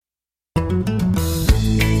I'm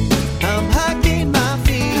hiking my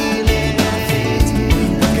feelings,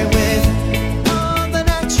 working with all the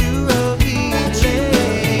natural healing.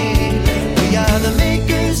 We are the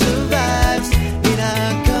makers of vibes in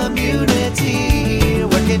our community,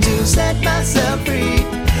 working to set myself free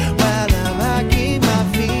while I'm hiking my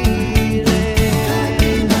feelings.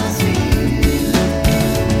 Hiking my feelings.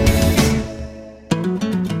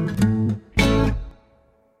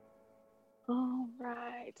 All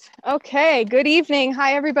right. Okay. Good evening.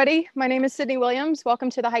 Hi, everybody. My name is Sydney Williams. Welcome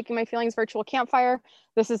to the Hiking My Feelings virtual campfire.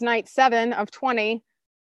 This is night 7 of 20.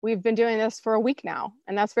 We've been doing this for a week now,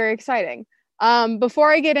 and that's very exciting.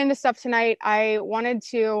 Before I get into stuff tonight, I wanted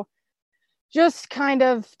to just kind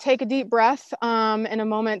of take a deep breath in a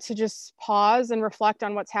moment to just pause and reflect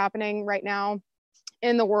on what's happening right now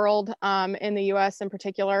in the world, in the US in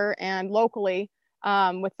particular, and locally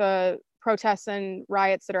with the protests and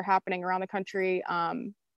riots that are happening around the country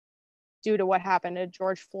due to what happened to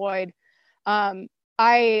George Floyd.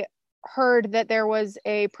 I heard that there was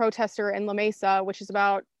a protester in La Mesa, which is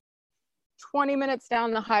about 20 minutes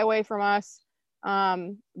down the highway from us,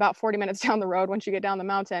 about 40 minutes down the road once you get down the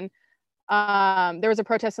mountain. There was a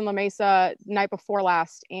protest in La Mesa night before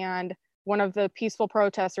last, and one of the peaceful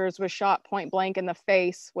protesters was shot point blank in the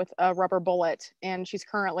face with a rubber bullet, and she's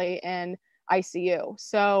currently in ICU.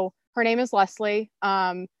 So her name is Leslie.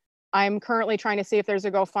 I'm currently trying to see if there's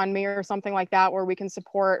a GoFundMe or something like that where we can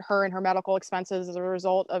support her and her medical expenses as a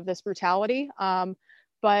result of this brutality.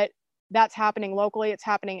 But that's happening locally. It's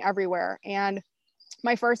happening everywhere. And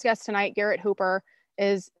my first guest tonight, Garrett Hooper,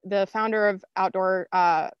 is the founder of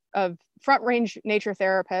of Front Range Nature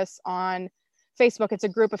Therapists on Facebook. It's a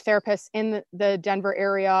group of therapists in the Denver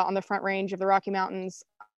area on the Front Range of the Rocky Mountains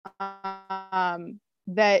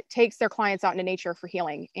that takes their clients out into nature for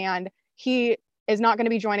healing. And he is not going to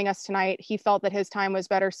be joining us tonight. He felt that his time was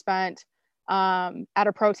better spent at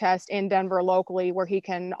a protest in Denver locally where he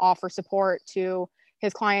can offer support to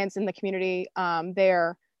his clients in the community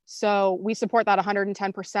there. So we support that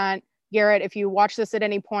 110%. Garrett, if you watch this at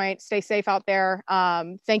any point, stay safe out there.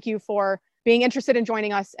 Thank you for being interested in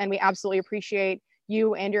joining us, and we absolutely appreciate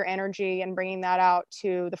you and your energy and bringing that out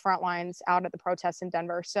to the front lines out at the protests in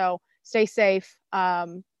Denver. So stay safe,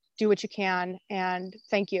 do what you can, and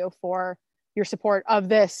thank you for your support of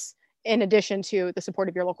this in addition to the support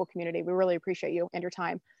of your local community. We really appreciate you and your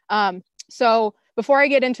time. So before I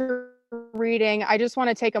get into reading, I just want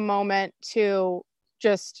to take a moment to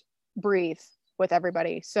just breathe with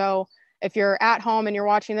everybody. So if you're at home and you're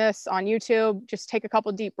watching this on YouTube, just take a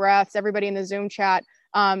couple deep breaths. Everybody in the Zoom chat,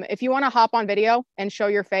 if you want to hop on video and show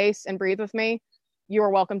your face and breathe with me, you are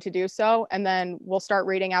welcome to do so. And then we'll start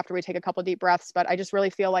reading after we take a couple deep breaths. But I just really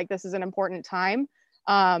feel like this is an important time.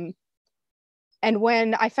 And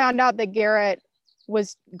when I found out that Garrett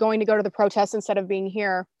was going to go to the protest instead of being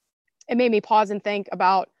here, it made me pause and think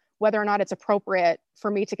about whether or not it's appropriate for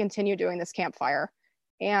me to continue doing this campfire.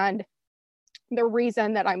 And the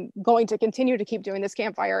reason that I'm going to continue to keep doing this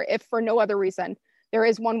campfire, if for no other reason, there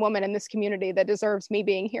is one woman in this community that deserves me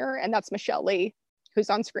being here, and that's Michelle Lee, who's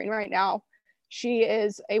on screen right now. She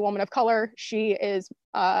is a woman of color. She is,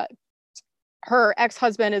 her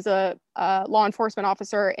ex-husband is a law enforcement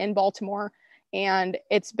officer in Baltimore, and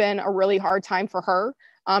it's been a really hard time for her.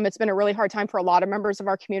 It's been a really hard time for a lot of members of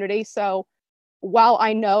our community. So while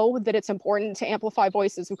I know that it's important to amplify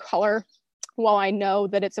voices of color, while I know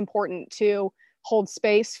that it's important to hold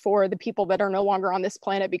space for the people that are no longer on this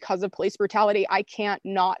planet because of police brutality, I can't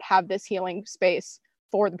not have this healing space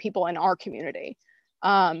for the people in our community.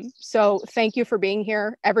 So thank you for being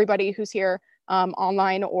here, everybody who's here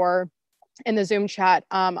online or in the Zoom chat.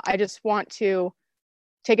 I just want to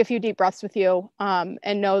take a few deep breaths with you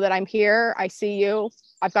and know that I'm here. I see you.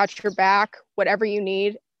 I've got your back, whatever you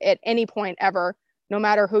need at any point ever, no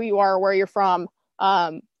matter who you are or where you're from.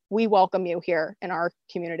 We welcome you here in our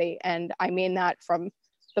community. And I mean that from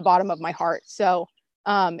the bottom of my heart. So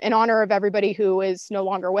in honor of everybody who is no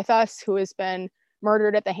longer with us, who has been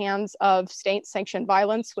murdered at the hands of state-sanctioned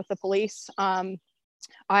violence with the police,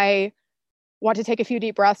 I want to take a few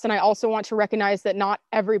deep breaths. And I also want to recognize that not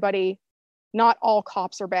all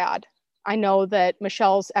cops are bad. I know that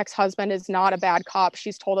Michelle's ex-husband is not a bad cop.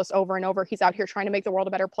 She's told us over and over, he's out here trying to make the world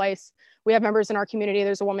a better place. We have members in our community.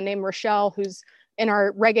 There's a woman named Rochelle who's in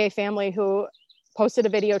our reggae family who posted a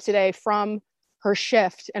video today from her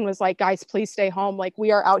shift and was like, guys, please stay home. Like,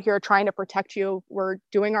 we are out here trying to protect you. We're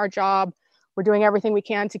doing our job. We're doing everything we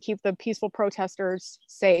can to keep the peaceful protesters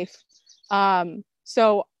safe.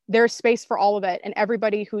 So there's space for all of it. And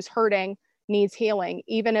everybody who's hurting needs healing,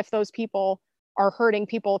 even if those people are hurting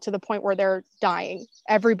people to the point where they're dying.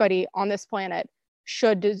 Everybody on this planet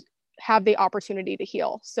should have the opportunity to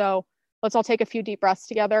heal. So let's all take a few deep breaths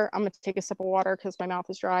together. I'm going to take a sip of water because my mouth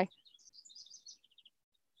is dry.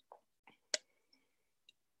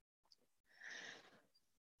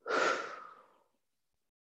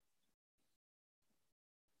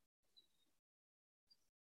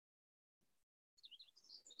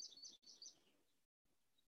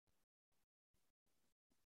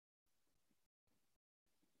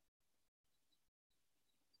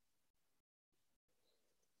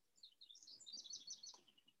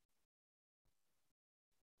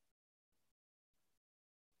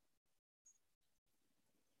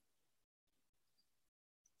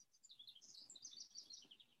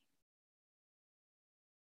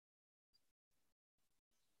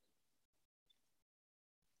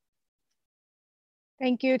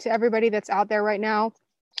 Thank you to everybody that's out there right now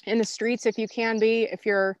in the streets, if you can be, if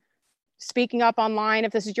you're speaking up online,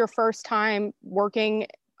 if this is your first time working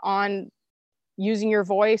on using your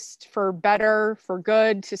voice for better, for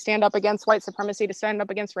good, to stand up against white supremacy, to stand up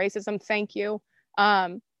against racism, thank you.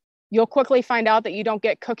 You'll quickly find out that you don't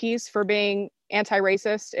get cookies for being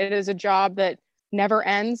anti-racist. It is a job that never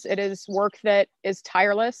ends. It is work that is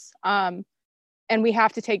tireless. And we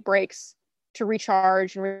have to take breaks to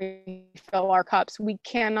recharge and refill our cups. We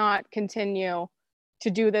cannot continue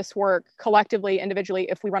to do this work collectively, individually,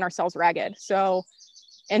 if we run ourselves ragged. So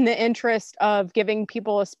in the interest of giving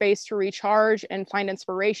people a space to recharge and find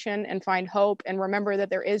inspiration and find hope and remember that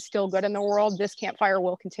there is still good in the world, this campfire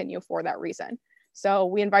will continue for that reason. So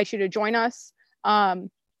we invite you to join us.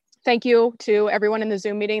 Thank you to everyone in the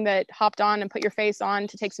Zoom meeting that hopped on and put your face on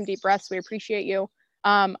to take some deep breaths. We appreciate you.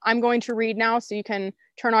 I'm going to read now so you can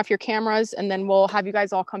turn off your cameras, and then we'll have you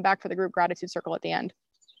guys all come back for the group gratitude circle at the end.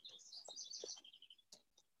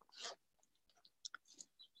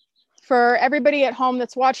 For everybody at home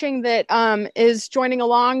that's watching that is joining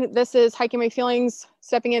along, this is Hiking My Feelings,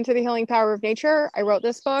 Stepping into the Healing Power of Nature. I wrote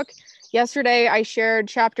this book. Yesterday, I shared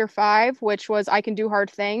chapter 5, which was I Can Do Hard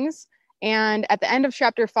Things. And at the end of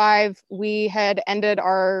chapter 5, we had ended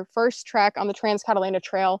our first trek on the Trans-Catalina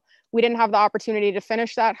Trail. We didn't have the opportunity to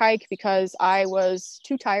finish that hike because I was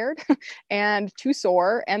too tired and too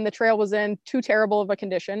sore, and the trail was in too terrible of a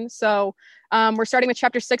condition. So we're starting with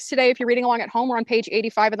chapter 6 today. If you're reading along at home, we're on page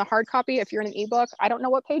 85 in the hard copy. If you're in an ebook, I don't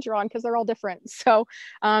know what page you're on because they're all different. So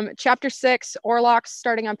chapter 6, Orlocks,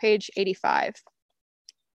 starting on page 85.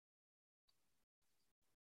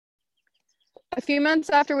 A few months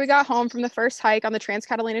after we got home from the first hike on the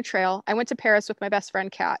Trans-Catalina Trail, I went to Paris with my best friend,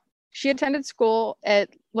 Kat. She attended school at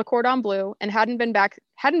Le Cordon Bleu and hadn't been back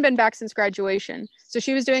since graduation, so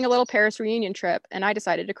she was doing a little Paris reunion trip, and I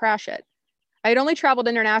decided to crash it. I had only traveled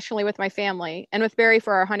internationally with my family and with Barry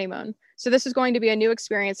for our honeymoon, so this was going to be a new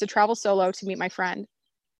experience to travel solo to meet my friend.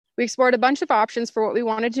 We explored a bunch of options for what we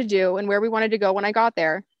wanted to do and where we wanted to go when I got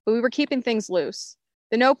there, but we were keeping things loose.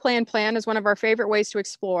 The no plan plan is one of our favorite ways to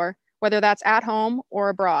explore, whether that's at home or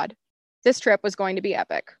abroad. This trip was going to be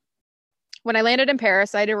epic. When I landed in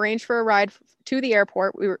Paris, I had arranged for a ride to the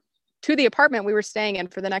airport. To the apartment we were staying in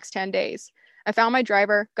for the next 10 days. I found my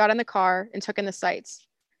driver, got in the car, and took in the sights.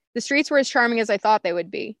 The streets were as charming as I thought they would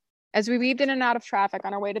be. As we weaved in and out of traffic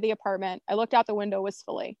on our way to the apartment, I looked out the window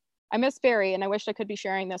wistfully. I missed Barry, and I wished I could be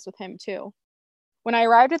sharing this with him too. When I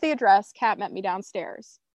arrived at the address, Kat met me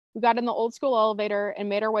downstairs. We got in the old school elevator and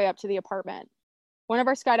made our way up to the apartment. One of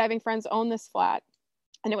our skydiving friends owned this flat,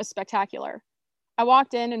 and it was spectacular. I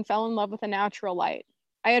walked in and fell in love with the natural light.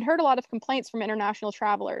 I had heard a lot of complaints from international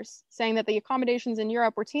travelers, saying that the accommodations in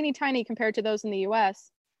Europe were teeny tiny compared to those in the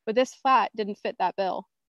US, but this flat didn't fit that bill.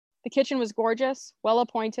 The kitchen was gorgeous, well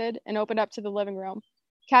appointed, and opened up to the living room.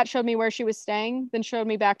 Kat showed me where she was staying, then showed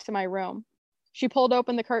me back to my room. She pulled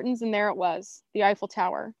open the curtains, and there it was, the Eiffel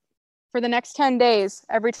Tower. For the next 10 days,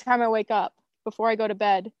 every time I wake up, before I go to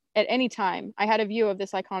bed, at any time, I had a view of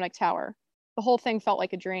this iconic tower. The whole thing felt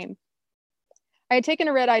like a dream. I had taken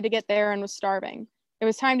a red-eye to get there and was starving. It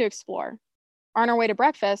was time to explore. On our way to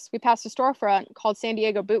breakfast, we passed a storefront called San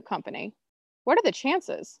Diego Boot Company. What are the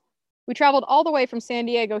chances? We traveled all the way from San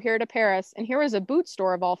Diego here to Paris, and here was a boot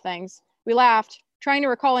store of all things. We laughed, trying to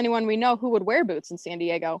recall anyone we know who would wear boots in San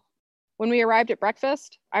Diego. When we arrived at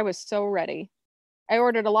breakfast, I was so ready. I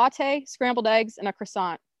ordered a latte, scrambled eggs, and a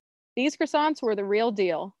croissant. These croissants were the real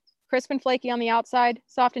deal. Crisp and flaky on the outside,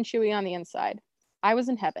 soft and chewy on the inside. I was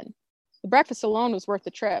in heaven. The breakfast alone was worth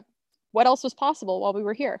the trip. What else was possible while we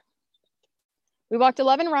were here? We walked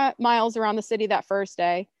 11 miles around the city that first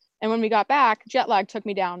day, and when we got back, jet lag took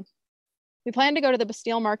me down. We planned to go to the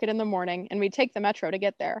Bastille Market in the morning, and we'd take the metro to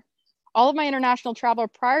get there. All of my international travel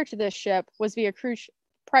prior to this trip was via cruise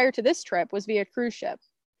ship.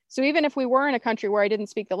 So even if we were in a country where I didn't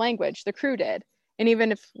speak the language, the crew did. And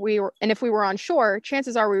if we were on shore,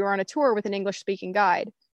 chances are we were on a tour with an English-speaking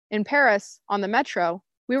guide. In Paris, on the metro,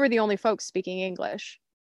 we were the only folks speaking English.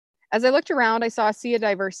 As I looked around, I saw a sea of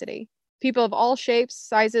diversity. People of all shapes,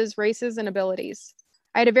 sizes, races, and abilities.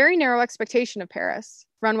 I had a very narrow expectation of Paris.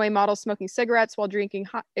 Runway models smoking cigarettes while drinking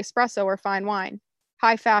espresso or fine wine.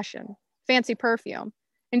 High fashion. Fancy perfume.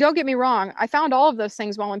 And don't get me wrong, I found all of those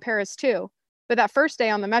things while in Paris too. But that first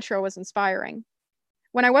day on the metro was inspiring.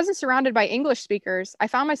 When I wasn't surrounded by English speakers, I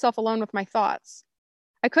found myself alone with my thoughts.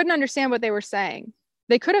 I couldn't understand what they were saying.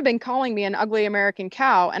 They could have been calling me an ugly American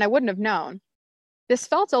cow, and I wouldn't have known. This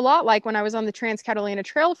felt a lot like when I was on the Trans-Catalina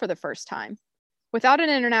Trail for the first time. Without an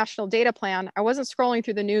international data plan, I wasn't scrolling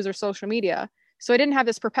through the news or social media, so I didn't have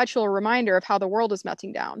this perpetual reminder of how the world was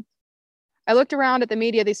melting down. I looked around at the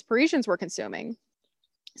media these Parisians were consuming.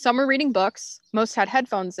 Some were reading books, most had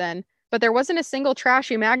headphones in, but there wasn't a single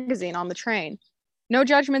trashy magazine on the train. No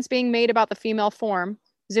judgments being made about the female form,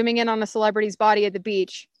 zooming in on a celebrity's body at the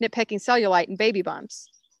beach, nitpicking cellulite and baby bumps.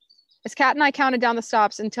 As Kat and I counted down the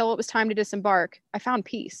stops until it was time to disembark, I found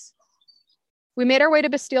peace. We made our way to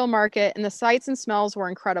Bastille Market, and the sights and smells were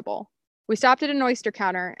incredible. We stopped at an oyster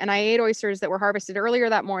counter, and I ate oysters that were harvested earlier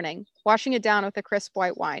that morning, washing it down with a crisp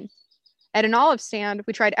white wine. At an olive stand,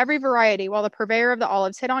 we tried every variety while the purveyor of the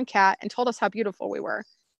olives hit on Kat and told us how beautiful we were.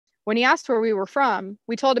 When he asked where we were from,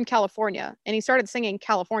 we told him California, and he started singing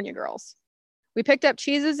California Girls. We picked up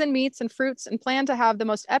cheeses and meats and fruits and planned to have the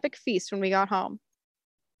most epic feast when we got home.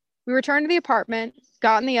 We returned to the apartment,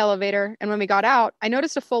 got in the elevator, and when we got out, I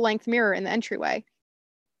noticed a full-length mirror in the entryway.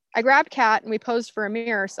 I grabbed Kat and we posed for a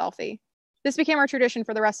mirror selfie. This became our tradition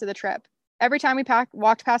for the rest of the trip. Every time we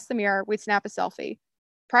walked past the mirror, we'd snap a selfie.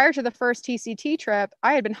 Prior to the first TCT trip,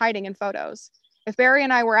 I had been hiding in photos. If Barry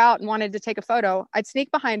and I were out and wanted to take a photo, I'd sneak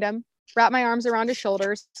behind him, wrap my arms around his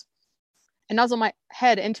shoulders, and nuzzle my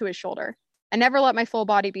head into his shoulder. I never let my full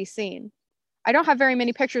body be seen. I don't have very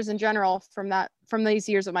many pictures in general from these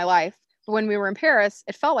years of my life, but when we were in Paris,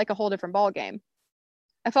 it felt like a whole different ballgame.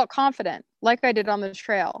 I felt confident, like I did on the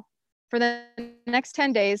trail. For the next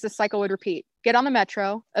 10 days, this cycle would repeat. Get on the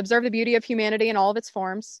metro, observe the beauty of humanity in all of its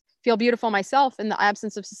forms, feel beautiful myself in the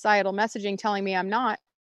absence of societal messaging telling me I'm not,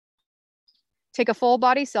 take a full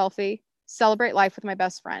body selfie, celebrate life with my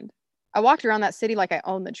best friend. I walked around that city like I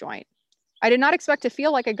owned the joint. I did not expect to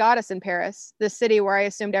feel like a goddess in Paris, this city where I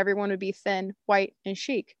assumed everyone would be thin, white, and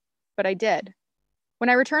chic, but I did. When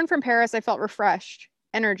I returned from Paris, I felt refreshed,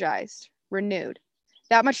 energized, renewed.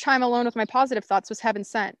 That much time alone with my positive thoughts was heaven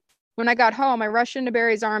sent. When I got home, I rushed into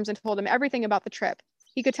Barry's arms and told him everything about the trip.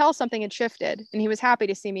 He could tell something had shifted, and he was happy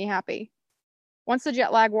to see me happy. Once the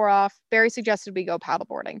jet lag wore off, Barry suggested we go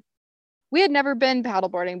paddleboarding. We had never been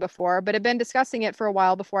paddleboarding before, but had been discussing it for a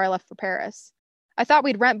while before I left for Paris. I thought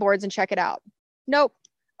we'd rent boards and check it out. Nope.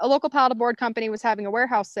 A local paddleboard company was having a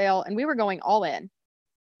warehouse sale, and we were going all in.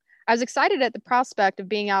 I was excited at the prospect of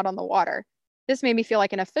being out on the water. This made me feel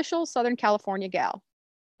like an official Southern California gal.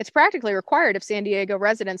 It's practically required of San Diego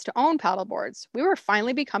residents to own paddleboards. We were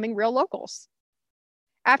finally becoming real locals.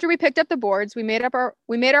 After we picked up the boards, we made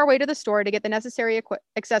our way to the store to get the necessary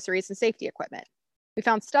accessories and safety equipment. We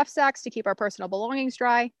found stuff sacks to keep our personal belongings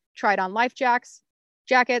dry, tried on life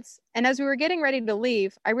jackets, and as we were getting ready to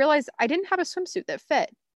leave, I realized I didn't have a swimsuit that fit.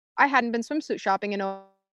 I hadn't been swimsuit shopping in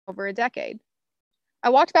over a decade. I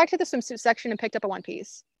walked back to the swimsuit section and picked up a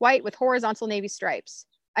one-piece, white with horizontal navy stripes.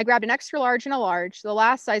 I grabbed an extra large and a large, the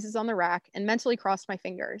last sizes on the rack, and mentally crossed my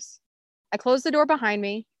fingers. I closed the door behind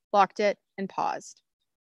me, locked it, and paused.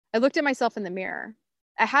 I looked at myself in the mirror.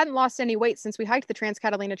 I hadn't lost any weight since we hiked the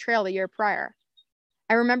Trans-Catalina Trail the year prior.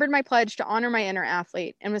 I remembered my pledge to honor my inner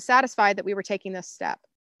athlete and was satisfied that we were taking this step.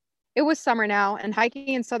 It was summer now, and hiking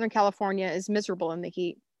in Southern California is miserable in the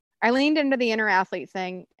heat. I leaned into the inner athlete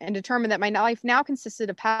thing and determined that my life now consisted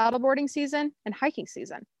of paddleboarding season and hiking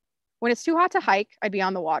season. When it's too hot to hike, I'd be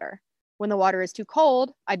on the water. When the water is too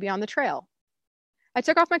cold, I'd be on the trail. I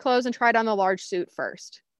took off my clothes and tried on the large suit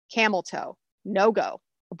first. Camel toe. No go.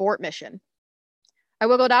 Abort mission. I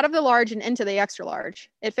wiggled out of the large and into the extra large.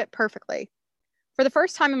 It fit perfectly. For the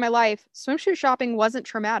first time in my life, swimsuit shopping wasn't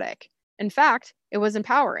traumatic. In fact, it was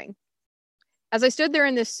empowering. As I stood there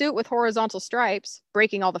in this suit with horizontal stripes,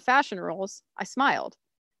 breaking all the fashion rules, I smiled.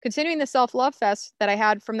 Continuing the self-love fest that I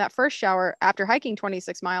had from that first shower after hiking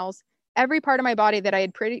 26 miles, every part of my body that I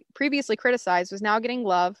had previously criticized was now getting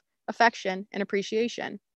love, affection, and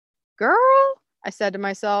appreciation. Girl, I said to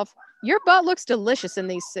myself, your butt looks delicious in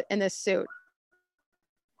this suit.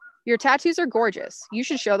 Your tattoos are gorgeous. You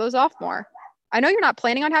should show those off more. I know you're not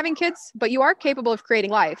planning on having kids, but you are capable of creating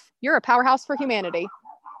life. You're a powerhouse for humanity.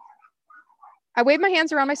 I waved my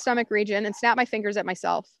hands around my stomach region and snapped my fingers at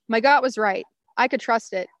myself. My gut was right. I could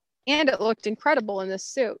trust it, and it looked incredible in this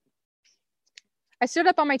suit. I stood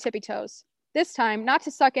up on my tippy toes, this time not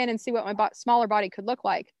to suck in and see what my smaller body could look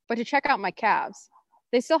like, but to check out my calves.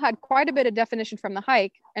 They still had quite a bit of definition from the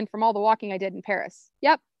hike and from all the walking I did in Paris.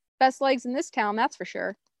 Yep, best legs in this town, that's for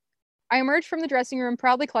sure. I emerged from the dressing room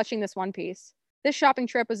proudly clutching this one piece. This shopping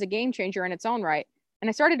trip was a game changer in its own right, and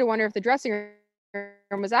I started to wonder if the dressing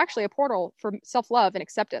room was actually a portal for self-love and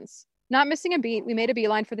acceptance. Not missing a beat, we made a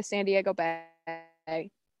beeline for the San Diego Bay.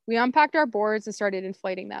 We unpacked our boards and started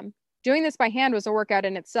inflating them. Doing this by hand was a workout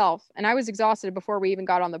in itself, and I was exhausted before we even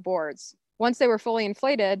got on the boards. Once they were fully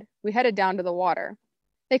inflated, we headed down to the water.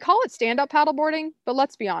 They call it stand-up paddleboarding, but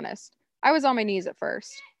let's be honest. I was on my knees at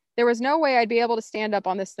first. There was no way I'd be able to stand up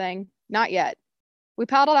on this thing. Not yet. We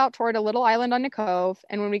paddled out toward a little island on the cove,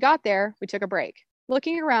 and when we got there, we took a break.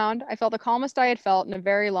 Looking around, I felt the calmest I had felt in a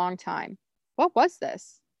very long time. What was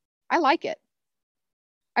this? I like it.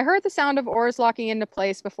 I heard the sound of oars locking into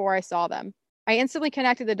place before I saw them. I instantly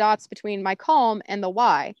connected the dots between my calm and the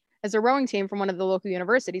why, as a rowing team from one of the local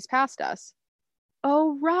universities passed us.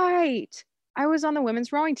 Oh, right. I was on the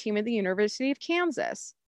women's rowing team at the University of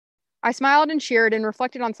Kansas. I smiled and cheered and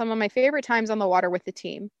reflected on some of my favorite times on the water with the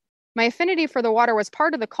team. My affinity for the water was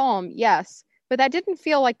part of the calm, yes, but that didn't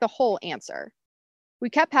feel like the whole answer. We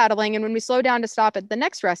kept paddling, and when we slowed down to stop at the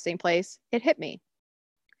next resting place, it hit me.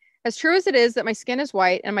 As true as it is that my skin is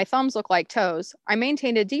white and my thumbs look like toes, I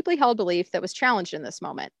maintained a deeply held belief that was challenged in this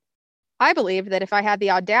moment. I believed that if I had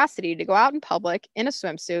the audacity to go out in public in a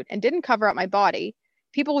swimsuit and didn't cover up my body,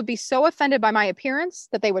 people would be so offended by my appearance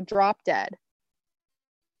that they would drop dead.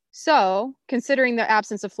 So, considering the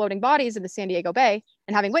absence of floating bodies in the San Diego Bay,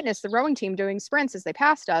 and having witnessed the rowing team doing sprints as they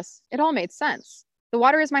passed us, it all made sense. The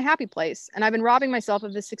water is my happy place, and I've been robbing myself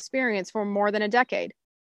of this experience for more than a decade.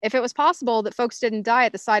 If it was possible that folks didn't die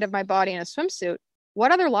at the sight of my body in a swimsuit,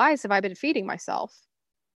 what other lies have I been feeding myself?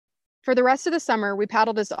 For the rest of the summer, we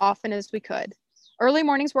paddled as often as we could. Early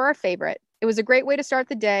mornings were our favorite. It was a great way to start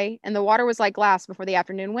the day, and the water was like glass before the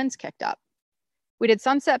afternoon winds kicked up. We did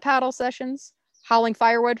sunset paddle sessions, hauling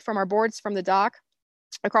firewood from our boards from the dock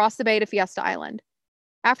across the bay to Fiesta Island.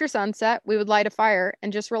 After sunset, we would light a fire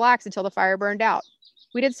and just relax until the fire burned out.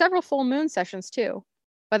 We did several full moon sessions too.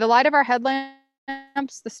 By the light of our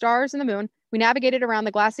headlamps, the stars, and the moon, we navigated around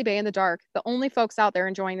the glassy bay in the dark, the only folks out there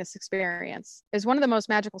enjoying this experience. It was one of the most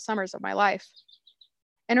magical summers of my life.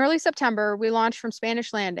 In early September, we launched from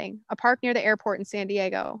Spanish Landing, a park near the airport in San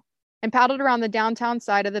Diego, and paddled around the downtown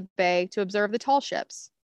side of the bay to observe the tall ships.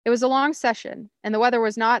 It was a long session, and the weather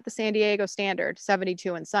was not the San Diego standard,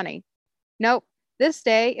 72 and sunny. Nope, this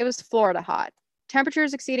day it was Florida hot.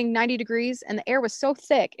 Temperatures exceeding 90 degrees, and the air was so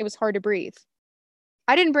thick it was hard to breathe.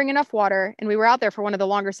 I didn't bring enough water, and we were out there for one of the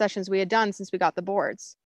longer sessions we had done since we got the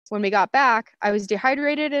boards. When we got back, I was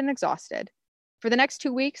dehydrated and exhausted. For the next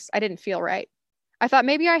 2 weeks, I didn't feel right. I thought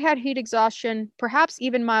maybe I had heat exhaustion, perhaps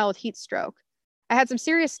even mild heat stroke. I had some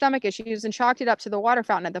serious stomach issues and chalked it up to the water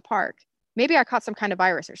fountain at the park. Maybe I caught some kind of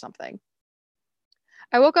virus or something.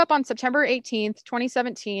 I woke up on September 18th,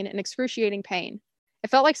 2017 in excruciating pain. It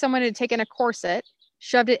felt like someone had taken a corset,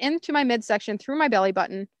 shoved it into my midsection through my belly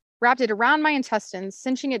button, wrapped it around my intestines,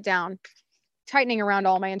 cinching it down, tightening around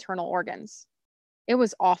all my internal organs. It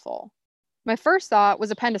was awful. My first thought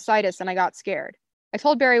was appendicitis, and I got scared. I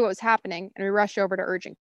told Barry what was happening, and we rushed over to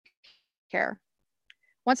urgent care.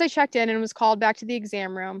 Once I checked in and was called back to the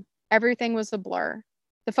exam room, everything was a blur.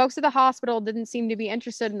 The folks at the hospital didn't seem to be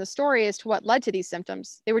interested in the story as to what led to these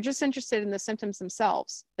symptoms. They were just interested in the symptoms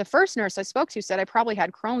themselves. The first nurse I spoke to said I probably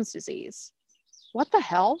had Crohn's disease. What the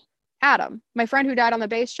hell? Adam, my friend who died on the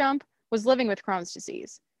base jump, was living with Crohn's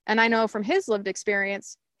disease. And I know from his lived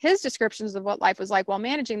experience, his descriptions of what life was like while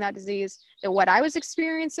managing that disease, that what I was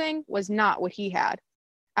experiencing was not what he had.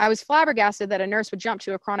 I was flabbergasted that a nurse would jump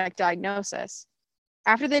to a chronic diagnosis.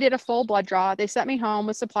 After they did a full blood draw, they sent me home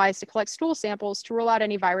with supplies to collect stool samples to rule out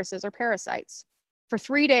any viruses or parasites. For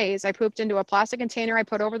 3 days, I pooped into a plastic container I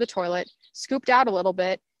put over the toilet, scooped out a little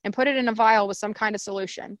bit, and put it in a vial with some kind of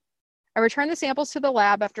solution. I returned the samples to the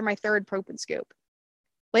lab after my third poop and scoop.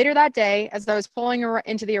 Later that day, as I was pulling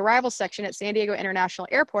into the arrival section at San Diego International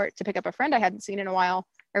Airport to pick up a friend I hadn't seen in a while,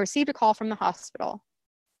 I received a call from the hospital.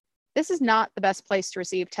 This is not the best place to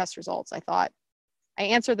receive test results, I thought. I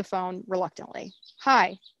answered the phone reluctantly.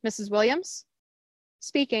 Hi, Mrs. Williams?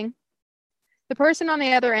 Speaking. The person on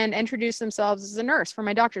the other end introduced themselves as a nurse from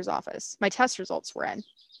my doctor's office. My test results were in.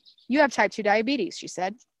 You have type 2 diabetes, she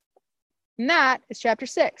said. And that is chapter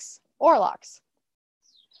 6, Orlocks.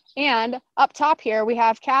 And up top here, we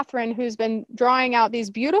have Catherine, who's been drawing out these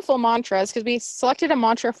beautiful mantras, because we selected a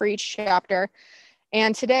mantra for each chapter.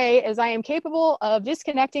 And today is I am capable of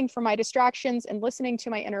disconnecting from my distractions and listening to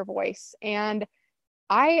my inner voice. And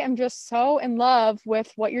I am just so in love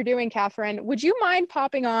with what you're doing, Catherine. Would you mind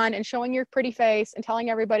popping on and showing your pretty face and telling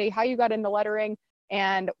everybody how you got into lettering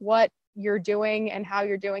and what you're doing and how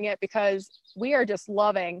you're doing it? Because we are just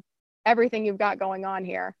loving everything you've got going on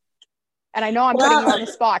here. And I know I'm putting you on the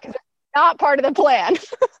spot because it's not part of the plan.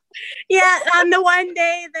 Yeah, on the one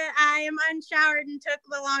day that I am unshowered and took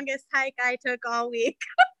the longest hike I took all week.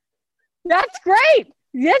 That's great.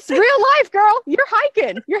 It's real life, girl. You're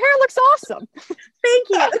hiking. Your hair looks awesome. Thank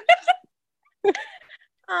you. Thank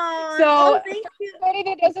you. Anybody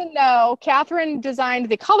that doesn't know, Catherine designed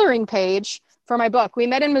the coloring page for my book. We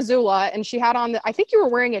met in Missoula, and she had on I think you were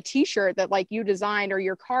wearing a t-shirt that like you designed, or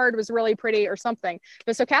your card was really pretty or something.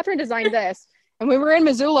 But so Catherine designed this. And when we were in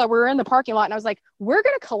Missoula, we were in the parking lot, and I was like, we're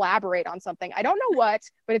going to collaborate on something. I don't know what,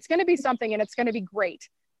 but it's going to be something, and it's going to be great.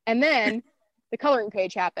 And then the coloring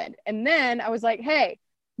page happened. And then I was like, hey,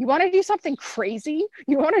 you want to do something crazy?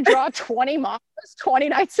 You want to draw 20 mangas 20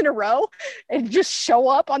 nights in a row and just show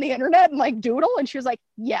up on the internet and like doodle? And she was like,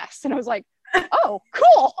 yes. And I was like, oh,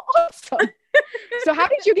 cool. Awesome. So how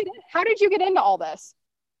did you get into all this?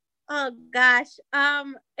 Oh gosh.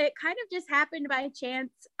 It kind of just happened by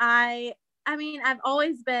chance. I mean, I've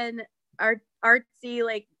always been artsy,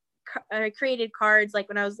 like created cards like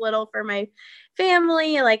when I was little for my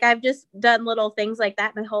family. Like I've just done little things like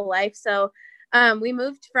that my whole life. So we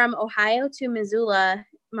moved from Ohio to Missoula,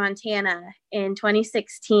 Montana in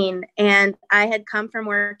 2016. And I had come from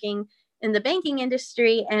working in the banking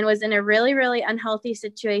industry and was in a really, really unhealthy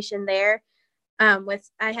situation there. I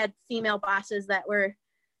had female bosses that were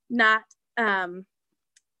not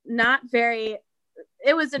very,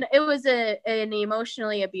 it was an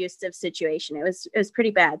emotionally abusive situation. It was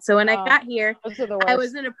pretty bad. So when I got here, I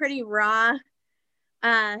was in a pretty raw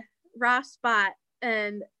spot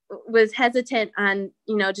and was hesitant on,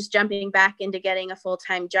 just jumping back into getting a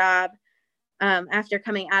full-time job after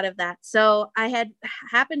coming out of that. So I had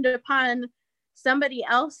happened upon somebody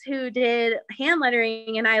else who did hand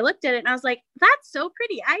lettering, and I looked at it and I was like, that's so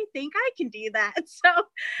pretty. I think I can do that. So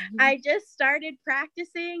I just started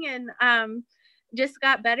practicing and just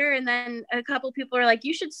got better. And then a couple people were like,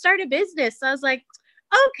 you should start a business. So I was like,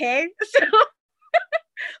 okay, so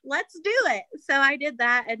let's do it. So I did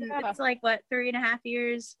that. And it's like, 3.5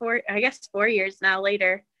 years, 4 years now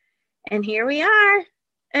later. And here we are.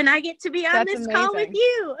 And I get to be on this call with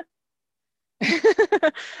you.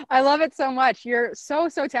 I love it so much. You're so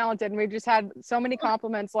talented, and we've just had so many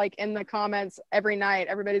compliments like in the comments every night.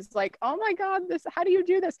 Everybody's like, oh my god, how do you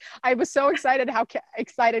do this? I was so excited how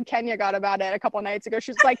excited Kenya got about it a couple of nights ago.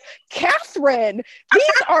 She's like, Catherine,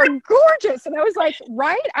 these are gorgeous. And I was like,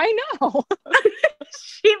 right, I know.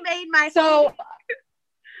 She made my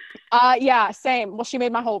yeah, same. Well, she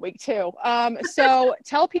made my whole week too. So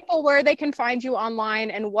tell people where they can find you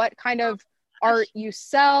online and what kind of art you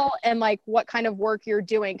sell and like what kind of work you're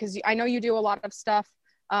doing, because I know you do a lot of stuff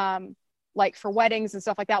like for weddings and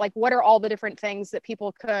stuff like that. Like what are all the different things that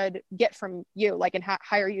people could get from you, like, and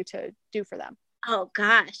hire you to do for them? Oh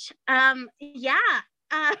gosh. Yeah.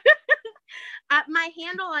 My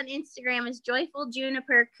handle on Instagram is Joyful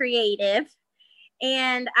Juniper Creative,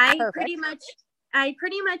 and I pretty much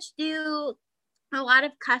do a lot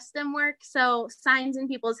of custom work. So signs in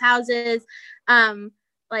people's houses,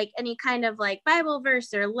 like any kind of like Bible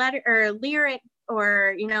verse or letter or lyric,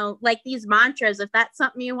 or, like these mantras. If that's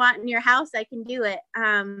something you want in your house, I can do it.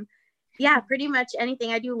 Yeah, pretty much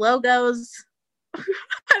anything. I do logos.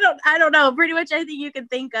 I don't know. Pretty much anything you can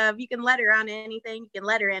think of. You can letter on anything. You can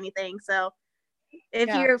letter anything. So if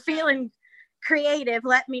you're feeling creative,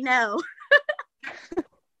 let me know.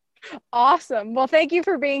 Awesome. Well, thank you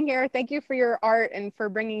for being here. Thank you for your art and for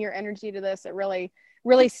bringing your energy to this. It really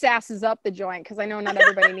sasses up the joint, because I know not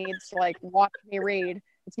everybody needs to like watch me read.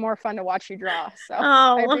 It's more fun to watch you draw. So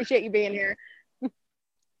I appreciate you being here.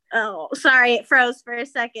 Oh, sorry, it froze for a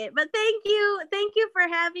second, but thank you for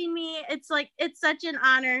having me. It's such an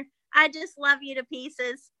honor. I just love you to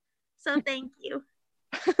pieces. So thank you.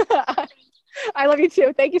 I love you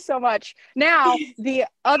too. Thank you so much. Now, the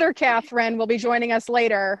other Catherine will be joining us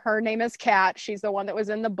later. Her name is Kat. She's the one that was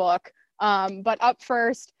in the book. But up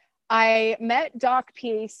first, I met Doc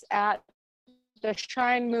Peace at the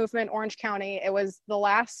Shine Movement Orange County. It was the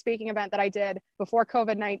last speaking event that I did before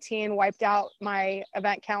COVID-19 wiped out my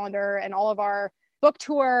event calendar and all of our book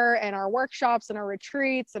tour and our workshops and our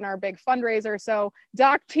retreats and our big fundraiser. So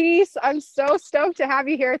Doc Peace, I'm so stoked to have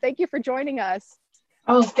you here. Thank you for joining us.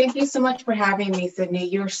 Oh, thank you so much for having me, Sydney.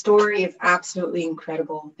 Your story is absolutely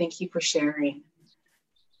incredible. Thank you for sharing.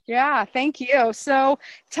 Yeah, thank you. So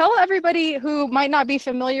tell everybody who might not be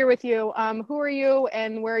familiar with you, who are you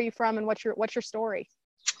and where are you from and what's your story?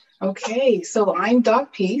 Okay, so I'm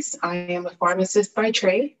Doc Peace. I am a pharmacist by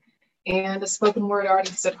trade and a spoken word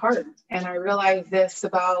artist at heart. And I realized this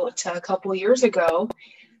about a couple of years ago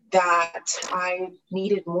that I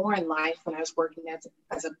needed more in life when I was working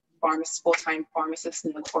as a pharmacist, full-time pharmacist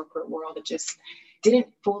in the corporate world. It just didn't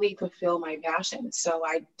fully fulfill my passion. So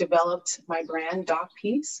I developed my brand, Doc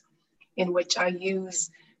Peace, in which I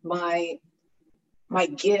use my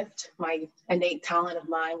gift, my innate talent of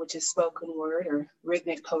mine, which is spoken word or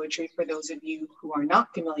rhythmic poetry, for those of you who are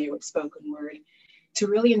not familiar with spoken word, to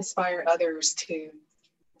really inspire others to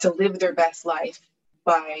live their best life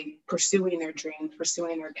by pursuing their dreams,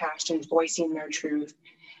 pursuing their passions, voicing their truth.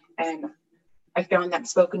 And I found that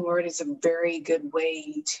spoken word is a very good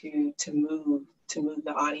way to move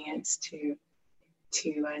the audience, to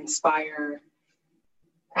inspire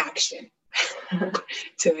action,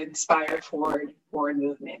 to inspire forward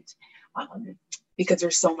movement, because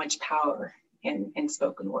there's so much power in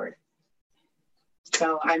spoken word.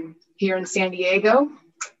 So I'm here in San Diego.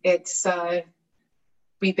 It's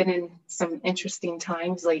we've been in some interesting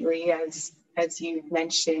times lately, as you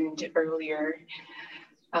mentioned earlier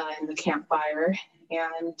in the campfire,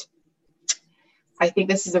 and I think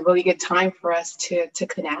this is a really good time for us to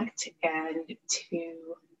connect and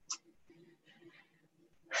to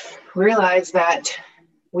realize that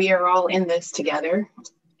we are all in this together,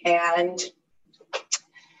 and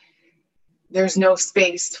there's no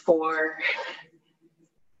space for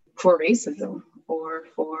racism or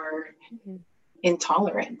for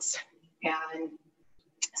intolerance. And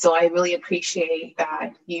so I really appreciate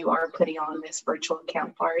that you are putting on this virtual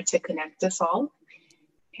campfire to connect us all.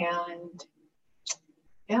 And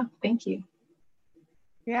yeah, thank you.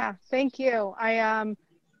 Yeah, thank you.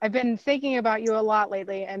 I've been thinking about you a lot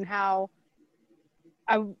lately and how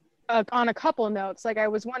on a couple of notes, like I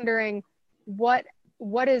was wondering what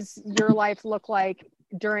does your life look like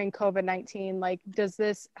during COVID-19? Like,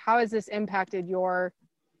 how has this impacted your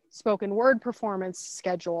spoken word performance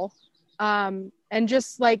schedule? And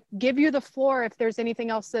just like give you the floor if there's anything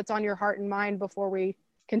else that's on your heart and mind before we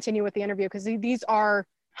continue with the interview, because these are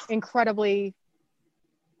incredibly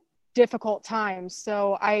difficult times.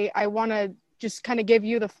 So I want to just kind of give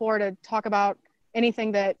you the floor to talk about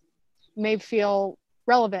anything that may feel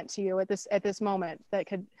relevant to you at this moment that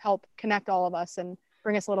could help connect all of us and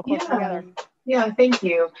bring us a little closer together. Yeah, thank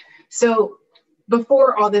you. So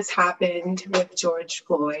before all this happened with George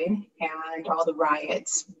Floyd and all the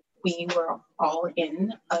riots, we were all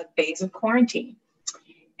in a phase of quarantine.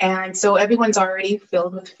 And so everyone's already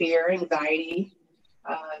filled with fear, anxiety,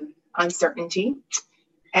 uncertainty.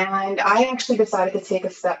 And I actually decided to take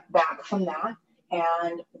a step back from that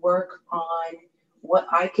and work on what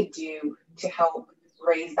I could do to help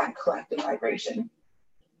raise that collective vibration.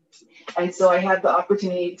 And so I had the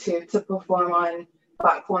opportunity to perform on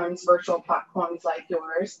platforms, virtual platforms like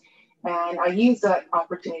yours. And I use that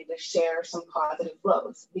opportunity to share some positive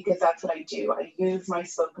flows, because that's what I do. I use my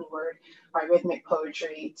spoken word, my rhythmic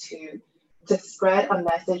poetry to spread a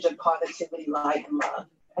message of positivity, light, and love.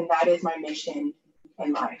 And that is my mission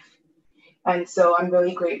in life. And so I'm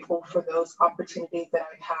really grateful for those opportunities that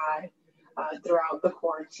I've had throughout the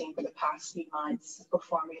quarantine for the past few months,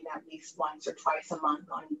 performing at least once or twice a month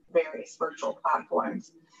on various virtual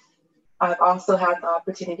platforms. I've also had the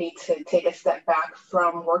opportunity to take a step back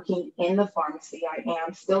from working in the pharmacy. I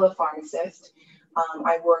am still a pharmacist.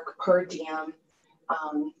 I work per diem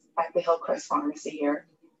at the Hillcrest Pharmacy here.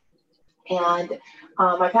 And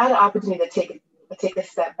I've had the opportunity to take a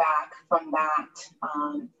step back from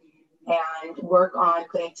that and work on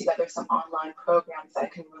putting together some online programs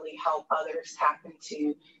that can really help others tap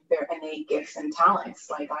into their innate gifts and talents,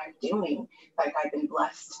 like I'm doing, like I've been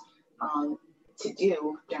blessed to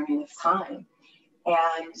do during this time.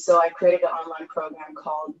 And so I created an online program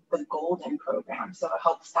called the Golden Program. So it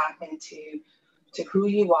helps tap into who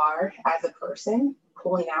you are as a person,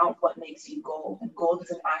 pulling out what makes you gold. And GOLD is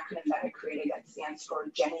an acronym that I created that stands for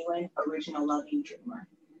Genuine, Original, Loving Dreamer.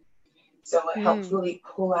 So it helps really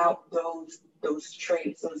pull out those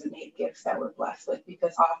traits, those innate gifts that we're blessed with,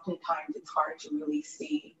 because oftentimes it's hard to really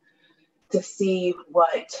see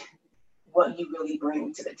what you really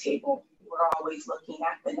bring to the table. We're always looking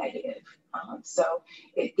at the negative. So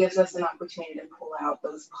it gives us an opportunity to pull out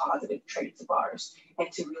those positive traits of ours and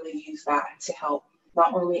to really use that to help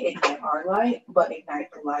not only ignite our light, but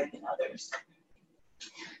ignite the light in others.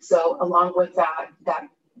 So along with that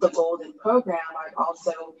the Golden Program,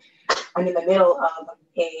 I'm in the middle of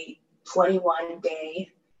a 21-day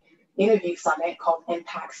interview summit called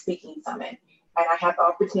Impact Speaking Summit. And I had the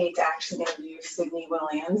opportunity to actually interview Sydney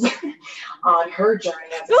Williams on her journey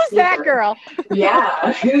as a Who's speaker. that girl?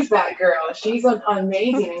 Yeah, who's that girl? She's an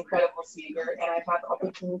amazing, incredible speaker, and I've had the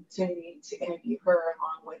opportunity to interview her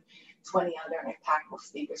along with 20 other impactful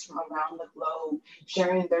speakers from around the globe,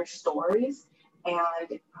 sharing their stories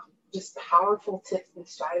and just powerful tips and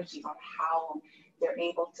strategies on how they're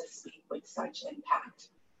able to speak with such impact.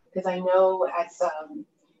 Because I know as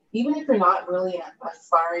even if you're not really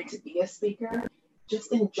aspiring to be a speaker,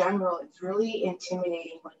 just in general, it's really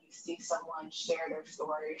intimidating when you see someone share their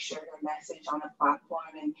story, share their message on a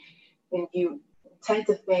platform, and you tend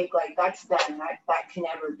to think like that's them, that can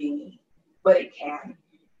never be me, but it can.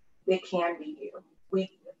 It can be you.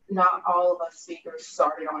 Not all of us speakers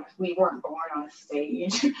started we weren't born on a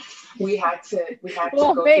stage. we had to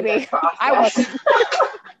go through that process. I wasn't.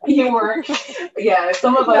 You were, yeah,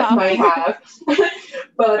 some of us might have.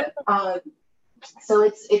 But so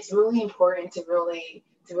it's really important to really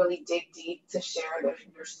dig deep to share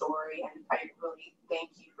your story, and I really thank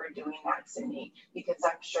you for doing that, Sydney, because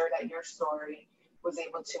I'm sure that your story was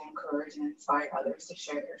able to encourage and inspire others to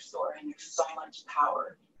share their story, and there's so much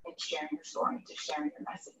power in sharing your story and to sharing your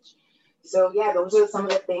message. So yeah, those are some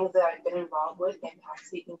of the things that I've been involved with: Impact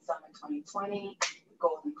Speaking Summit 2020,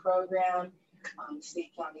 Golden Program,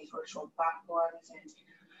 speaking on these virtual platforms, and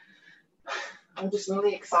I'm just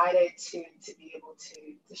really excited to be able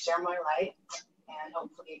to share my light and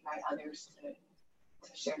hopefully ignite others to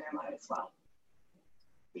share their light as well.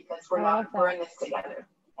 Because we're in this together,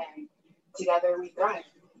 and together we thrive.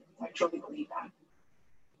 I truly believe that.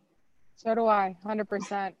 So do I,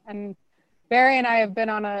 100%. And Barry and I have been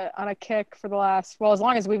on a kick for the last, well, as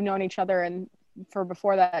long as we've known each other, and for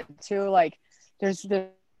before that too. Like, there's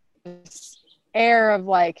this air of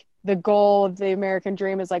like the goal of the American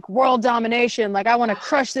dream is like world domination. Like, I want to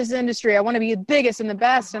crush this industry. I want to be the biggest and the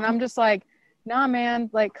best. And I'm just like, nah, man.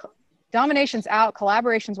 Like, domination's out.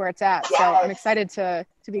 Collaboration's where it's at. Yes. So I'm excited to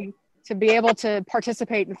be able to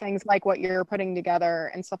participate in things like what you're putting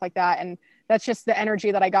together and stuff like that. And that's just the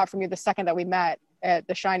energy that I got from you the second that we met at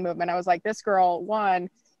the Shine Movement. I was like, this girl, one,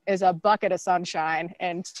 is a bucket of sunshine,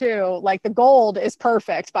 and two, like, the gold is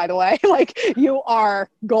perfect, by the way. Like, you are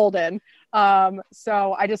golden.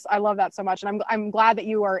 So I love that so much. And I'm glad that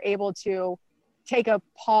you are able to take a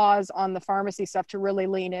pause on the pharmacy stuff to really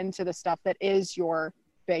lean into the stuff that is your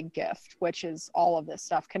big gift, which is all of this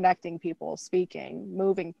stuff, connecting people, speaking,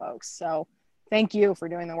 moving folks. So thank you for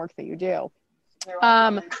doing the work that you do.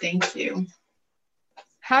 Thank you.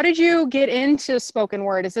 How did you get into spoken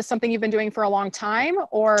word? Is this something you've been doing for a long time,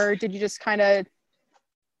 or did you just kind of?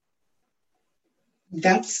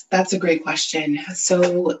 That's a great question.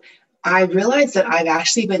 So I realized that I've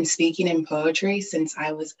actually been speaking in poetry since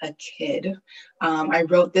I was a kid. I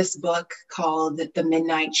wrote this book called The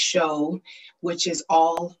Midnight Show, which is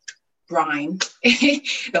all rhyme.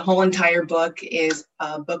 The whole entire book is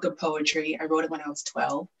a book of poetry. I wrote it when I was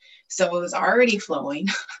 12. So it was already flowing.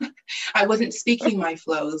 I wasn't speaking my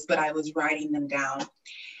flows, but I was writing them down.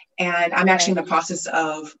 And I'm actually in the process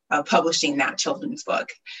of publishing that children's book.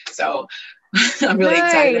 So I'm really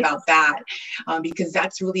excited about that because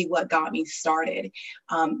that's really what got me started.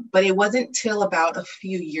 But it wasn't till about a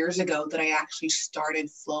few years ago that I actually started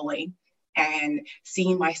flowing and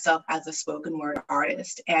seeing myself as a spoken word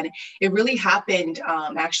artist. And it really happened,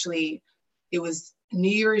 actually, it was New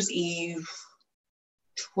Year's Eve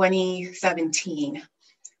 2017.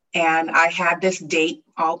 And I had this date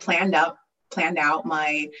all planned out,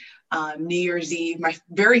 my New Year's Eve, my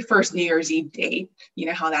very first New Year's Eve date. You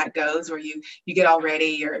know how that goes, where you get all ready,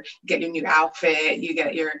 you get your new outfit, you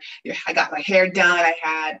get your I got my hair done, I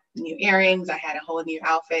had new earrings, I had a whole new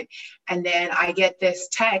outfit. And then I get this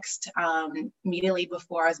text immediately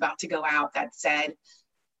before I was about to go out that said,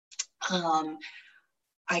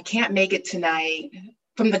 I can't make it tonight,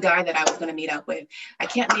 from the guy that I was going to meet up with. I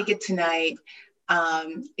can't make it tonight.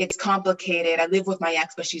 It's complicated. I live with my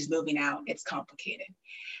ex, but she's moving out. It's complicated.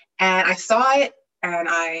 And I saw it, and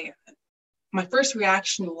my first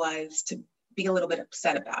reaction was to be a little bit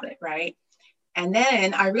upset about it, right? And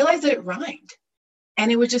then I realized that it rhymed.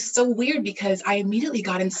 And it was just so weird because I immediately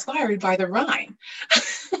got inspired by the rhyme.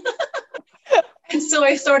 And so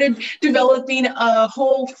I started developing a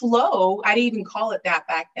whole flow. I didn't even call it that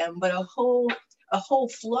back then, but a whole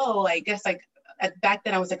flow, I guess, like back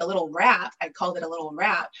then I was like a little rap. I called it a little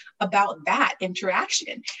rap about that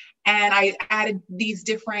interaction. And I added these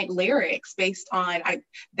different lyrics based on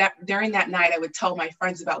that. During that night, I would tell my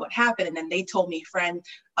friends about what happened. And then they told me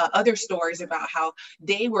other stories about how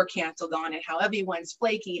they were canceled on and how everyone's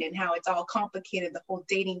flaky and how it's all complicated. The whole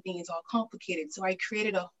dating thing is all complicated. So I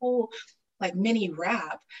created a whole like mini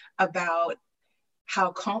rap about how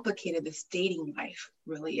complicated this dating life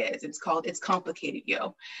really is. It's Complicated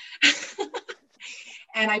Yo.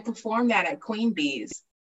 And I performed that at Queen Bee's.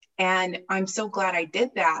 And I'm so glad I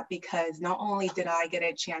did that, because not only did I get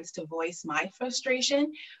a chance to voice my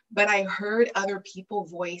frustration, but I heard other people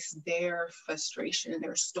voice their frustration,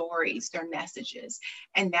 their stories, their messages.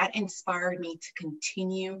 And that inspired me to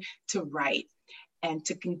continue to write and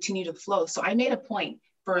to continue to flow. So I made a point,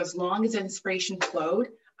 for as long as inspiration flowed,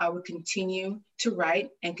 I would continue to write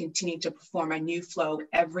and continue to perform a new flow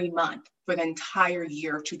every month for the entire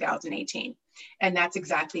year of 2018. And that's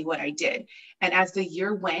exactly what I did. And as the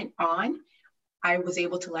year went on, I was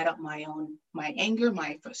able to let out my anger,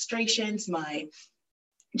 my frustrations, my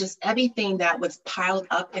just everything that was piled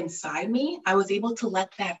up inside me. I was able to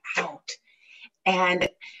let that out. And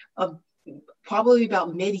probably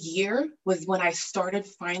about mid-year was when I started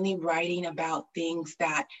finally writing about things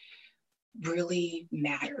that really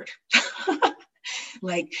mattered.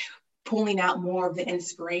 Like pulling out more of the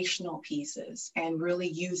inspirational pieces and really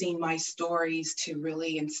using my stories to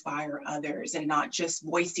really inspire others, and not just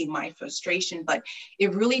voicing my frustration. But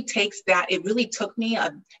it really took me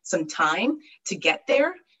some time to get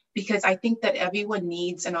there, because I think that everyone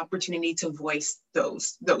needs an opportunity to voice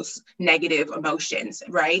those negative emotions,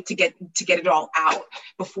 right? To get it all out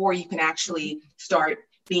before you can actually start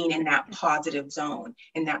being in that positive zone,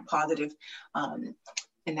 in that positive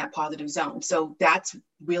zone. So that's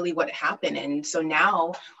really what happened. And so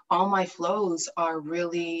now all my flows are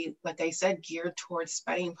really, like I said, geared towards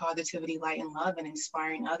spreading positivity, light, and love, and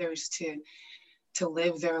inspiring others to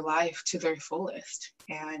live their life to their fullest.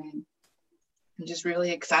 And I'm just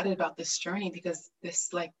really excited about this journey, because this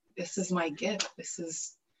is my gift. This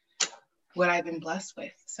is what I've been blessed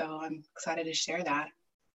with. So I'm excited to share that.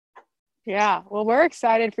 Yeah, well, we're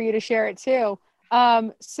excited for you to share it too.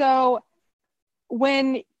 So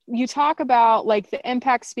when you talk about like the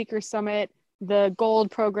Impact Speaker Summit, the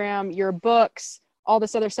Gold program, your books, all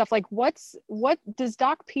this other stuff, like what does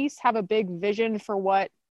Doc Peace have a big vision for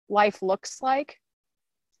what life looks like?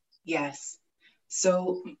 Yes.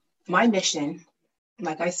 So my mission,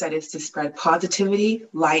 like I said, is to spread positivity,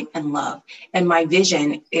 light, and love. And my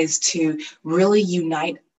vision is to really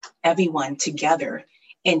unite everyone together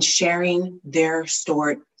in sharing their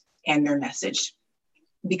story and their message.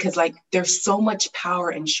 Because there's so much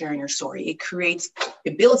power in sharing your story.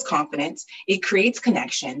 It builds confidence, it creates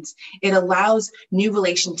connections, it allows new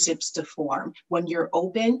relationships to form when you're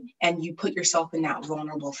open and you put yourself in that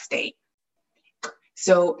vulnerable state.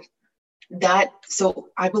 So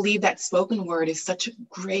I believe that spoken word is such a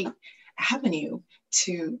great avenue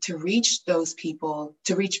to reach those people,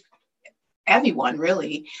 to reach everyone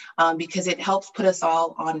really, because it helps put us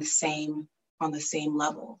all on the same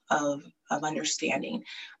level of understanding.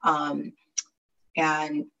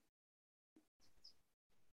 And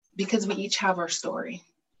because we each have our story,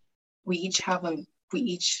 we each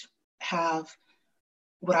have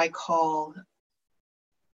what I call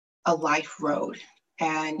a life road.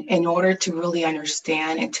 And in order to really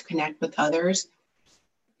understand and to connect with others,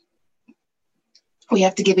 we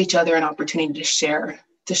have to give each other an opportunity to share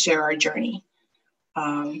our journey,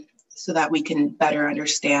 so that we can better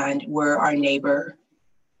understand where our neighbor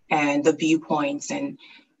and the viewpoints and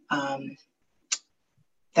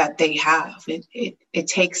that they have. It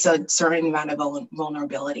takes a certain amount of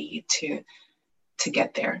vulnerability to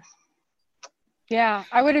get there. Yeah,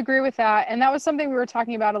 I would agree with that. And that was something we were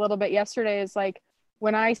talking about a little bit yesterday, is like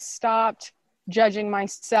when I stopped judging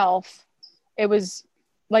myself, it was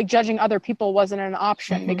like judging other people wasn't an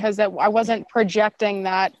option, because I wasn't projecting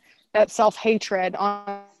that self-hatred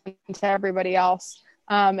onto everybody else.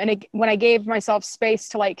 When I gave myself space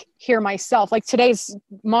to like hear myself, like today's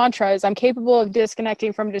mantra is I'm capable of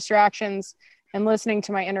disconnecting from distractions and listening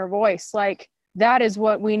to my inner voice. Like that is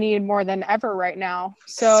what we need more than ever right now.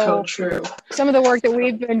 So true. Some of the work that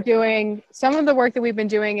we've been doing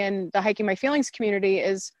in the Hiking My Feelings community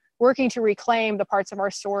is working to reclaim the parts of our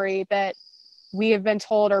story that we have been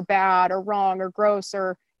told are bad or wrong or gross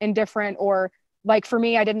or indifferent. Or like for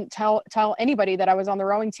me, I didn't tell anybody that I was on the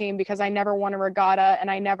rowing team because I never won a regatta and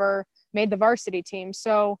I never made the varsity team.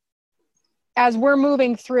 So as we're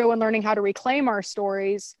moving through and learning how to reclaim our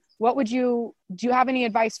stories, do you have any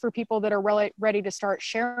advice for people that are really ready to start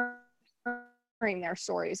sharing their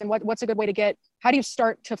stories? And what's a good way how do you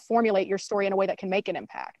start to formulate your story in a way that can make an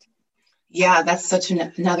impact? Yeah, that's such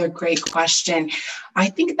another great question. I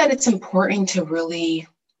think that it's important to really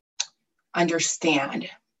understand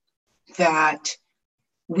that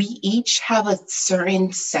we each have a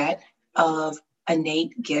certain set of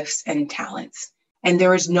innate gifts and talents. And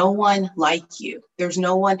there is no one like you. There's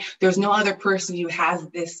no other person who has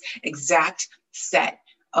this exact set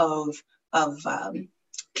of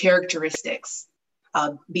characteristics,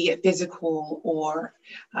 be it physical or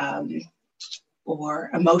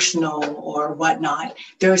emotional or whatnot.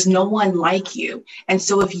 There's no one like you. And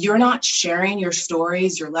so if you're not sharing your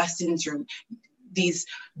stories, your lessons,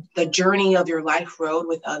 the journey of your life road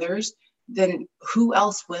with others, then who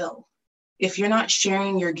else will? If you're not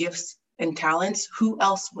sharing your gifts and talents, who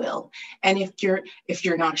else will? And if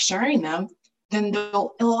you're not sharing them, then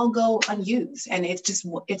it'll all go unused. And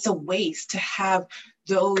it's a waste to have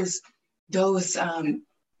those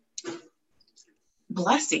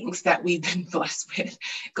blessings that we've been blessed with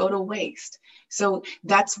go to waste. So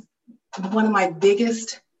that's one of my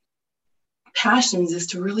biggest passions, is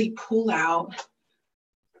to really pull out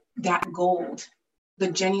that gold, the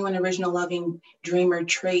genuine, original, loving, dreamer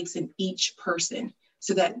traits in each person,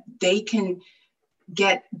 so that they can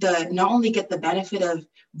not only get the benefit of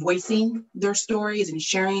voicing their stories and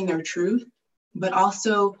sharing their truth, but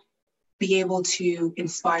also be able to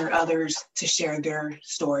inspire others to share their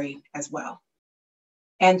story as well.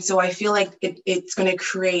 And so I feel like it's going to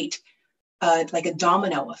create like a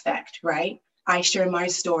domino effect, right? I share my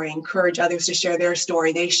story, encourage others to share their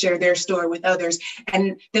story. They share their story with others.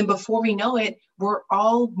 And then before we know it, we're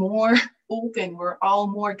all more open. We're all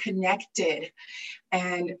more connected.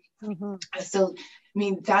 And so, I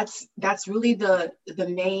mean, that's really the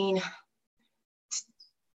main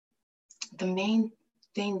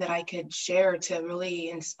thing that I could share to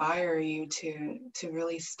really inspire you to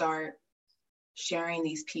really start sharing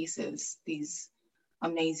these pieces, these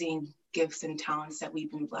amazing gifts and talents that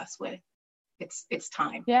we've been blessed with. It's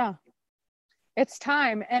time. Yeah, it's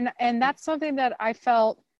time. And that's something that I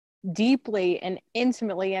felt deeply and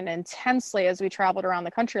intimately and intensely as we traveled around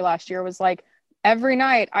the country last year. Was like, every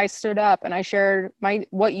night I stood up and I shared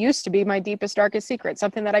what used to be my deepest, darkest secret,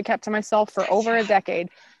 something that I kept to myself for over a decade.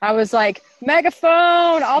 I was like,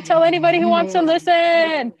 megaphone, I'll tell anybody who wants to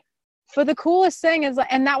listen. But the coolest thing is,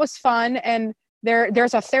 and that was fun. And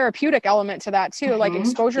there's a therapeutic element to that too. Like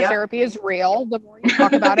exposure therapy is real. The more you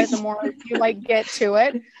talk about it, the more you like get to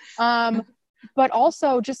it. But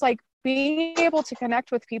also just like being able to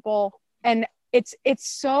connect with people. And it's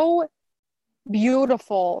so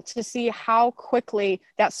beautiful to see how quickly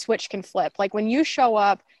that switch can flip. Like when you show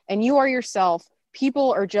up and you are yourself,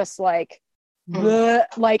 people are just like,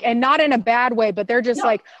 like, and not in a bad way, but they're just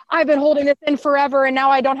like, I've been holding this in forever and now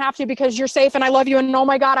I don't have to because you're safe and I love you and oh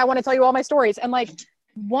my God, I want to tell you all my stories. And like,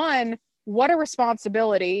 one, what a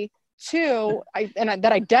responsibility. Two,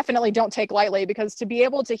 that I definitely don't take lightly, because to be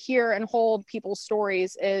able to hear and hold people's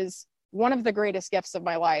stories is one of the greatest gifts of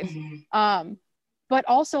my life. But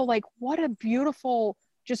also like, what a beautiful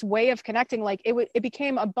just way of connecting. Like it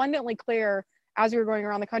became abundantly clear as we were going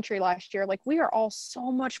around the country last year, like we are all so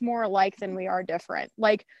much more alike than we are different.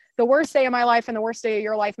 Like the worst day of my life and the worst day of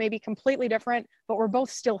your life may be completely different, but we're both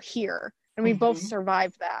still here and we both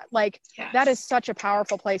survived that. Like that is such a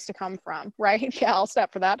powerful place to come from, right? Yeah, I'll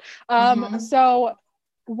step for that. So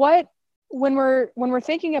when we're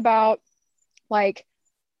thinking about like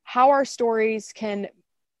how our stories can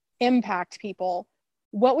impact people,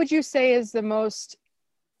 what would you say is the most,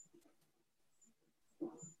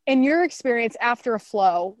 in your experience after a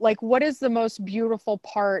flow, like what is the most beautiful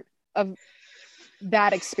part of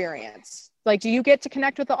that experience? Like, do you get to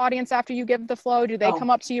connect with the audience after you give the flow? Do they come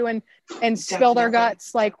up to you and spill their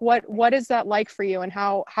guts? Like what is that like for you, and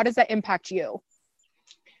how does that impact you?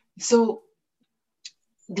 So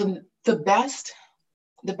the best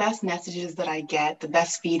messages that I get, the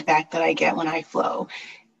best feedback that I get when I flow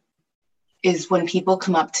is when people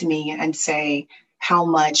come up to me and say how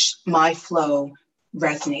much my flow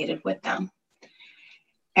resonated with them.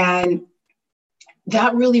 And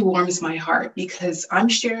that really warms my heart, because I'm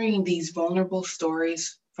sharing these vulnerable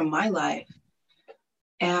stories from my life.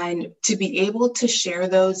 And to be able to share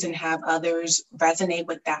those and have others resonate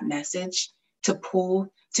with that message, to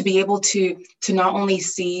be able to not only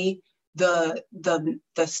see the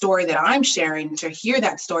story that I'm sharing, to hear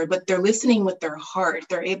that story, but they're listening with their heart.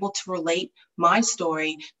 They're able to relate my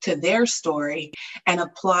story to their story and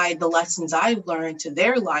apply the lessons I've learned to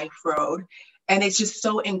their life road. And it's just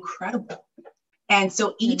so incredible. And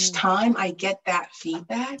so each time I get that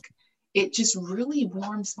feedback, it just really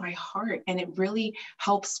warms my heart, and it really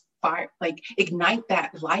helps ignite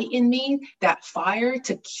that light in me, that fire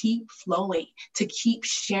to keep flowing, to keep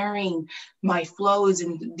sharing my flows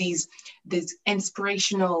and these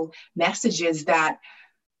inspirational messages that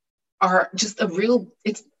are just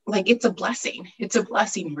like, it's a blessing. It's a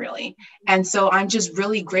blessing, really. And so I'm just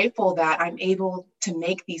really grateful that I'm able to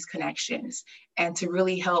make these connections and to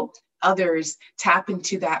really help others tap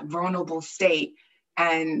into that vulnerable state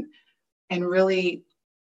and really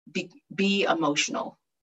be emotional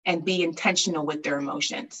and be intentional with their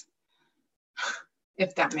emotions,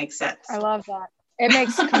 if that makes sense. I love that. It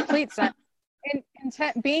makes complete sense. And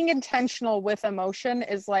being intentional with emotion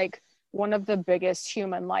is like one of the biggest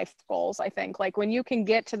human life goals, I think. Like, when you can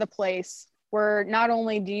get to the place where not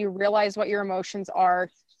only do you realize what your emotions are,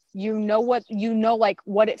 like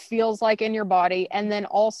what it feels like in your body, and then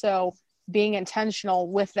also being intentional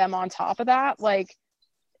with them on top of that. Like,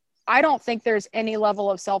 I don't think there's any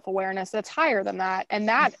level of self-awareness that's higher than that. And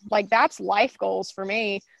that, like, that's life goals for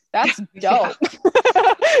me. That's dope.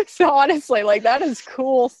 So honestly, like, that is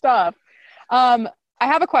cool stuff. I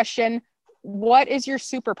have a question. What is your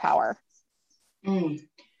superpower?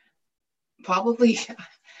 Probably,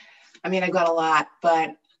 I mean, I've got a lot,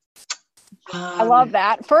 but I love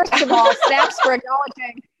that. First of all, snaps for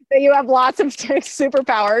acknowledging that you have lots of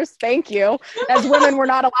superpowers. Thank you. As women, we're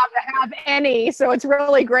not allowed to have any, so it's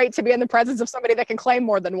really great to be in the presence of somebody that can claim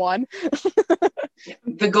more than one.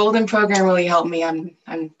 The Golden Program really helped me.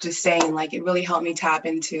 I'm just saying, like, it really helped me tap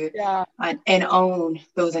into and own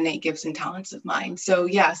those innate gifts and talents of mine. So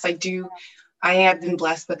yes, I do. I have been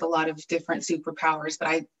blessed with a lot of different superpowers, but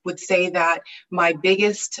I would say that my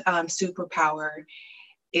biggest superpower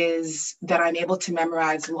is that I'm able to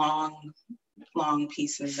memorize long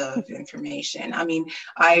pieces of information. I mean,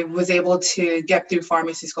 I was able to get through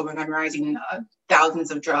pharmacy school by memorizing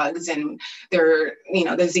thousands of drugs and their,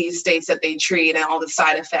 disease states that they treat and all the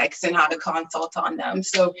side effects and how to consult on them.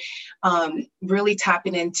 So really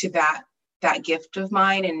tapping into that gift of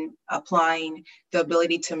mine and applying the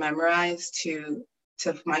ability to memorize to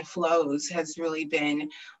my flows has really been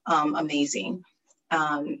amazing.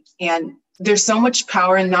 And there's so much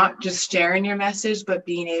power in not just sharing your message, but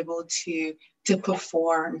being able to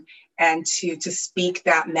perform and to speak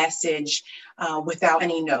that message without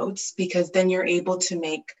any notes, because then you're able to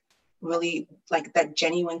make really like that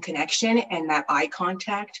genuine connection and that eye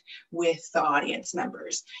contact with the audience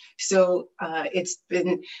members. So it's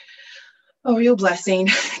been a real blessing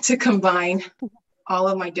to combine all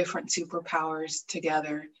of my different superpowers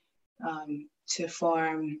together to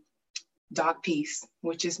form Doc Peace,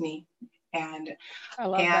 which is me. And I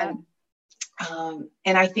love that.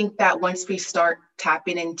 And I think that once we start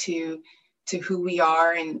tapping into who we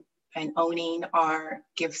are and owning our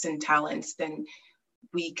gifts and talents, then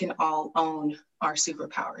we can all own our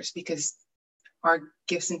superpowers, because our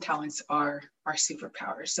gifts and talents are our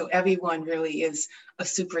superpowers. So everyone really is a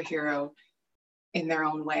superhero in their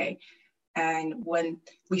own way. And when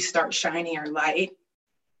we start shining our light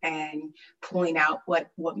and pulling out what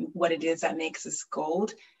it is that makes us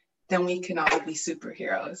gold, then we can all be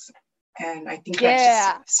superheroes. And I think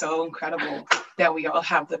that's just so incredible that we all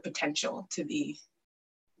have the potential to be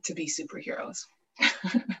superheroes.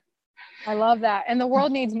 I love that. And the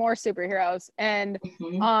world needs more superheroes. And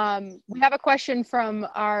we have a question from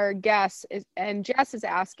our guest, and Jess is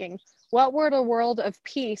asking, what would a world of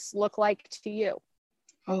peace look like to you?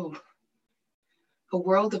 Oh, a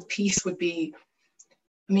world of peace would be,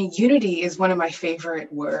 unity is one of my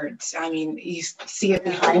favorite words. I mean, you see it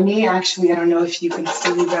behind me. Actually, I don't know if you can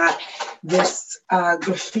see that. This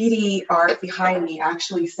graffiti art behind me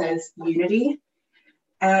actually says unity.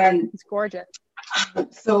 And it's gorgeous.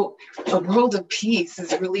 So a world of peace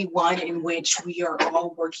is really one in which we are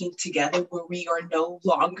all working together, where we are no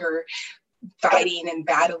longer fighting and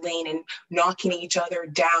battling and knocking each other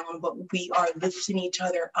down, but we are lifting each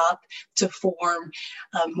other up to form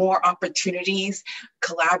more opportunities,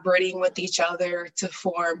 collaborating with each other to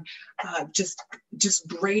form just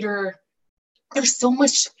greater. There's so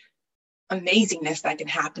much amazingness that can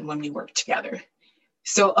happen when we work together.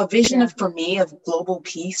 So a vision for me of global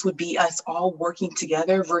peace would be us all working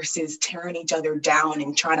together versus tearing each other down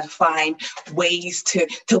and trying to find ways to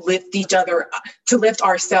lift each other, to lift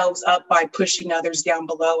ourselves up by pushing others down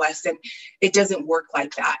below us. And it doesn't work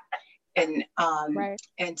like that. And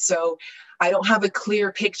and so I don't have a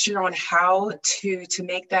clear picture on how to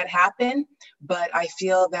make that happen, but I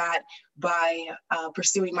feel that by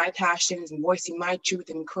pursuing my passions and voicing my truth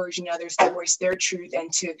and encouraging others to voice their truth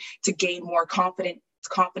and to gain more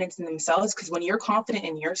confidence in themselves, because when you're confident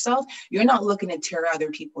in yourself, you're not looking to tear other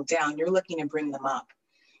people down, you're looking to bring them up.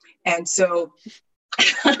 And so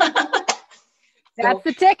that's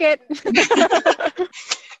the ticket.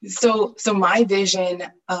 So my vision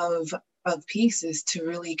of peace is to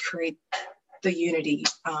really create the unity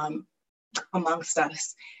amongst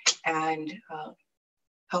us and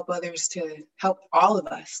help all of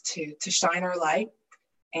us to shine our light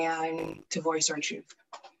and to voice our truth.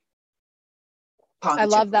 I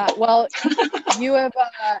love that. Well, you have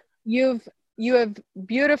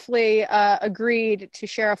beautifully agreed to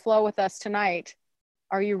share a flow with us tonight.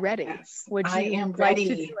 Are you ready? Yes, I am ready.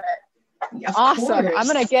 Like to do it? Of awesome. course. I'm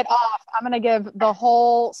going to get off. I'm going to give the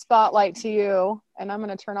whole spotlight to you, and I'm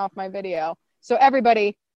going to turn off my video. So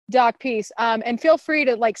everybody, Doc Peace, and feel free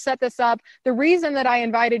to like set this up. The reason that I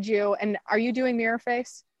invited you, and are you doing mirror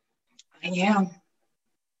face? I am.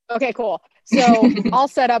 Okay, cool. So I'll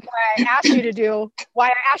set up why I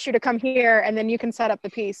asked you to come here, and then you can set up the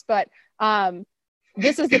piece. But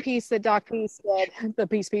this is the piece that Doc Peace did, the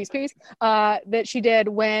piece, that she did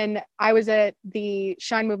when I was at the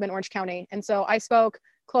Shine Movement Orange County. And so I spoke,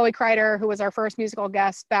 Chloe Kreider, who was our first musical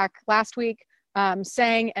guest back last week,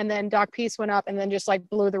 sang, and then Doc Peace went up and then just like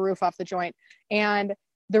blew the roof off the joint. And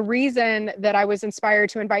the reason that I was inspired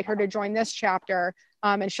to invite her to join this chapter,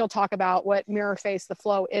 and she'll talk about what Mirror Face the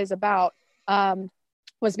Flow is about,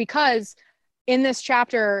 was because in this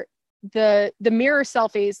chapter, the mirror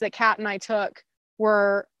selfies that Kat and I took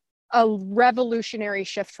were a revolutionary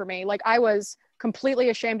shift for me. Like, I was completely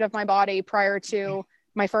ashamed of my body prior to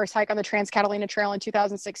my first hike on the Trans Catalina Trail in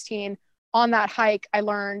 2016. On that hike, I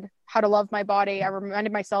learned how to love my body. I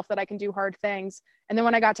reminded myself that I can do hard things. And then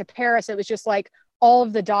when I got to Paris, it was just like all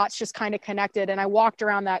of the dots just kind of connected. And I walked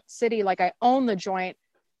around that city like I owned the joint.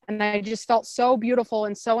 And I just felt so beautiful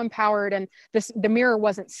and so empowered. And the mirror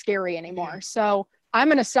wasn't scary anymore. So I'm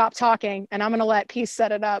going to stop talking and I'm going to let Peace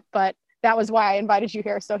set it up. But that was why I invited you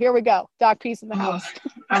here. So here we go. Doc Peace in the house.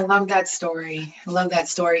 I love that story. I love that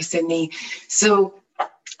story, Sydney. So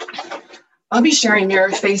I'll be sharing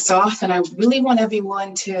Mirror Face Off, and I really want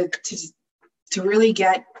everyone to really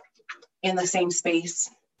get in the same space,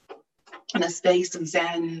 in a space of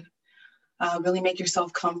Zen. Really make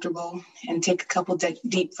yourself comfortable and take a couple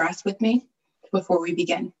deep breaths with me before we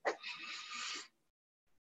begin.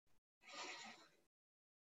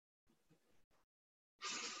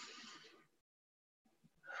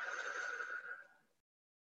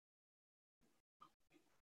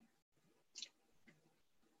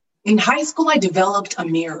 In high school, I developed a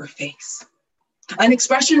mirror face, an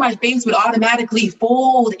expression my face would automatically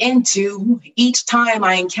fold into each time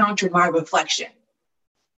I encountered my reflection.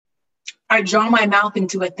 I draw my mouth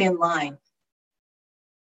into a thin line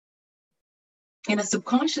in a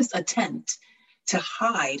subconscious attempt to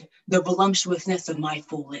hide the voluptuousness of my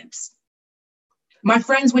full lips. My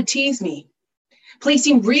friends would tease me,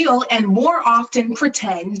 placing real and more often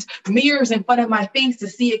pretend mirrors in front of my face to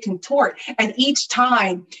see it contort. And each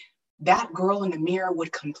time, that girl in the mirror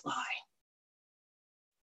would comply,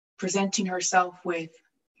 presenting herself with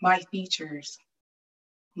my features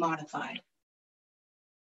modified.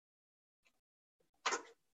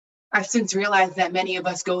 I've since realized that many of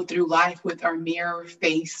us go through life with our mirror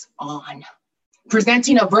face on,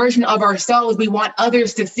 presenting a version of ourselves we want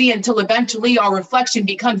others to see until eventually our reflection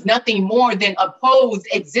becomes nothing more than a posed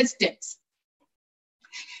existence.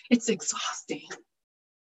 It's exhausting.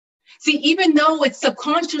 See, even though it's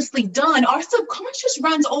subconsciously done, our subconscious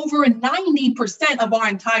runs over 90% of our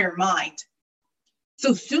entire mind.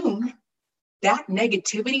 So soon, that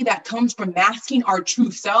negativity that comes from masking our true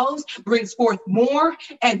selves brings forth more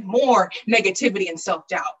and more negativity and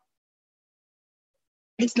self-doubt.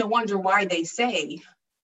 It's no wonder why they say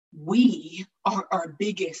we are our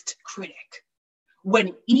biggest critic.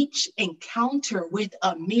 When each encounter with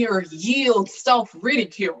a mirror yields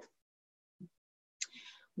self-ridicule,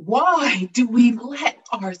 why do we let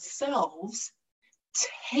ourselves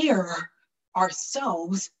tear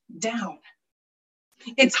ourselves down?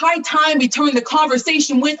 It's high time we turn the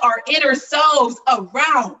conversation with our inner selves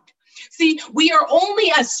around. See, we are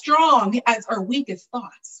only as strong as our weakest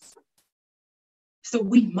thoughts. So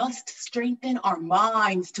we must strengthen our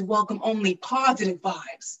minds to welcome only positive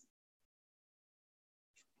vibes.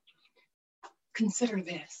 Consider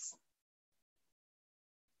this.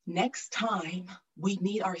 Next time we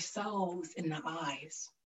meet ourselves in the eyes,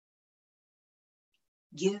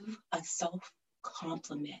 give a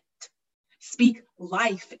self-compliment. Speak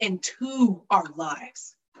life into our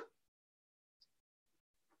lives.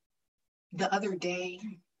 The other day,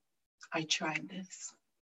 I tried this.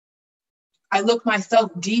 I looked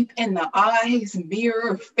myself deep in the eyes,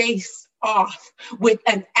 mirror face off with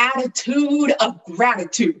an attitude of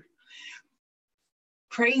gratitude,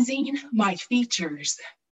 praising my features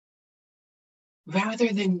rather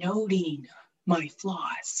than noting my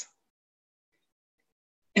flaws.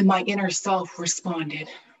 And my inner self responded,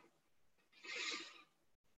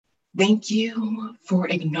 "Thank you for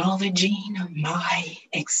acknowledging my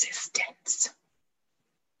existence."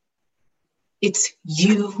 It's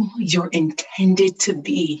you're intended to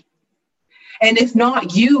be. And if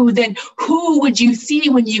not you, then who would you see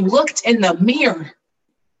when you looked in the mirror?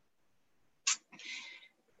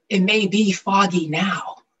 It may be foggy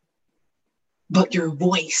now, but your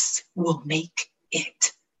voice will make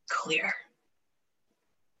it clear.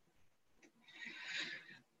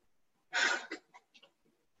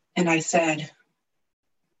 And I said,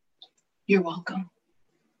 you're welcome.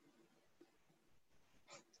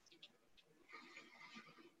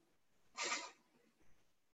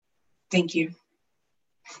 Thank you.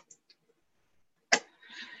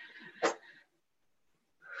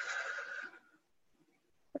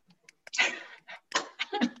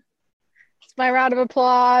 It's my round of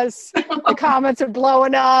applause. The comments are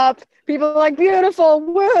blowing up. People are like, beautiful,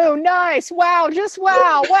 woo, nice, wow, just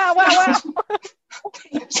wow, wow, wow, wow.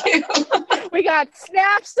 Thank you. We got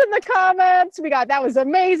snaps in the comments. We got, that was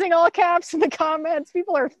amazing, all caps in the comments.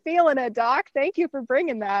 People are feeling it, Doc. Thank you for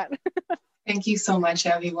bringing that. Thank you so much,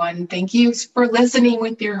 everyone. Thank you for listening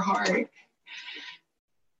with your heart.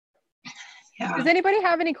 Yeah. Does anybody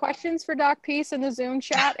have any questions for Doc Peace in the Zoom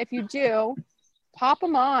chat? If you do, pop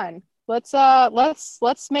them on. Let's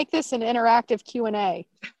make this an interactive Q&A.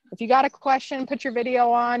 If you got a question, put your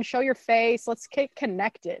video on, show your face. Let's get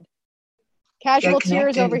connected. Casual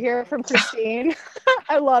tears over here from Christine.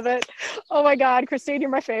 I love it. Oh my God, Christine, you're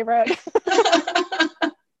my favorite.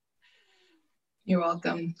 You're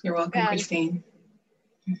welcome. You're welcome, And Christine.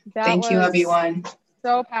 Thank you, everyone.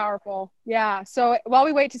 So powerful. Yeah. So while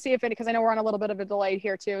we wait to see if any, because I know we're on a little bit of a delay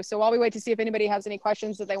here too. So while we wait to see if anybody has any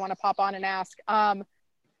questions that they want to pop on and ask,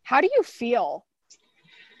 how do you feel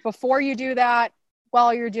before you do that,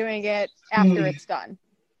 while you're doing it, after it's done?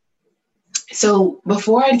 So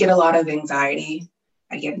before I'd get a lot of anxiety,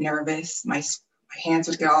 I'd get nervous. My hands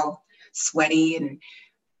would get all sweaty.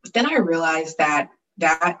 But then I realized that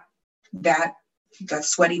the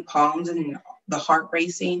sweaty palms and the heart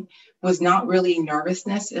racing was not really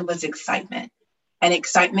nervousness. It was excitement, and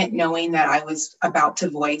excitement knowing that I was about to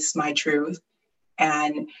voice my truth.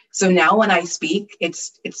 And so now when I speak,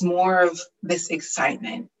 it's more of this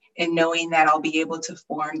excitement and knowing that I'll be able to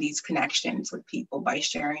form these connections with people by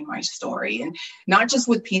sharing my story, and not just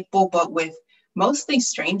with people, but with mostly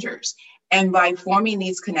strangers. And by forming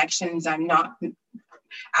these connections,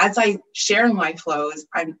 as I share my flows,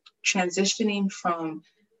 I'm transitioning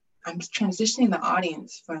the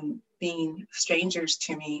audience from being strangers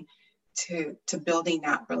to me to building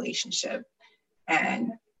that relationship.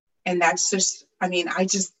 And that's just,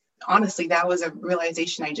 honestly, that was a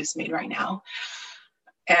realization I just made right now.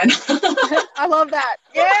 And I love that.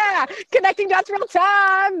 Yeah. Connecting dots real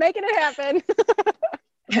time, making it happen.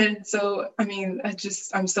 And so,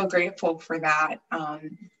 I'm so grateful for that.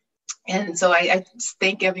 And so I just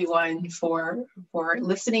thank everyone for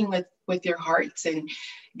listening with your hearts and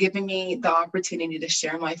giving me the opportunity to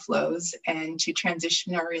share my flows and to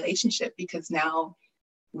transition our relationship, because now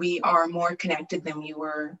we are more connected than we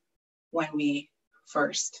were when we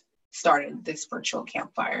first started this virtual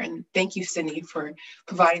campfire. And thank you, Cindy, for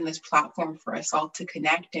providing this platform for us all to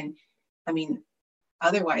connect. And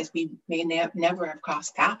otherwise we may never have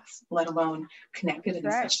crossed paths, let alone connected in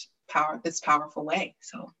such this powerful way.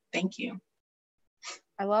 So thank you.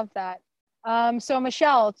 I love that. So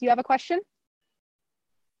Michelle, do you have a question?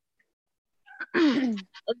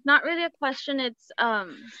 It's not really a question. It's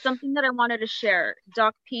something that I wanted to share.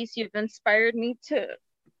 Doc Peace, you've inspired me to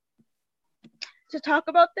talk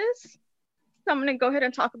about this. So I'm going to go ahead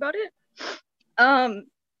and talk about it. I'm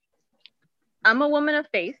a woman of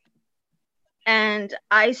faith, and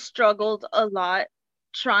I struggled a lot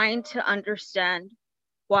trying to understand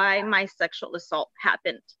why my sexual assault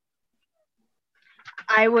happened.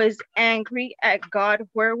 I was angry at God.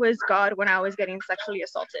 Where was God when I was getting sexually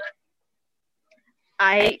assaulted?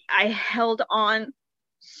 I held on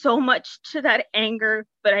so much to that anger,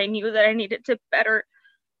 but I knew that I needed to better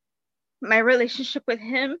my relationship with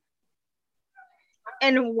him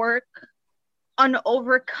and work on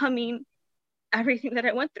overcoming everything that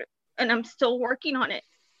I went through. And I'm still working on it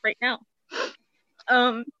right now.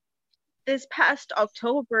 This past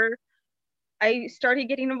October, I started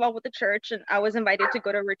getting involved with the church, and I was invited to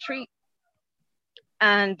go to a retreat.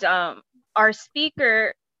 And our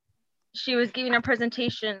speaker, she was giving a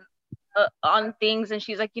presentation on things, and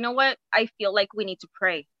she's like, you know what? I feel like we need to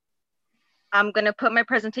pray. I'm going to put my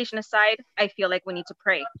presentation aside. I feel like we need to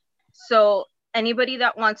pray. So anybody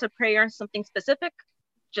that wants a prayer on something specific,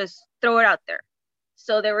 just throw it out there.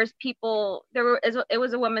 So there was people, it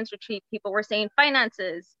was a women's retreat. People were saying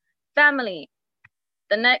finances, family.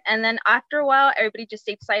 And then after a while, everybody just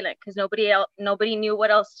stayed silent because nobody knew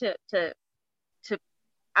what else to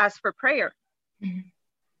ask for prayer. Mhm.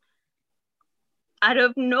 Out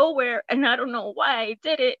of nowhere, and I don't know why I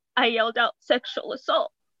did it, I yelled out sexual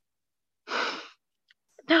assault.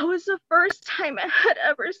 That was the first time I had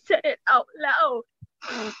ever said it out loud.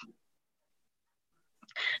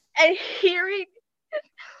 And hearing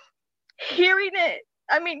it,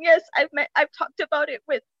 I mean, yes, I've talked about it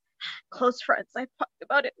with close friends. I've talked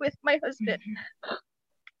about it with my husband.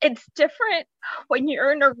 It's different when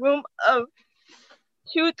you're in a room of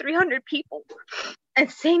 200-300 people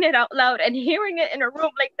and saying it out loud and hearing it in a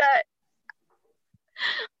room like that.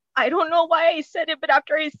 I don't know why I said it, but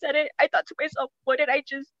after I said it, I thought to myself, what did I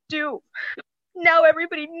just do? Now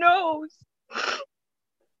everybody knows.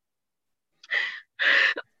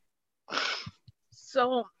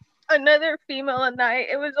 So another female and I,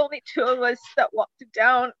 it was only two of us that walked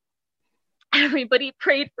down. Everybody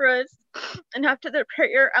prayed for us. And after the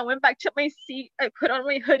prayer, I went back to my seat. I put on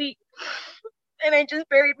my hoodie and I just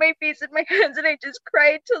buried my face in my hands and I just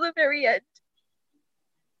cried till the very end.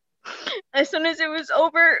 As soon as it was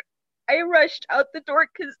over, I rushed out the door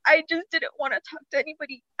because I just didn't want to talk to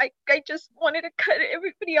anybody. I just wanted to cut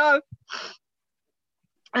everybody off.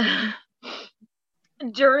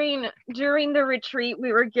 During the retreat,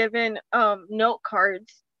 we were given note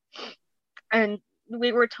cards, and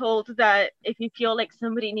we were told that if you feel like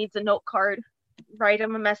somebody needs a note card, write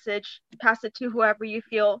them a message, pass it to whoever you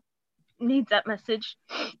feel needs that message.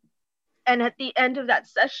 And at the end of that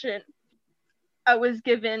session, I was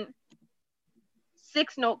given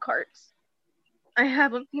 6 note cards. I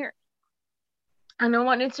have them here. And I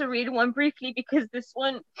wanted to read one briefly because this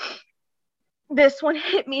one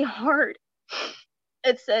hit me hard.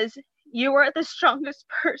 It says, "You are the strongest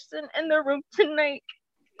person in the room tonight.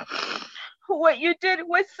 What you did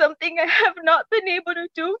was something I have not been able to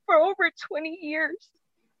do for over 20 years.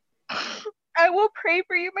 I will pray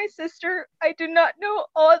for you, my sister. I do not know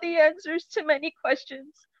all the answers to many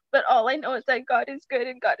questions, but all I know is that God is good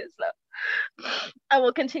and God is love. I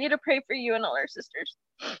will continue to pray for you and all our sisters."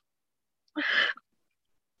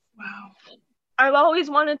 Wow. I've always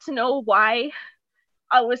wanted to know why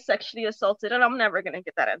I was sexually assaulted, and I'm never going to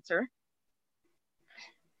get that answer.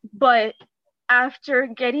 But after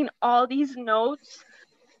getting all these notes,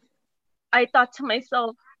 I thought to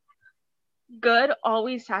myself, good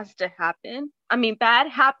always has to happen. I mean, bad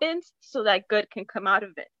happens so that good can come out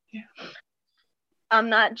of it. Yeah. I'm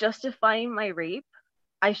not justifying my rape.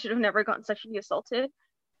 I should have never gotten sexually assaulted.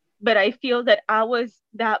 But I feel that I was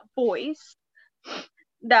that voice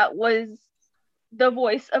that was the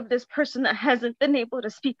voice of this person that hasn't been able to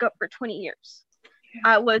speak up for 20 years. Yeah.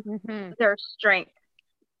 I was their strength.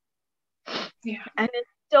 Yeah. And it's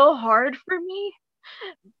still hard for me,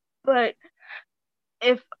 but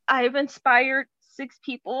if I've inspired 6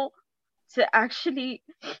 people to actually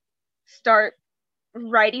start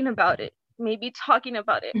writing about it, maybe talking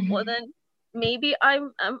about it, well then maybe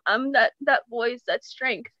I'm that voice, that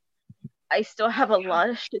strength. I still have a lot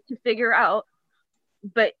of shit to figure out,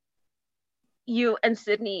 but you and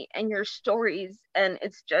Sydney and your stories, and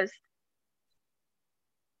it's just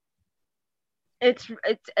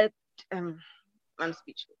I'm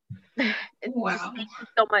speechless. Wow. Thank you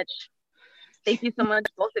so much. Thank you so much,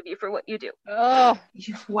 both of you, for what you do. Oh,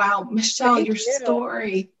 Wow, Michelle, Thank your you.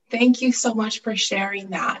 story. Thank you so much for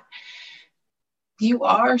sharing that. You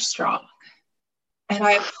are strong, and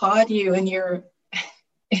I applaud you in your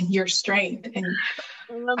strength. And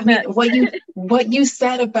I mean, what you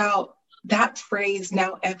said about that phrase,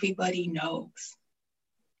 "Now everybody knows."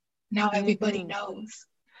 Now everybody knows.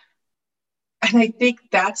 And I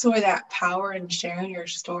think that's where that power in sharing your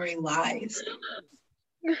story lies.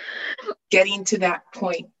 Getting to that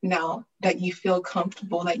point now that you feel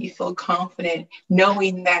comfortable, that you feel confident,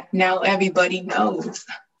 knowing that now everybody knows.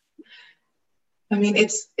 I mean,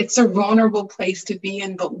 it's a vulnerable place to be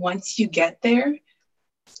in, but once you get there,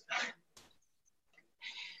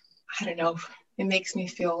 I don't know, it makes me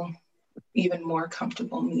feel even more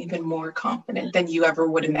comfortable and even more confident than you ever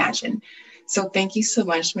would imagine. So thank you so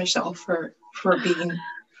much, Michelle, for being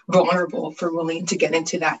vulnerable, for willing to get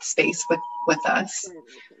into that space with us.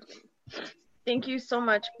 Thank you so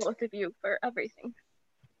much, both of you, for everything.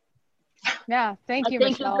 yeah. Thank you,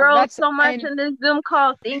 Thank Michelle. you, girls, That's- so much and- in this Zoom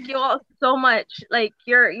call. Thank you all so much. Like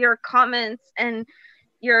your comments and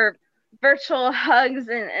your virtual hugs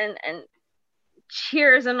and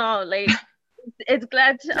cheers and all. Like it's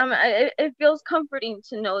glad to, it feels comforting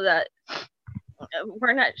to know that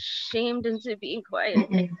we're not shamed into being quiet.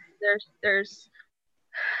 There's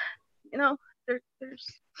you know, there's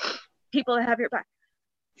people that have your back.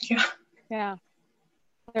 Yeah.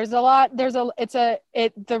 There's a lot,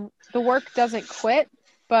 the work doesn't quit,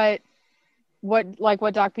 but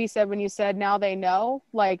what Doc P said when you said now they know,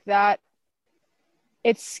 like that,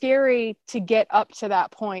 it's scary to get up to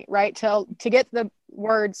that point, right? To get the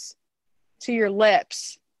words to your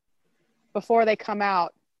lips before they come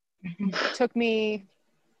out. It took me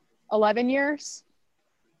 11 years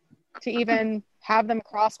to even have them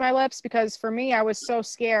cross my lips, because for me, I was so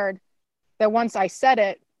scared that once I said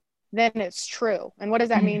it, then it's true. And what does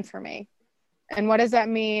that mean for me? And what does that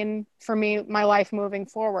mean for me, my life moving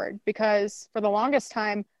forward? Because for the longest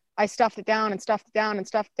time, I stuffed it down and stuffed it down and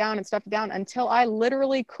stuffed it down and stuffed it down until I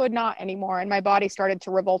literally could not anymore. And my body started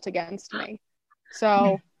to revolt against me.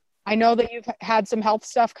 So I know that you've had some health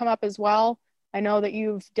stuff come up as well. I know that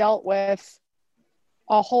you've dealt with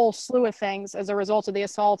a whole slew of things as a result of the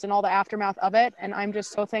assault and all the aftermath of it. And I'm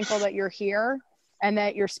just so thankful that you're here and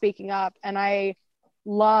that you're speaking up. And I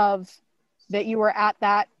love that you were at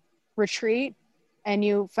that retreat and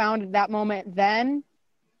you found that moment then,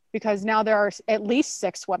 because now there are at least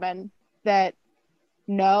 6 women that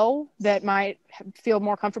know, that might feel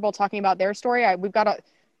more comfortable talking about their story. We've got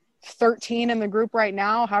 13 in the group right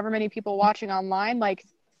now, however many people watching online. Like,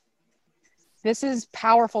 this is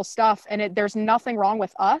powerful stuff, and there's nothing wrong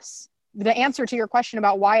with us. The answer to your question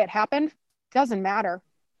about why it happened doesn't matter.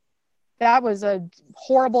 That was a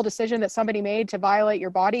horrible decision that somebody made to violate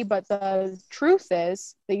your body, but the truth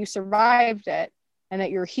is that you survived it and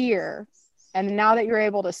that you're here. And now that you're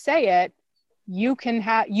able to say it, you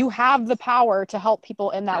have the power to help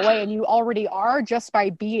people in that way. And you already are, just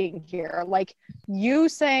by being here. Like, you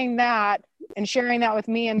saying that and sharing that with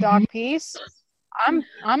me and Doc Peace,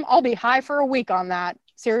 I'll be high for a week on that.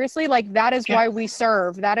 Seriously, like, that is why we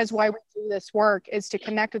serve. That is why we do this work, is to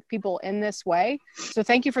connect with people in this way. So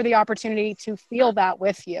thank you for the opportunity to feel that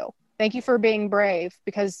with you. Thank you for being brave,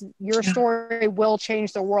 because your story will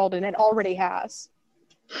change the world, and it already has.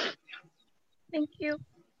 Thank you.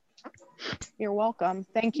 You're welcome.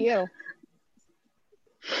 Thank you.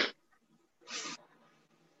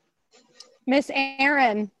 Miss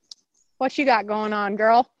Erin, what you got going on,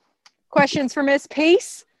 girl? Questions for Miss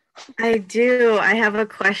Peace? I do. I have a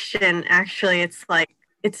question. Actually,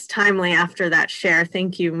 it's timely after that share.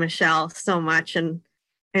 Thank you, Michelle, so much. And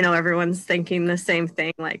I know everyone's thinking the same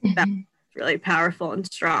thing, like that's really powerful and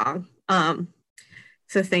strong.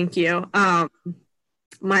 So thank you.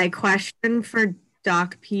 My question for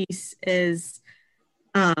Doc Peace is,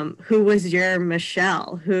 who was your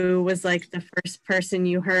Michelle? Who was like the first person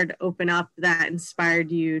you heard open up that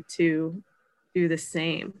inspired you to do the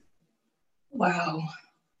same? Wow.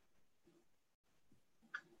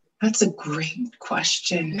 That's a great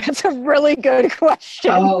question. That's a really good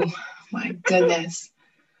question. Oh my goodness.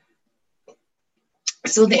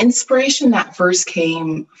 So the inspiration that first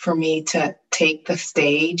came for me to take the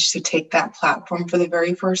stage, to take that platform for the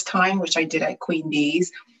very first time, which I did at Queen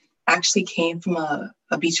Bee's, actually came from a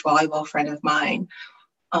beach volleyball friend of mine.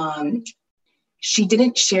 She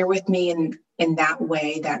didn't share with me in that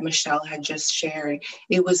way that Michelle had just shared.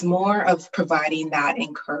 It was more of providing that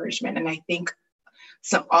encouragement. And I think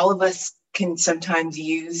all of us can sometimes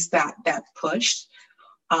use that push.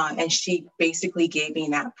 And she basically gave me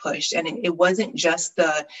that push. And it wasn't just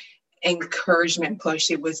the encouragement push.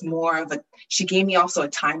 It was more of she gave me also a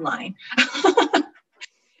timeline.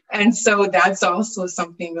 And so that's also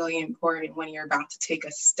something really important when you're about to take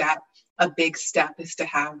a step. A big step is to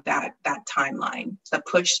have that timeline, the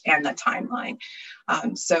push and the timeline.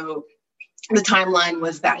 So the timeline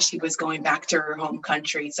was that she was going back to her home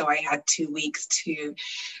country. So I had 2 weeks to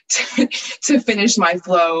finish my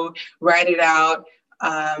flow, write it out,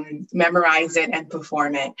 memorize it, and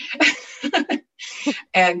perform it.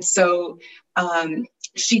 And so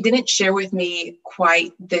she didn't share with me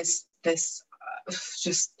quite this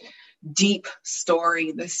just deep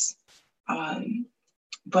story,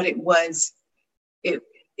 but it was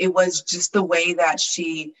just the way that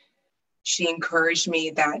she encouraged me,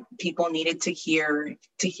 that people needed to hear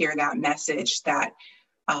that message, that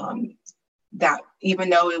even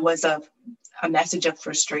though it was a message of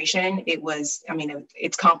frustration,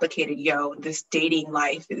 it's complicated. This dating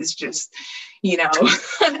life is just,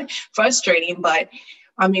 frustrating, but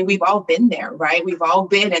we've all been there, right? We've all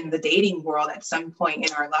been in the dating world at some point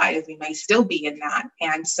in our lives. We may still be in that.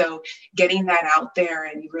 And so getting that out there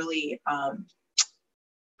and really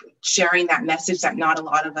sharing that message that not a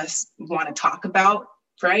lot of us want to talk about,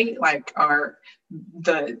 right? Like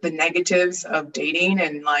the negatives of dating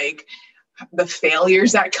and like the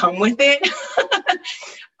failures that come with it.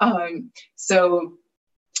 So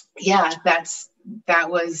yeah, that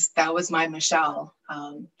was my Michelle.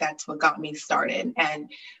 That's what got me started.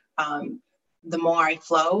 And the more I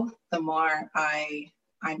flow, the more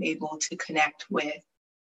I'm able to connect with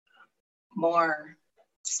more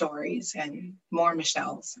stories and more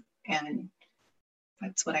Michelles. And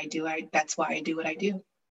that's what I do. That's why I do what I do.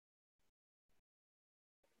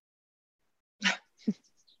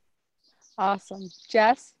 Awesome.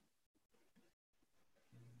 Jess?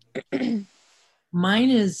 Mine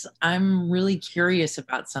is, I'm really curious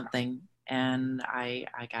about something and I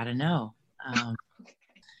gotta know.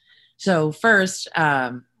 So first,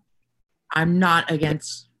 I'm not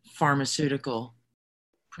against pharmaceutical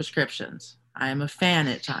prescriptions. I am a fan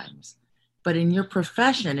at times. But in your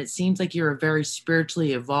profession, it seems like you're a very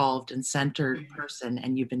spiritually evolved and centered person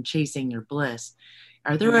and you've been chasing your bliss.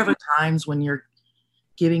 Are there ever times when you're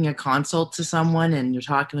giving a consult to someone and you're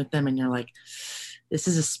talking with them and you're like, this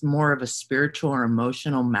is more of a spiritual or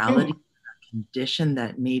emotional malady, a condition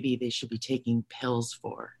that maybe they should be taking pills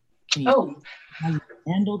for? Can you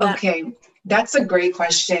handle that? Okay, that's a great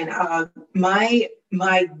question. My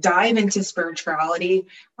dive into spirituality,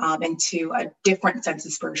 into a different sense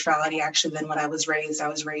of spirituality actually than when I was raised. I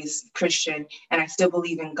was raised Christian, and I still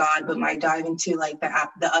believe in God. But my dive into like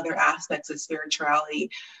the other aspects of spirituality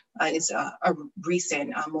is a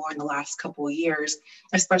recent, more in the last couple of years,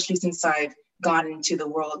 especially since I've gone into the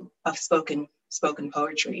world of spoken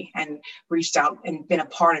poetry and reached out and been a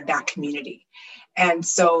part of that community. And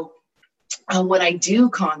so when I do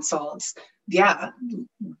consults, yeah,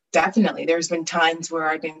 definitely. There's been times where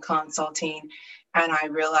I've been consulting and I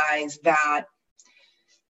realized that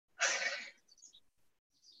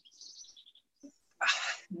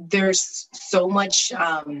there's so much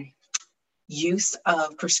use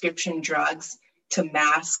of prescription drugs to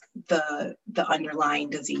mask the underlying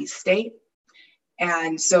disease state.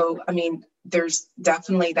 And so, I mean, there's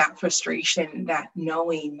definitely that frustration, that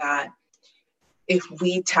knowing that if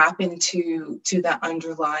we tap into the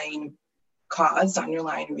underlying cause,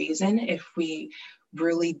 underlying reason, if we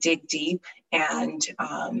really dig deep and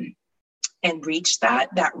reach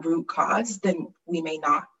that root cause, then we may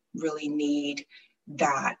not really need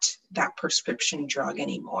that prescription drug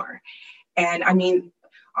anymore. And I mean,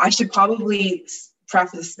 I should probably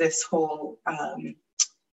preface this whole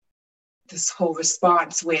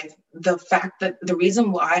response with the fact that the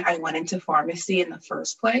reason why I went into pharmacy in the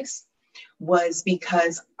first place was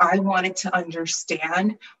because I wanted to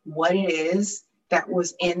understand what it is that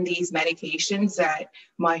was in these medications that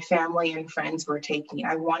my family and friends were taking.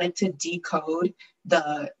 I wanted to decode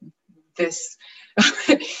this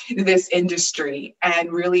industry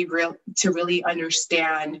and really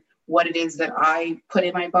understand what it is that I put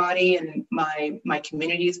in my body and my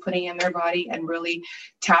community is putting in their body, and really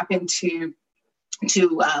tap into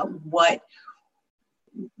what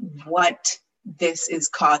this is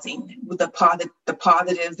causing, the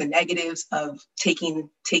positives, the negatives of taking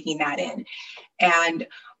that in. And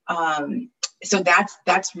so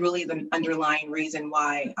that's really the underlying reason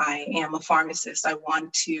why I am a pharmacist. I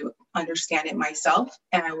want to understand it myself,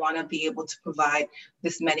 and I want to be able to provide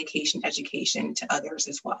this medication education to others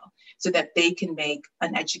as well, so that they can make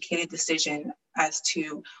an educated decision as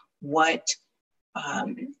to what,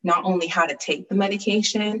 not only how to take the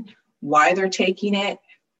medication, why they're taking it,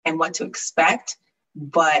 and what to expect,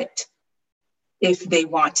 but if they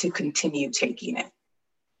want to continue taking it.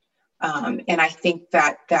 And I think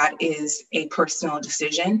that is a personal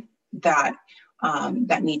decision that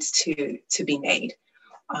needs to be made.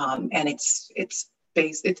 And it's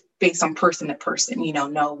based on person to person, you know,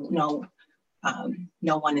 no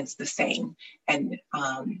one is the same. And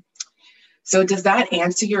so does that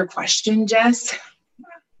answer your question, Jess?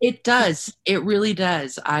 It does. It really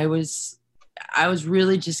does. I was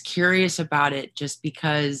really just curious about it, just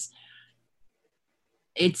because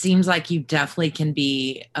it seems like you definitely can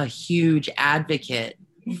be a huge advocate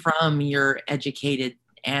from your educated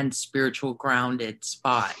and spiritual grounded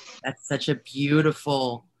spot. That's such a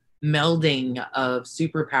beautiful melding of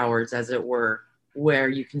superpowers, as it were, where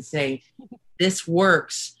you can say, this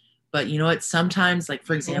works, but you know what, sometimes, like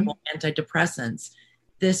for example, antidepressants,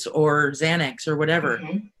 this or Xanax or whatever,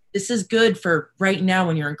 this is good for right now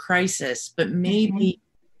when you're in crisis, but maybe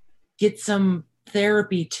get some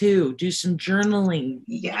therapy too, do some journaling.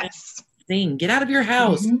 Yes. Get out of your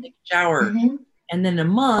house, take a shower, and then a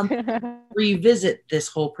month revisit this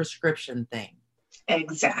whole prescription thing.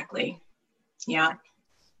 Exactly. Yeah,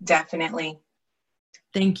 definitely.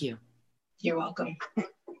 Thank you. You're welcome.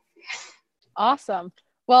 Awesome.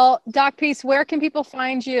 Well, Doc Peace, where can people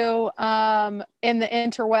find you in the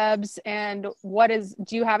interwebs, and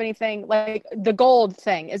do you have anything like the gold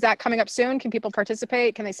thing? Is that coming up soon? Can people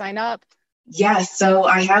participate? Can they sign up? Yes. So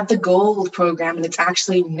I have the gold program, and it's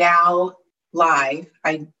actually now live.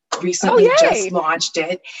 I recently yay. just launched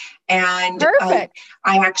it. And Perfect.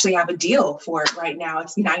 I actually have a deal for it right now.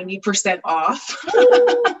 It's 90% off.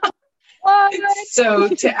 What? So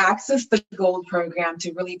to access the Gold program,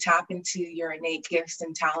 to really tap into your innate gifts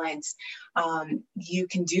and talents, you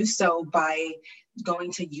can do so by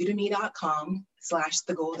going to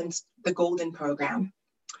udemy.com/the golden program.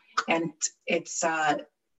 And it's the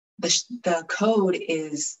code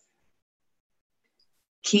is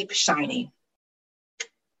keep shining,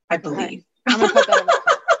 I believe. I'm gonna put that in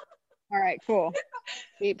the All right, cool.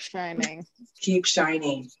 Keep shining. Keep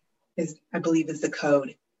shining I believe is the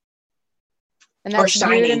code. And Or that's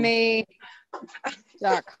shining.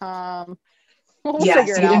 udemy.com. We'll Yes,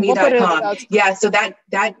 figure it out. We'll put it in the udemy.com. notes. Yeah, so that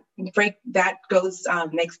goes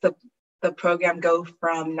makes the program go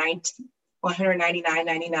from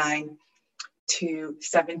 $199.99 to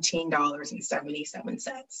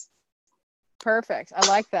 $17.77. Perfect. I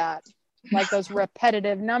like that. Like those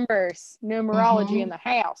repetitive numbers, numerology in the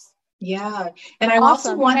house. Yeah, and I Awesome.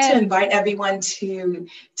 also want to And- invite everyone to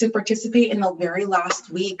participate in the very last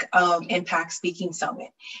week of Impact Speaking Summit.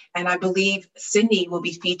 And I believe Sydney will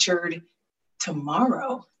be featured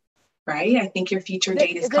tomorrow, right? I think your feature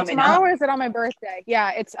date is coming tomorrow up. or is it on my birthday? Yeah,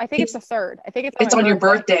 I think it's the 3rd. I think It's on your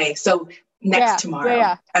birthday. So next tomorrow,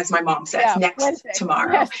 yeah. as my mom says, Yeah, next Wednesday.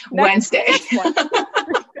 tomorrow, Yes, Wednesday. next one.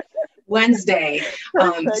 Wednesday.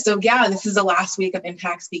 Perfect. So yeah, this is the last week of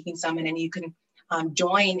Impact Speaking Summit, and you can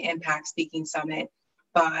join Impact Speaking Summit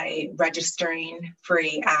by registering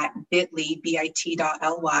free at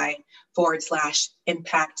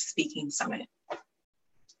bit.ly/Impact Speaking Summit.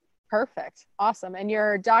 Perfect. Awesome. And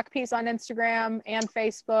your doc piece on Instagram and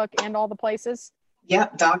Facebook and all the places?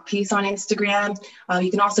 Yep, Doc Peace on Instagram.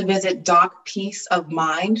 You can also visit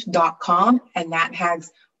docpeaceofmind.com, and that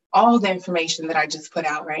has all the information that I just put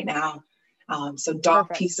out right now. So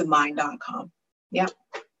docpeaceofmind.com. Yep.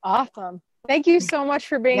 Awesome. Thank you so much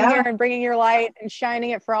for being here and bringing your light and shining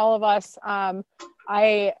it for all of us.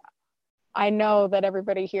 I know that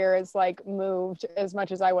everybody here is like moved as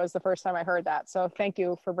much as I was the first time I heard that. So thank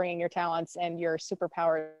you for bringing your talents and your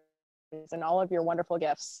superpowers and all of your wonderful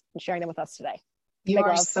gifts and sharing them with us today. You Big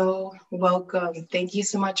are love. so welcome. Thank you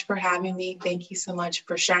so much for having me. Thank you so much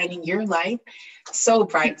for shining your light so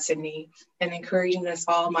bright, Sydney, and encouraging us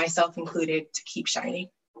all, myself included, to keep shining.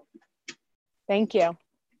 Thank you.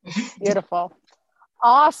 Beautiful.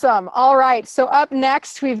 Awesome. All right. So up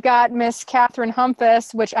next, we've got Miss Catherine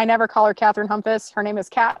Humphus, which I never call her Catherine Humphus. Her name is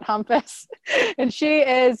Cat Humphus, and she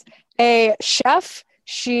is a chef.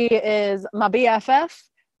 She is my BFF.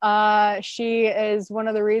 She is one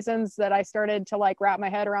of the reasons that I started to like wrap my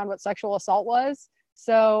head around what sexual assault was.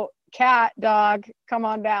 So cat, dog, come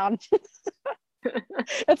on down.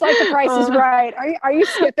 It's like The Price is Right. Are you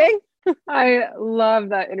skipping? I love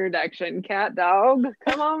that introduction. Cat, dog,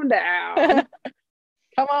 come on down.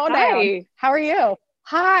 Come on Hi. down. How are you?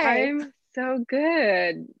 Hi. I'm so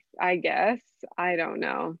good, I guess. I don't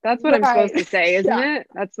know. That's what I'm supposed to say, isn't it?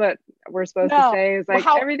 That's what we're supposed to say is like,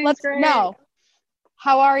 everything's great. No.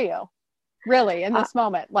 How are you? Really, in this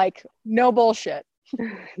moment? Like, no bullshit.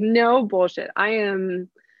 No bullshit. I am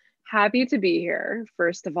happy to be here,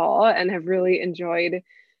 first of all, and have really enjoyed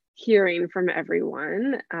hearing from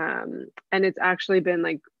everyone. And it's actually been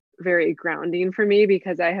like very grounding for me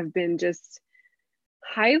because I have been just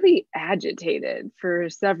highly agitated for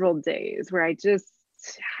several days where I just,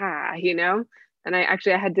 and I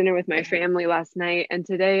had dinner with my family last night, and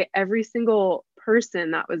today every single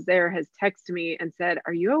person that was there has texted me and said,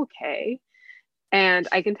 "Are you okay?" And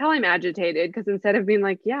I can tell I'm agitated because instead of being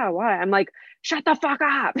like, "Yeah, why?" I'm like, "Shut the fuck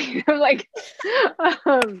up." I'm like,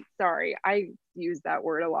 sorry, I use that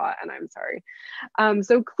word a lot and I'm sorry.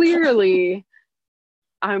 So clearly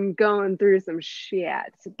I'm going through some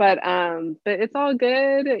shit, but it's all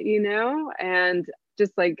good, and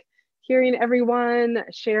just like hearing everyone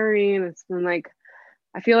sharing, it's been like,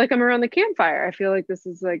 I feel like I'm around the campfire. I feel like this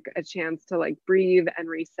is like a chance to like breathe and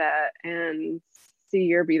reset and see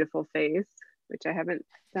your beautiful face, which I haven't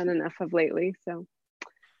done enough of lately. So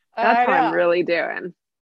that's how I'm really doing.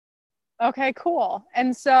 Okay, cool.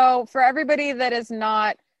 And so for everybody that is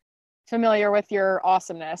not familiar with your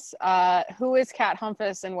awesomeness, who is Cat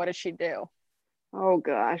Humphus and what does she do? Oh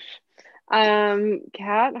gosh.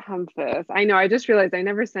 Cat Humphus. I know, I just realized I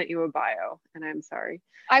never sent you a bio and I'm sorry.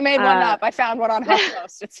 I made one up. I found one on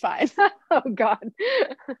HuffPost. It's fine. Oh God.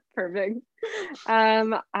 Perfect.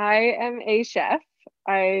 I am a chef.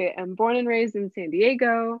 I am born and raised in San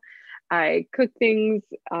Diego. I cook things.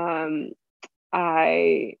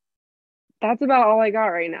 That's about all I got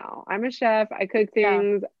right now. I'm a chef. I cook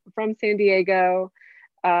things from San Diego.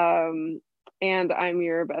 And I'm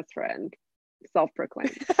your best friend.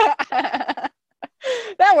 self-proclaimed.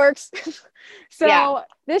 That works. So Yeah.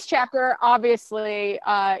 this chapter, obviously,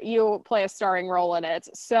 you play a starring role in it.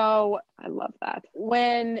 So I love that.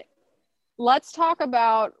 let's talk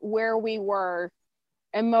about where we were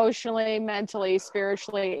emotionally, mentally,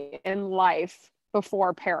 spiritually in life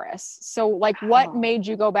before Paris. So like what made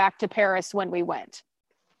you go back to Paris when we went?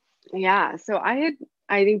 Yeah. So I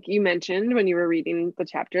think you mentioned when you were reading the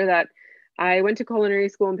chapter that I went to culinary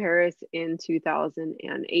school in Paris in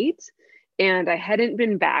 2008, and I hadn't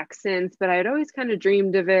been back since, but I'd always kind of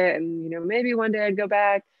dreamed of it. And, maybe one day I'd go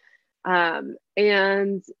back.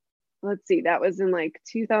 And let's see, that was in like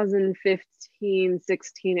 2015,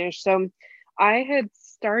 16-ish. So I had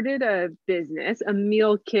started a business, a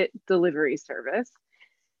meal kit delivery service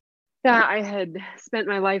that I had spent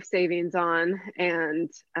my life savings on, and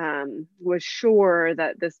was sure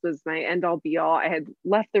that this was my end all be all. I had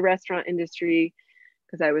left the restaurant industry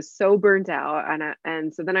because I was so burnt out.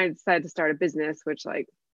 And so then I decided to start a business, which like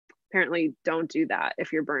apparently don't do that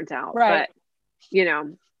if you're burnt out. Right. But,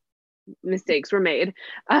 mistakes were made.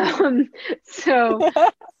 So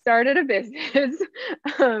started a business,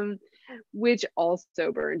 which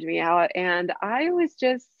also burned me out. And I was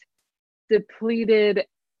just depleted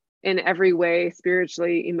in every way,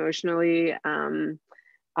 spiritually, emotionally.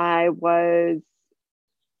 I was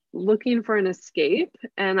looking for an escape,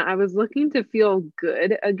 and I was looking to feel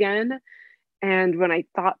good again. And when I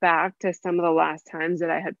thought back to some of the last times that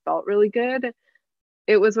I had felt really good,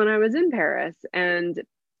 it was when I was in Paris. And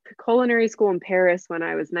culinary school in Paris when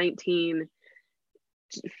I was 19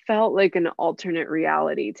 felt like an alternate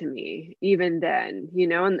reality to me even then,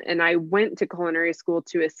 and I went to culinary school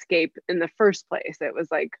to escape in the first place. It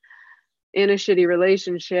was like in a shitty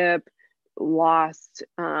relationship, lost,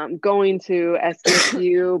 going to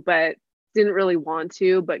SDSU, but didn't really want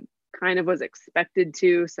to, but kind of was expected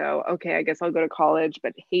to. So, okay, I guess I'll go to college,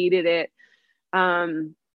 but hated it.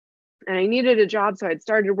 And I needed a job. So I'd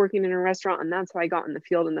started working in a restaurant, and that's how I got in the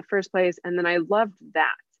field in the first place. And then I loved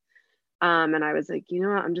that. And I was like, you know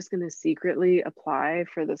what, I'm just going to secretly apply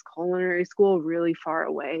for this culinary school really far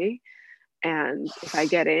away. And if I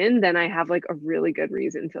get in, then I have like a really good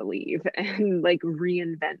reason to leave and like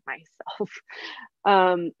reinvent myself.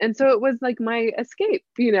 And so it was like my escape,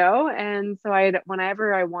 and so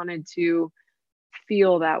whenever I wanted to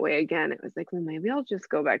feel that way again, it was like, well, maybe I'll just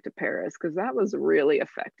go back to Paris because that was really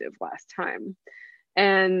effective last time.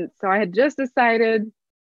 And so I had just decided,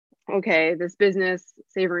 okay, this business,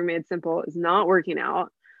 Savory Made Simple, is not working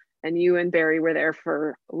out. And you and Barry were there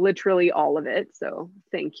for literally all of it. So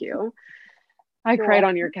thank you. I cried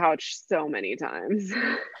on your couch so many times.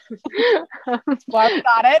 Well, I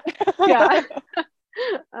got it. Yeah.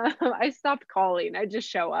 I stopped calling. I just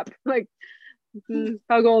show up like,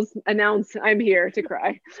 Puggles, announce I'm here to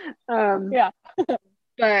cry. Yeah.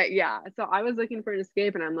 But yeah, so I was looking for an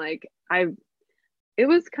escape, and I'm like, it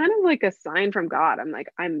was kind of like a sign from God. I'm like,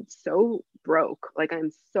 I'm so broke. Like,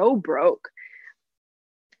 I'm so broke.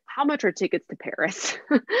 How much are tickets to Paris?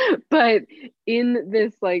 But in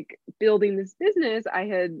this, like, building this business, I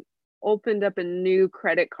had opened up a new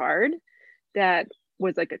credit card that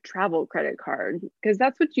was like a travel credit card, because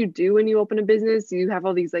that's what you do when you open a business. You have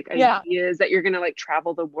all these like ideas that you're gonna like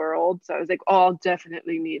travel the world. So I was like, oh, I'll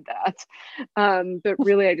definitely need that. But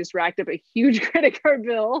really, I just racked up a huge credit card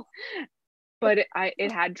bill, but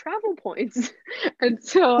it had travel points. And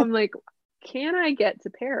so I'm like, can I get to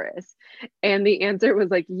Paris? And the answer was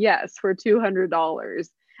like, yes, for $200.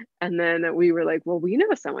 And then we were like, well, we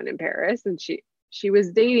know someone in Paris. And she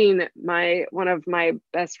was dating one of my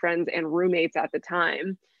best friends and roommates at the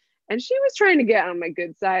time. And she was trying to get on my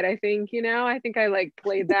good side, I think, I think I like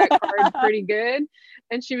played that card pretty good.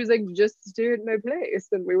 And she was like, just stay at my place.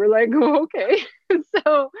 And we were like, oh, okay.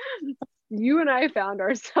 So you and I found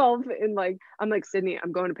ourselves in like, I'm like, Sydney,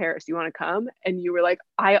 I'm going to Paris. You want to come? And you were like,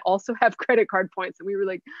 I also have credit card points. And we were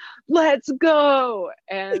like, let's go.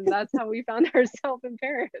 And that's how we found ourselves in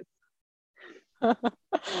Paris.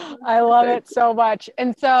 I love it so much.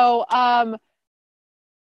 And so,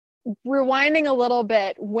 rewinding a little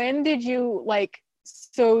bit, when did you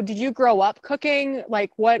did you grow up cooking?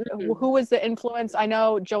 Like who was the influence? I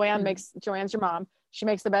know Joanne's your mom. She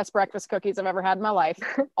makes the best breakfast cookies I've ever had in my life.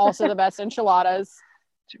 Also the best enchiladas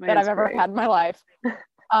that I've ever had in my life.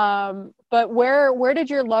 But where did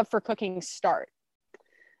your love for cooking start?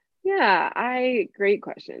 Yeah, great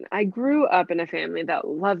question. I grew up in a family that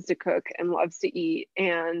loves to cook and loves to eat.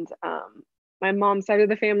 And my mom's side of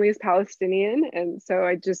the family is Palestinian. And so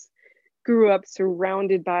I just grew up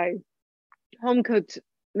surrounded by home cooked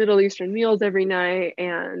Middle Eastern meals every night,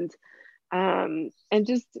 and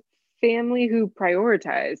just family who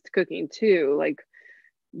prioritized cooking too. Like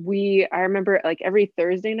I remember like every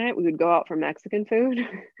Thursday night we would go out for Mexican food.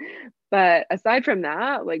 But aside from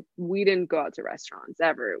that, like we didn't go out to restaurants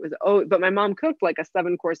ever. It was, but my mom cooked like a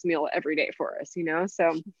 7-course meal every day for us, you know?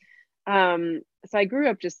 So I grew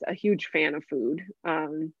up just a huge fan of food,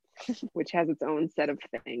 which has its own set of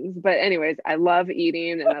things. But anyways, I love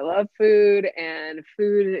eating and I love food, and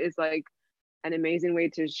food is like an amazing way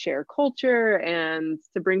to share culture and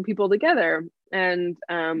to bring people together. And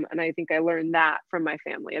I think I learned that from my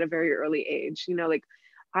family at a very early age. You know, like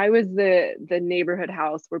I was the neighborhood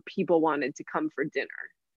house where people wanted to come for dinner.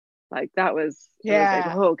 Like that was, it was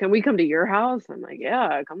like, oh, can we come to your house? I'm like,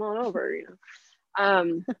 yeah, come on over, you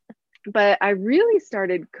know. But I really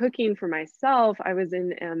started cooking for myself. I was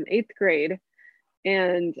in 8th grade,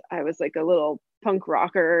 and I was like a little punk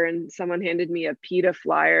rocker, and someone handed me a PETA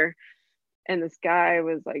flyer, and this guy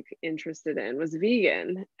was like was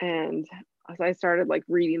vegan. And so I started like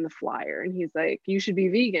reading the flyer, and he's like, you should be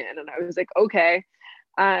vegan. And I was like, okay.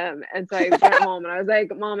 And so I went home and I was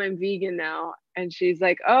like, Mom, I'm vegan now. And she's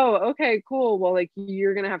like, oh, okay, cool. Well, like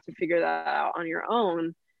you're going to have to figure that out on your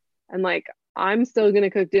own. And like, I'm still going to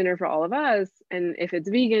cook dinner for all of us. And if it's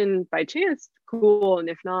vegan by chance, cool. And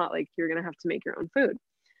if not, like you're going to have to make your own food.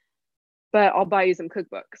 But I'll buy you some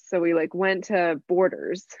cookbooks. So we like went to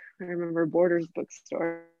Borders. I remember Borders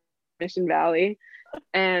bookstore, Mission Valley.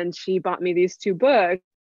 And she bought me these 2 books,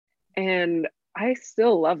 and I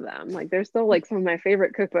still love them. Like they're still like some of my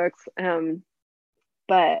favorite cookbooks. I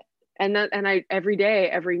every day,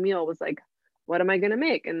 every meal was like, what am I going to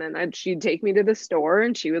make? And then she'd take me to the store,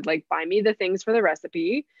 and she would like buy me the things for the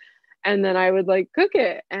recipe. And then I would like cook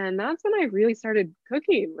it. And that's when I really started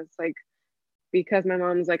cooking, was like, because my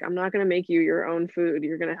mom was like, I'm not going to make you your own food.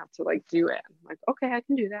 You're going to have to like do it. I'm like, okay, I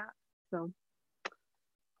can do that. So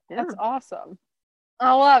yeah. That's awesome.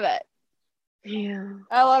 I love it. Yeah.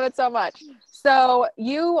 I love it so much. So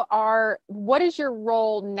what is your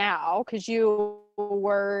role now? Because you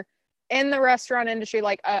were in the restaurant industry.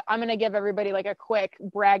 Like I'm going to give everybody like a quick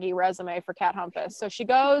braggy resume for Kat Humphus. So she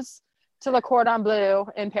goes to Le Cordon Bleu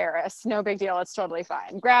in Paris. No big deal. It's totally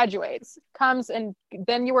fine. Graduates, comes, and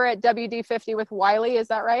then you were at WD-50 with Wiley. Is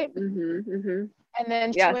that right? Mm-hmm, mm-hmm. And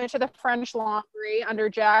then she went to the French Laundry under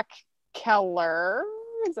Jack Keller.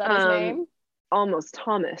 Is that his name? Almost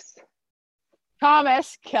Thomas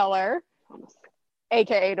Keller,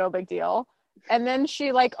 aka No Big Deal. And then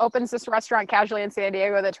she like opens this restaurant casually in San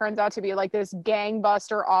Diego that turns out to be like this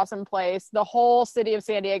gangbuster awesome place. The whole city of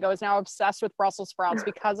San Diego is now obsessed with Brussels sprouts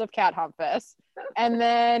because of Kat Humphus. And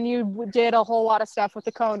then you did a whole lot of stuff with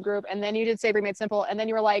the Cone Group, and then you did Savory Made Simple, and then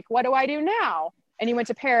you were like, what do I do now? And you went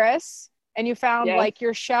to Paris, and you found like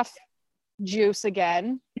your chef juice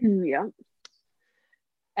again. Yeah.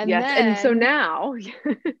 And and so now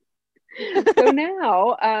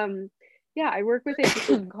I work with a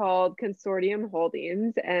group called Consortium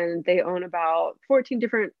Holdings, and they own about 14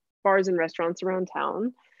 different bars and restaurants around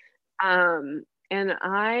town. And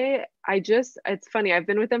it's funny, I've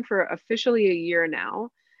been with them for officially a year now,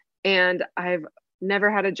 and I've never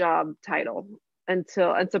had a job title and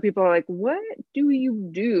so people are like, what do you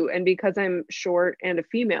do? And because I'm short and a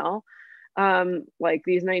female, like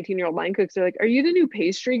these 19-year-old line cooks are like, are you the new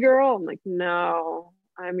pastry girl? I'm like, no,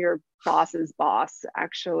 I'm your boss's boss,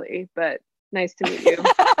 actually, but nice to meet you.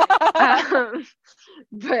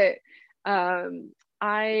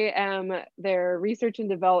 I am their research and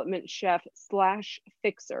development chef /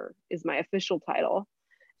 fixer is my official title.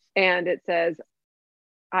 And it says,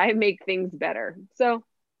 I make things better. So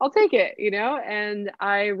I'll take it, you know, and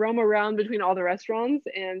I roam around between all the restaurants,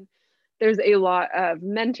 and there's a lot of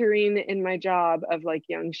mentoring in my job of like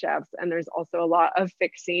young chefs. And there's also a lot of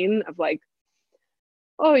fixing of like,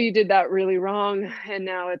 oh, you did that really wrong, and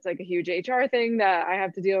now it's like a huge HR thing that I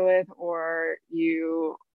have to deal with, or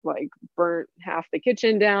you like burnt half the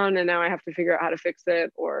kitchen down and now I have to figure out how to fix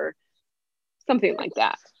it, or something like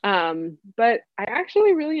that. But I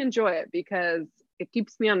actually really enjoy it because it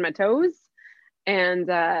keeps me on my toes, and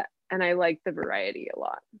I like the variety a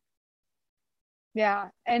lot. Yeah.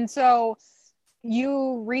 And so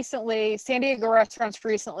San Diego restaurants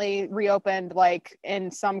recently reopened like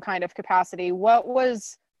in some kind of capacity. What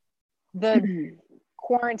was the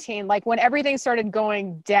quarantine like when everything started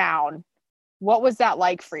going down? What was that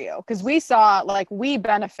like for you? Because we saw, like, we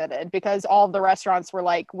benefited because all of the restaurants were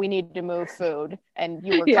like, we need to move food, and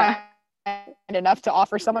you were kind enough to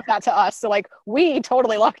offer some of that to us. So like we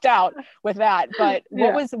totally lucked out with that. But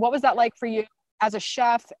what was that like for you as a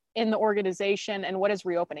chef in the organization, and what has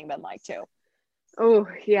reopening been like too? Oh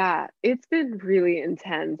yeah, it's been really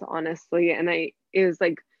intense, honestly. And it was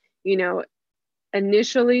like, you know,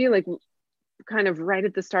 initially, like kind of right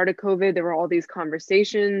at the start of COVID, there were all these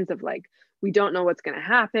conversations of like, we don't know what's going to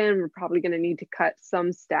happen. We're probably going to need to cut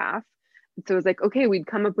some staff. So it was like, okay, we'd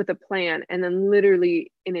come up with a plan. And then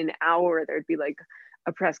literally in an hour, there'd be like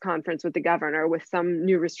a press conference with the governor with some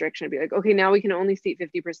new restriction. It'd be like, okay, now we can only seat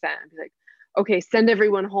 50%. I'd be like, okay, send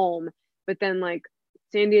everyone home. But then like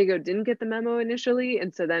San Diego didn't get the memo initially.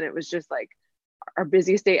 And so then it was just like our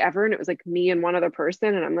busiest day ever. And it was like me and one other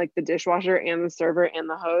person. And I'm like the dishwasher and the server and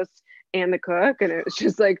the host and the cook. And it was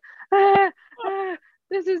just like,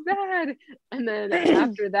 this is bad. And then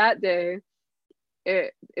after that day,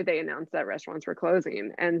 they announced that restaurants were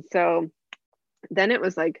closing. And so then it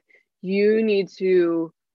was like, you need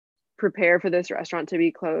to prepare for this restaurant to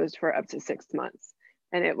be closed for up to 6 months.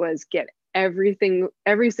 And it was get every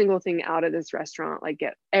single thing out of this restaurant, like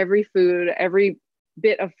get every food, every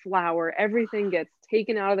bit of flour, everything gets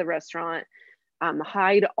taken out of the restaurant,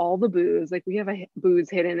 hide all the booze. Like we have a booze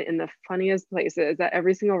hidden in the funniest places at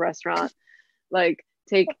every single restaurant, like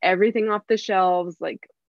take everything off the shelves. Like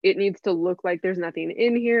it needs to look like there's nothing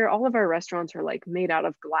in here. All of our restaurants are like made out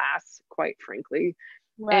of glass, quite frankly.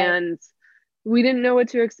 Right. And we didn't know what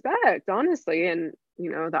to expect, honestly. And,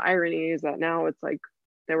 you know, the irony is that now it's like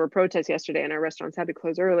there were protests yesterday and our restaurants had to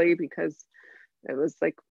close early because it was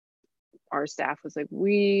like our staff was like,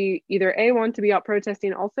 we either A, want to be out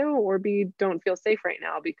protesting also, or B, don't feel safe right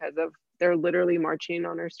now because of they're literally marching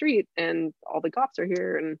on our street and all the cops are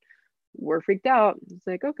here and we're freaked out. It's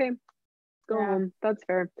like, okay, go home. That's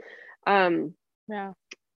fair. Yeah.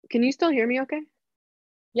 Can you still hear me okay?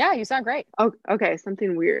 Yeah, you sound great. Oh, okay.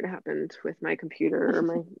 Something weird happened with my computer or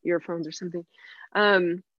my earphones or something.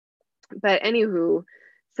 But anywho,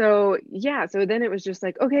 so then it was just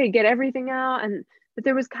like, okay, get everything out. But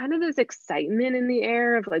there was kind of this excitement in the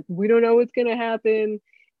air of like, we don't know what's going to happen.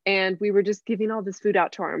 And we were just giving all this food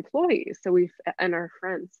out to our employees. And our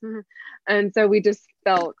friends. And so we just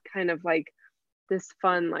felt kind of like this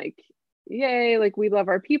fun, like, yay, like we love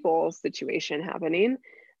our people situation happening.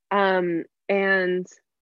 And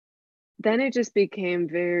then it just became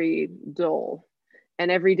very dull.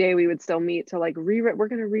 And every day we would still meet to like we're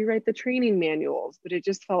going to rewrite the training manuals, but it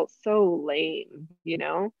just felt so lame, you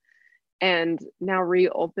know? And now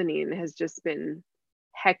reopening has just been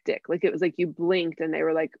hectic. Like it was like you blinked and they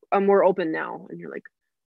were like, we're open now. And you're like,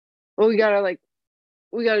 well, we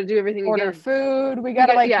gotta do everything Order again. food. We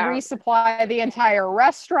gotta resupply the entire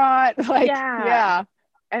restaurant. Like, yeah.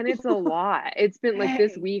 And it's a lot. It's been like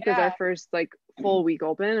this week is our first like full week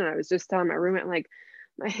open. And I was just telling my roommate, like,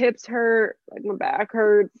 my hips hurt, like my back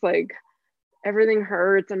hurts, like everything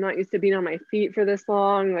hurts. I'm not used to being on my feet for this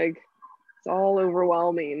long. Like it's all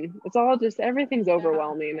overwhelming. It's all just, everything's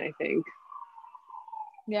overwhelming, I think.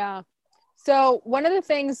 Yeah. So one of the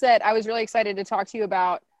things that I was really excited to talk to you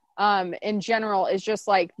about in general is just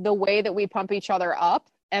like the way that we pump each other up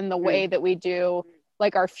and the way that we do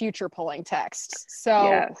like our future pulling texts.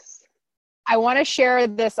 So I want to share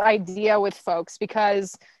this idea with folks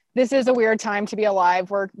because this is a weird time to be alive.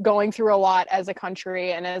 We're going through a lot as a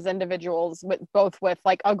country and as individuals, both with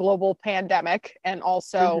like a global pandemic and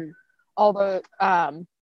also all the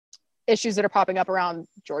issues that are popping up around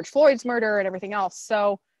George Floyd's murder and everything else.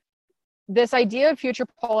 So this idea of future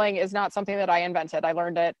polling is not something that I invented. I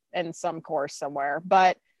learned it in some course somewhere,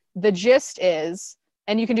 but the gist is,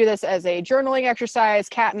 and you can do this as a journaling exercise.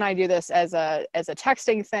 Kat and I do this as a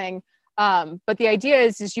texting thing. But the idea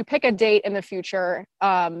is you pick a date in the future.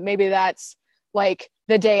 Maybe that's like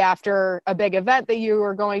the day after a big event that you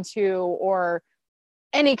are going to, or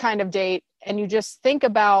any kind of date. And you just think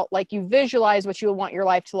about, like, you visualize what you want your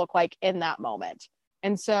life to look like in that moment.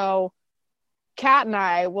 And so Kat and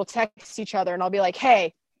I will text each other and I'll be like,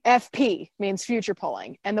 hey, FP means future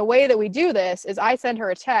polling. And the way that we do this is I send her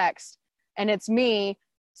a text and it's me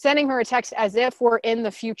sending her a text as if we're in the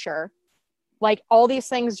future. Like all these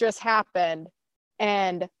things just happened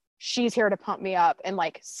and she's here to pump me up and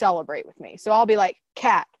like celebrate with me. So I'll be like,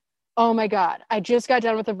 Kat, oh my God, I just got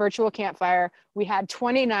done with a virtual campfire. We had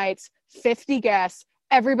 20 nights, 50 guests.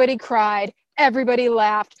 Everybody cried. Everybody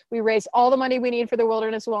laughed. We raised all the money we need for the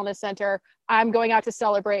Wilderness Wellness Center. I'm going out to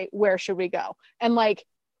celebrate. Where should we go? And like,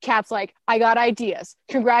 Kat's like, I got ideas.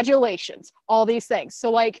 Congratulations. All these things.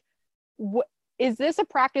 So like, is this a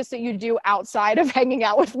practice that you do outside of hanging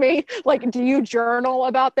out with me? Like, do you journal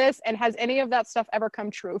about this? And has any of that stuff ever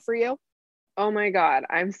come true for you? Oh my God.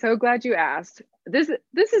 I'm so glad you asked. This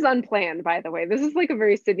is unplanned, by the way. This is like a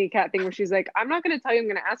very Sydney Cat thing where she's like, I'm not going to tell you I'm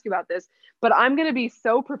going to ask you about this, but I'm going to be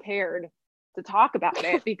so prepared to talk about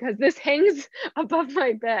it because this hangs above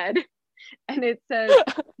my bed and it says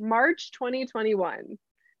March 2021.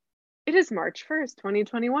 It is March 1st,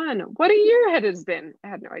 2021. What a year it has been. I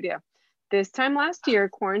had no idea. This time last year,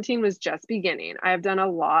 quarantine was just beginning. I have done a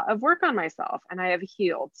lot of work on myself and I have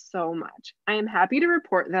healed so much. I am happy to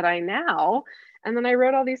report that and then I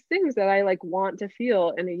wrote all these things that I like want to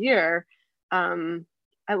feel in a year.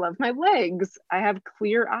 I love my legs. I have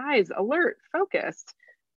clear eyes, alert, focused.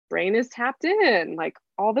 Brain is tapped in, like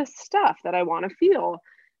all this stuff that I want to feel.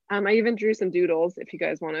 I even drew some doodles if you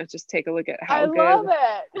guys want to just take a look at how love good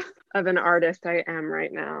it. of an artist I am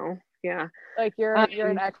right now. Yeah. Like you're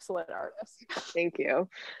an excellent artist. Thank you.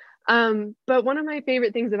 But one of my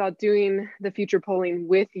favorite things about doing the future polling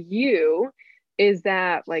with you is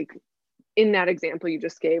that, like, in that example you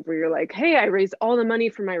just gave where you're like, hey, I raised all the money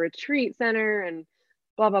for my retreat center and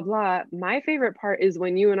blah, blah, blah. My favorite part is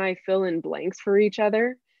when you and I fill in blanks for each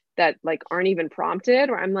other that like aren't even prompted,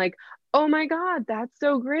 where I'm like, oh my God, that's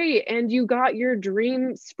so great. And you got your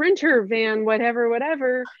dream Sprinter van,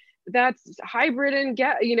 whatever, that's hybrid and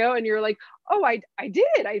and you're like, oh, I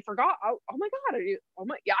did, I forgot. Oh my God.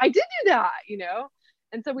 Yeah, I did do that,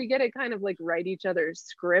 And so we get to kind of like write each other's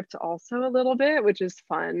script also a little bit, which is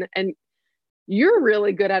fun. And you're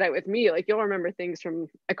really good at it with me. Like you'll remember things from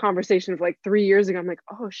a conversation of like 3 years ago. I'm like,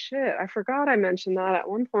 oh shit, I forgot I mentioned that at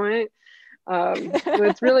one point. So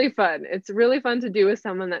it's really fun. It's really fun to do with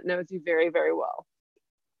someone that knows you very, very well.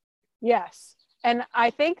 Yes. And I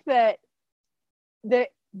think that the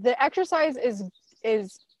exercise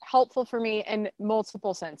is helpful for me in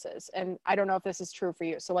multiple senses. And I don't know if this is true for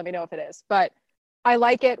you, so let me know if it is. But I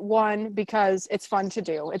like it, one, because it's fun to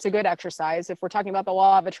do. It's a good exercise. If we're talking about the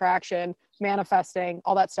law of attraction, manifesting,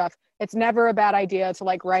 all that stuff, it's never a bad idea to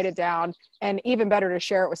like write it down, and even better to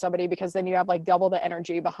share it with somebody, because then you have like double the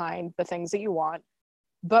energy behind the things that you want.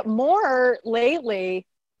 But more lately,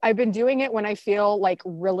 I've been doing it when I feel like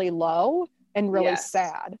really low and really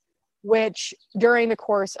sad, which during the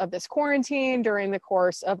course of this quarantine, during the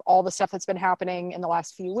course of all the stuff that's been happening in the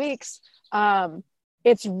last few weeks,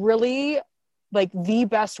 it's really like the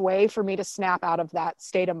best way for me to snap out of that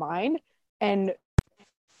state of mind and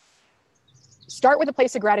start with a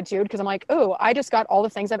place of gratitude, because I'm like, oh, I just got all the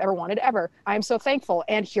things I've ever wanted ever. I'm so thankful,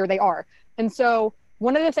 and here they are. And so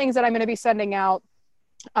one of the things that I'm going to be sending out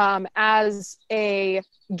as a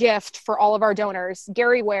gift for all of our donors,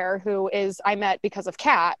 Gary Ware, who I met because of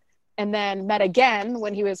Kat, and then met again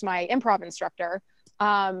when he was my improv instructor,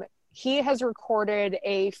 he has recorded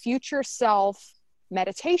a future self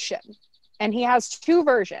meditation. And he has two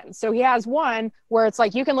versions. So he has one where it's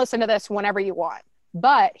like, you can listen to this whenever you want.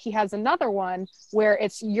 But he has another one where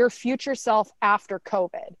it's your future self after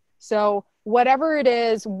COVID. So whatever it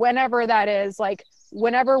is, whenever that is, like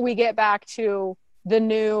whenever we get back to the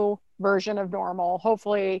new version of normal,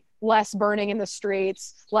 hopefully less burning in the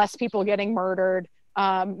streets, less people getting murdered,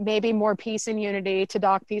 maybe more peace and unity, to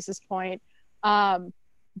Doc Peace's point.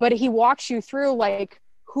 But he walks you through like,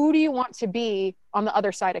 who do you want to be on the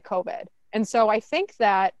other side of COVID? And so I think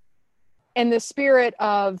that in the spirit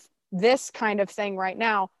of this kind of thing right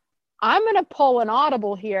now, I'm going to pull an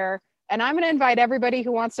audible here, and I'm going to invite everybody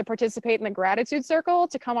who wants to participate in the gratitude circle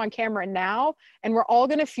to come on camera now. And we're all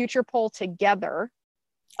going to future poll together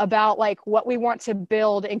about like what we want to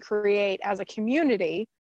build and create as a community,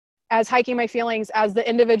 as Hiking My Feelings, as the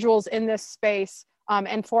individuals in this space,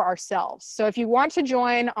 and for ourselves. So if you want to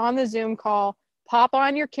join on the Zoom call, pop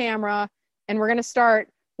on your camera, and we're going to start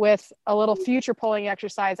with a little future polling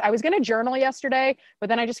exercise. I was going to journal yesterday, but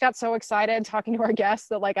then I just got so excited talking to our guests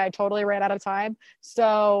that like I totally ran out of time.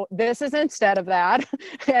 So this is instead of that.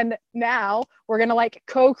 And now we're going to like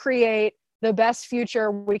co-create the best future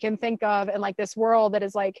we can think of in like this world that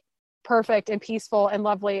is like perfect and peaceful and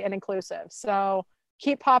lovely and inclusive. So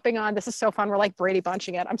keep popping on. This is so fun. We're like Brady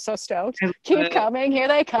Bunching it. I'm so stoked. Keep coming. Here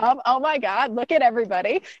they come. Oh my God. Look at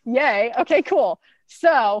everybody. Yay. Okay, cool.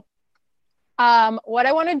 So what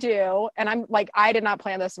I want to do, and I'm like, I did not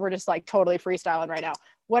plan this. We're just like totally freestyling right now.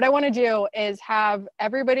 What I want to do is have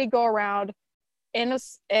everybody go around and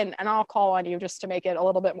I'll call on you just to make it a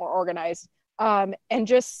little bit more organized, and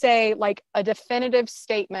just say like a definitive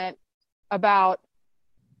statement about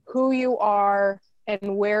who you are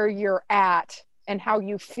and where you're at and how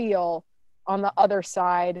you feel on the other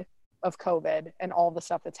side of COVID and all the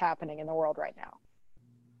stuff that's happening in the world right now.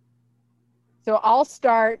 So I'll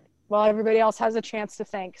start while everybody else has a chance to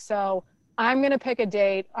think. So I'm going to pick a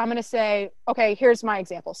date. I'm going to say, okay, here's my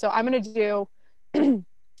example. So I'm going to do,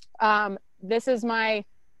 this is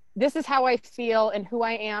how I feel and who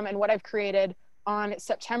I am and what I've created on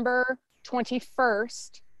September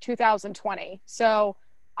 21st, 2020. So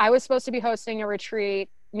I was supposed to be hosting a retreat,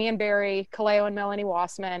 me and Barry, Kaleo and Melanie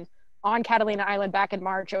Wassman, on Catalina Island back in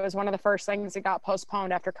March. It was one of the first things that got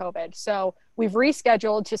postponed after COVID. So we've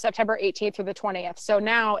rescheduled to September 18th through the 20th. So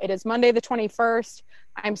now it is Monday the 21st.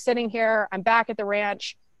 I'm sitting here. I'm back at the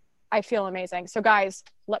ranch. I feel amazing. So guys,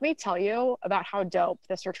 let me tell you about how dope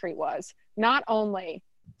this retreat was. Not only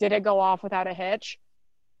did it go off without a hitch,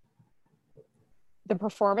 the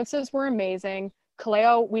performances were amazing.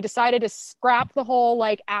 Kaleo, we decided to scrap the whole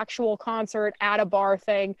like actual concert at a bar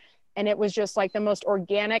thing. And it was just like the most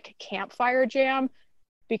organic campfire jam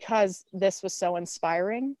because this was so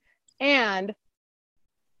inspiring. And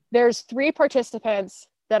there's 3 participants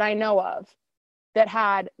that I know of that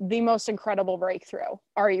had the most incredible breakthrough.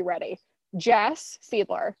 Are you ready? Jess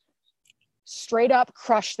Fiedler straight up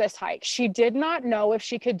crushed this hike. She did not know if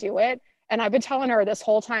she could do it. And I've been telling her this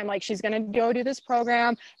whole time, like, she's going to go do this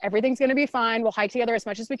program. Everything's going to be fine. We'll hike together as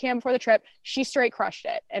much as we can before the trip. She straight crushed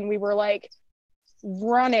it. And we were like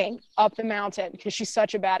running up the mountain because she's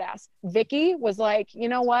such a badass. Vicky was like, you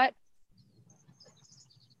know what?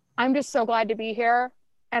 I'm just so glad to be here.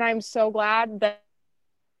 And I'm so glad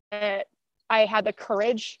that I had the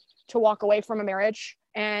courage to walk away from a marriage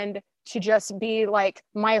and to just be like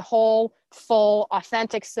my whole, full,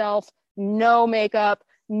 authentic self, no makeup,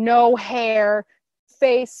 no hair,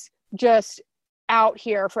 face just out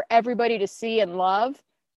here for everybody to see and love.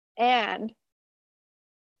 And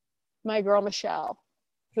my girl, Michelle,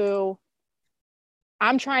 who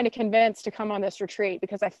I'm trying to convince to come on this retreat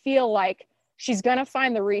because I feel like she's going to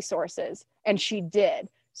find the resources, and she did.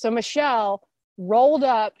 So Michelle rolled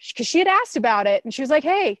up because she had asked about it, and she was like,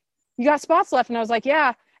 hey, you got spots left? And I was like,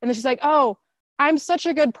 yeah. And then she's like, oh, I'm such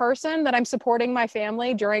a good person that I'm supporting my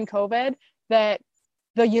family during COVID that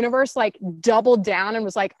the universe like doubled down and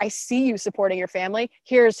was like, I see you supporting your family.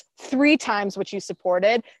 Here's 3 times what you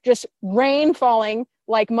supported, just rain falling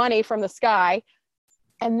like money from the sky.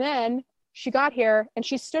 And then she got here and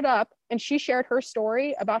she stood up and she shared her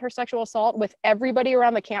story about her sexual assault with everybody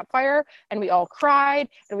around the campfire. And we all cried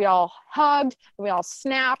and we all hugged and we all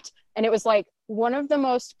snapped. And it was like one of the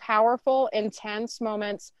most powerful, intense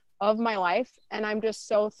moments of my life. And I'm just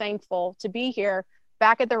so thankful to be here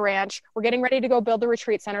back at the ranch. We're getting ready to go build the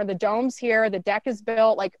retreat center. The dome's here. The deck is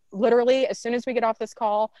built. Like literally as soon as we get off this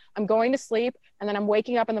call, I'm going to sleep. And then I'm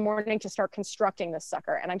waking up in the morning to start constructing this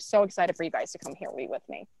sucker. And I'm so excited for you guys to come here be with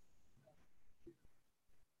me.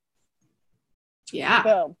 Yeah.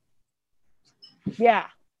 Boom. Yeah.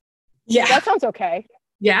 Yeah. That sounds okay.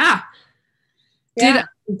 Yeah. Yeah.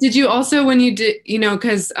 Did you also, when you did, you know,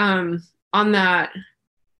 cause on the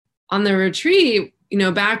retreat, you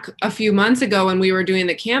know, back a few months ago when we were doing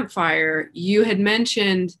the campfire, you had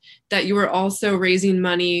mentioned that you were also raising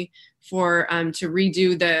money for to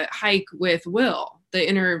redo the hike with Will,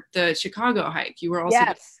 the Chicago hike. You were also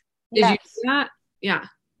did you do that? Yeah.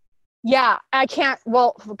 Yeah, I can't.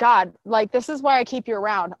 Well, God, like this is why I keep you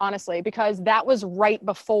around, honestly, because that was right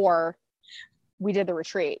before we did the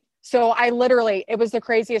retreat. So I literally, it was the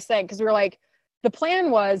craziest thing because we were like, the plan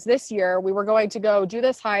was this year we were going to go do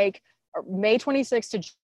this hike May 26th to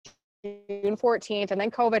June 14th, and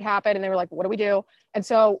then COVID happened and they were like, what do we do? And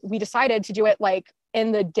so we decided to do it like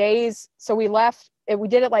in the days. So we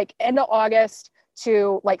did it like end of August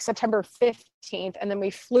to like September 15th. And then we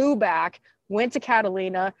flew back, went to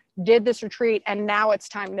Catalina, did this retreat, and now it's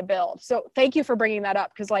time to build. So thank you for bringing that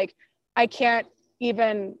up. Cause like, I can't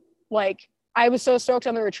even like, I was so stoked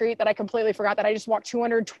on the retreat that I completely forgot that I just walked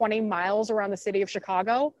 220 miles around the city of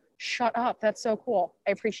Chicago. Shut up. That's so cool.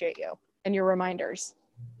 I appreciate you and your reminders.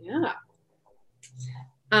 Yeah.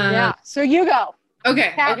 Yeah. So you go.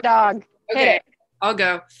 Okay. Cat dog. Okay. Hit it. I'll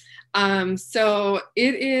go. So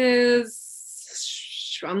it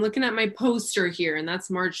is, I'm looking at my poster here and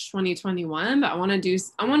that's March 2021, but I want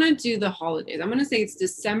to do the holidays. I'm going to say it's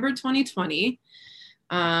December 2020.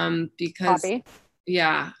 Because Copy.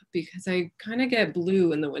 Yeah, because I kind of get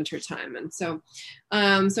blue in the wintertime. And so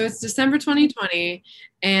it's December 2020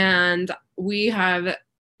 and we have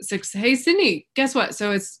hey, Sydney, guess what?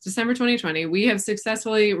 So it's December 2020. We have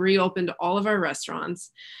successfully reopened all of our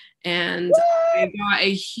restaurants and I got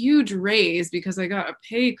a huge raise because I got a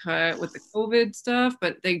pay cut with the COVID stuff,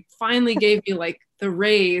 but they finally gave me like the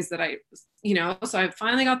raise that so I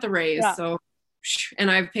finally got the raise. Yeah. So and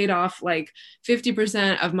I've paid off like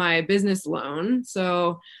 50% of my business loan.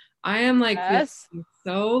 So I am like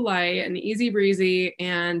so light and easy breezy,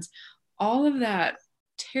 and all of that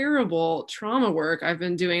terrible trauma work I've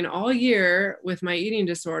been doing all year with my eating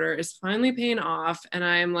disorder is finally paying off. And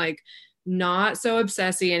I'm like not so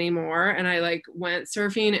obsessy anymore. And I like went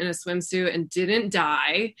surfing in a swimsuit and didn't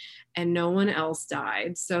die, and no one else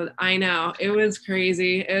died. So I know it was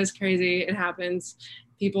crazy. It was crazy. It happens.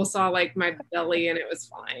 people saw like my belly and it was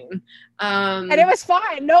fine. And it was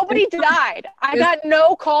fine. Nobody died. I got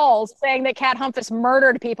no calls saying that Kat Humphus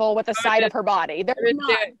murdered people with the side of her body. There's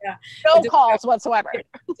none. No calls whatsoever.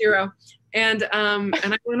 0. And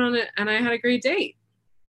I went on it and I had a great date.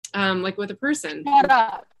 Like with a person. Shut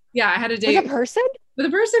up. Yeah, I had a date with a person. With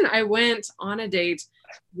a person. I went on a date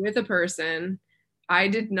with a person. I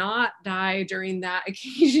did not die during that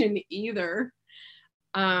occasion either.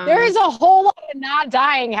 There is a whole lot of not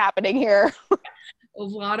dying happening here. A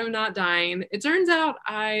lot of not dying. It turns out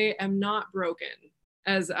I am not broken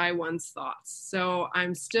as I once thought. So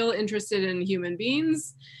I'm still interested in human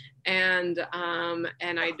beings, and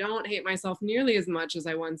I don't hate myself nearly as much as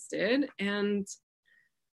I once did. And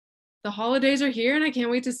the holidays are here, and I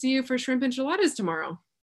can't wait to see you for shrimp enchiladas tomorrow.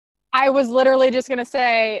 I was literally just gonna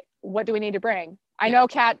say, what do we need to bring? I know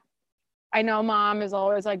Kat. I know Mom is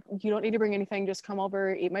always like, you don't need to bring anything. Just come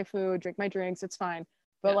over, eat my food, drink my drinks. It's fine.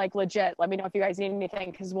 But like legit, let me know if you guys need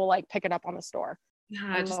anything because we'll like pick it up on the store.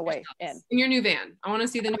 On the way in your new van. I want to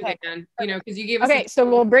see the new van. You know, because you gave us. Okay, so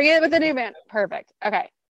we'll bring it with the new van. Perfect. Okay,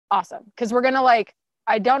 awesome. Because we're gonna like,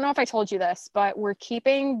 I don't know if I told you this, but we're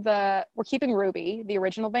keeping Ruby, the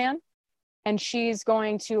original van, and she's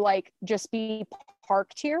going to like just be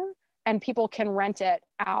parked here. And people can rent it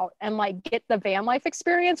out and like get the van life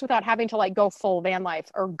experience without having to like go full van life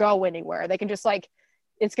or go anywhere. They can just like,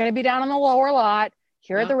 it's going to be down on the lower lot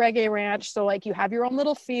here at the Reggae Ranch. So like you have your own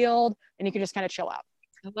little field and you can just kind of chill out.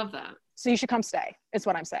 I love that. So you should come stay is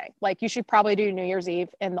what I'm saying. Like you should probably do New Year's Eve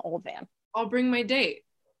in the old van. I'll bring my date.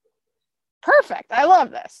 Perfect. I love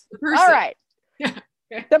this. All right. Yeah.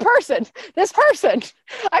 This person.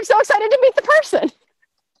 I'm so excited to meet the person.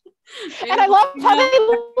 And I love how they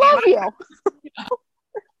love you.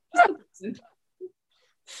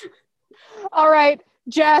 All right,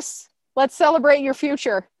 Jess, let's celebrate your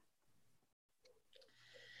future.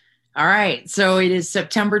 All right. So it is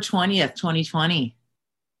September 20th, 2020.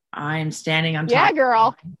 I'm standing on top. Yeah,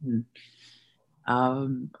 girl.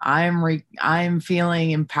 I'm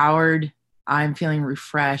feeling empowered. I'm feeling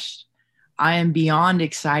refreshed. I am beyond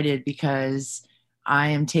excited because I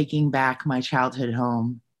am taking back my childhood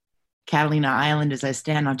home. Catalina Island, as I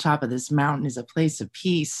stand on top of this mountain, is a place of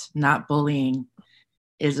peace, not bullying.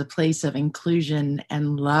 It is a place of inclusion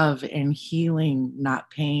and love and healing, not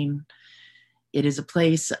pain. It is a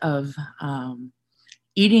place of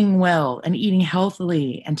eating well and eating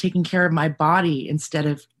healthily and taking care of my body instead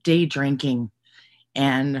of day drinking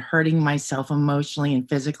and hurting myself emotionally and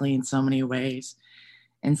physically in so many ways.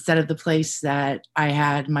 Instead of the place that I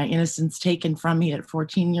had my innocence taken from me at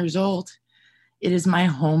 14 years old, it is my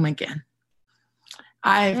home again.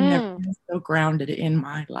 I've never been so grounded in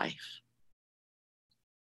my life.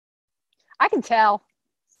 I can tell.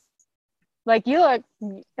 Like you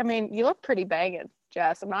look pretty banging,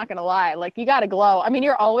 Jess. I'm not going to lie. Like you got to glow. I mean,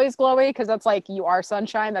 you're always glowy because that's like, you are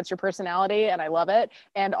sunshine. That's your personality. And I love it.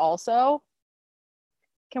 And also,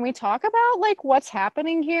 can we talk about like what's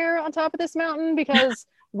happening here on top of this mountain? Because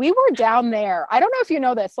we were down there. I don't know if you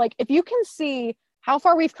know this. Like if you can see how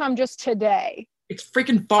far we've come just today. It's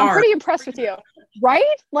freaking far. I'm pretty impressed with you, right?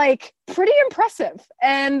 Like pretty impressive.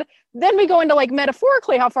 And then we go into like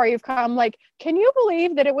metaphorically how far you've come. Like, can you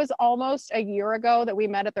believe that it was almost a year ago that we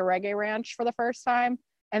met at the Reggae Ranch for the first time?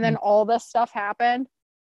 And then all this stuff happened.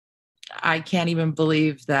 I can't even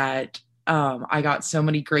believe that I got so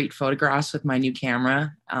many great photographs with my new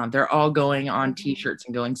camera. They're all going on t-shirts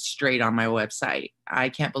and going straight on my website. I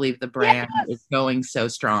can't believe the brand is going so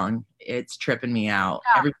strong. It's tripping me out.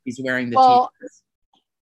 Yeah. Everybody's wearing the t-shirts.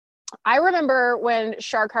 I remember when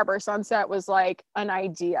Shark Harbor Sunset was like an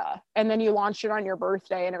idea, and then you launched it on your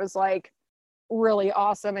birthday, and it was like really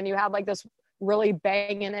awesome. And you had like this really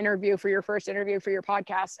banging interview for your first interview for your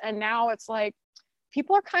podcast. And now it's like,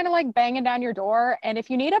 people are kind of like banging down your door. And if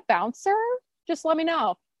you need a bouncer, just let me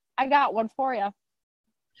know. I got one for you.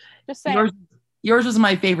 Just saying. Yours was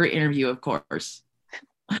my favorite interview, of course.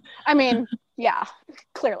 I mean, yeah,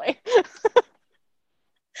 clearly.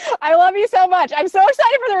 I love you so much. I'm so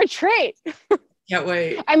excited for the retreat. Can't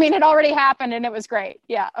wait. I mean, it already happened and it was great.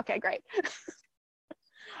 Yeah. Okay, great.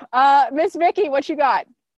 Miss Vicky, what you got?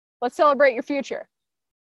 Let's celebrate your future.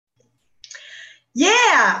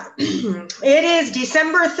 Yeah, it is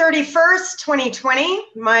December 31st, 2020,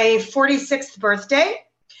 my 46th birthday.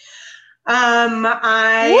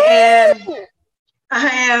 I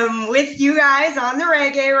am with you guys on the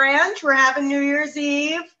Reggae Ranch. We're having New Year's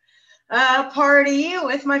Eve party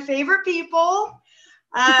with my favorite people.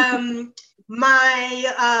 My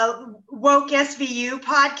Woke SVU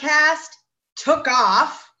podcast took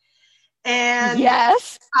off, and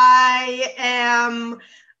yes, I am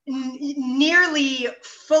nearly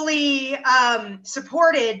fully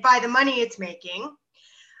supported by the money it's making.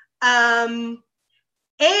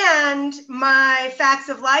 And my Facts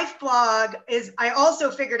of Life blog I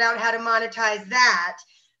also figured out how to monetize that.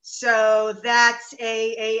 So that's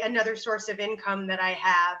another source of income that I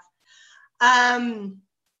have.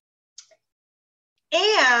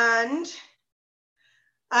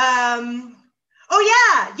 Oh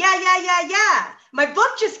yeah. My book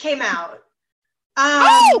just came out.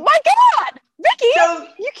 Oh my God, Vicky! So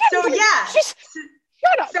you can't. So yeah.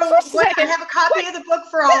 Shut up. So I have a copy of the book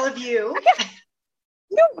for all of you.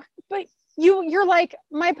 No, but you're like,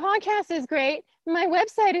 my podcast is great. My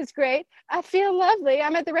website is great. I feel lovely.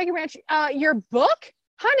 I'm at the Reggae Ranch. Your book,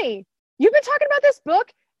 honey, you've been talking about this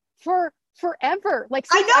book for forever. Like,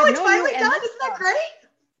 I know, it's known finally you, done. Isn't that great?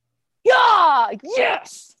 Yeah.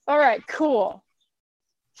 Yes. All right. Cool.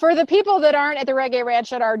 For the people that aren't at the Reggae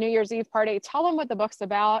Ranch at our New Year's Eve party, tell them what the book's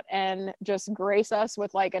about and just grace us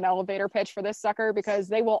with like an elevator pitch for this sucker, because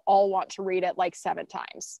they will all want to read it like 7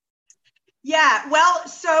 times. Yeah, well,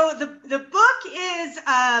 so the book is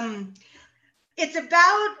it's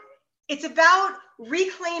about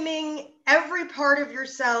reclaiming every part of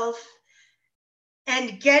yourself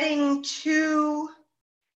and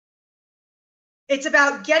it's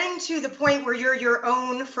about getting to the point where you're your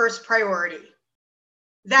own first priority.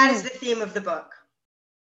 That is the theme of the book.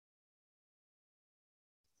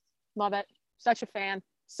 Love it. Such a fan.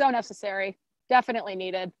 So necessary. Definitely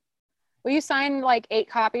needed. Will you sign like 8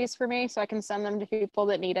 copies for me so I can send them to people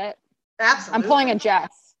that need it? Absolutely. I'm pulling a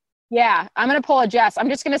Jess. Yeah, I'm going to pull a Jess. I'm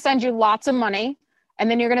just going to send you lots of money,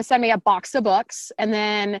 and then you're going to send me a box of books, and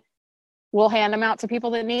then we'll hand them out to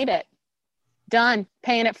people that need it. Done.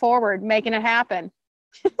 Paying it forward, making it happen.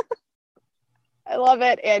 I love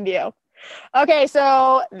it. And you. Okay,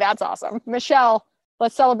 so that's awesome. Michelle,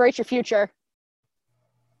 let's celebrate your future.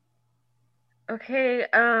 Okay,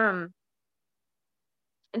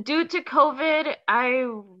 due to COVID, I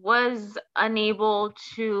was unable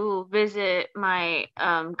to visit my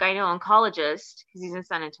gyno-oncologist because he's in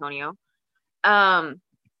San Antonio.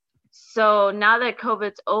 So now that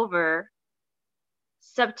COVID's over,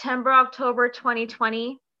 September, October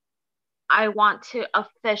 2020, I want to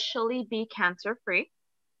officially be cancer-free.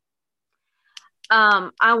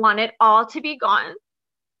 I want it all to be gone.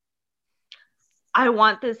 I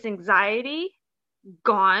want this anxiety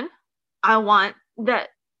gone. I want that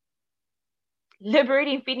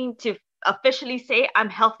liberating feeling to officially say I'm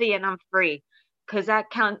healthy and I'm free, because that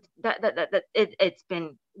counts. It's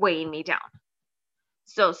been weighing me down.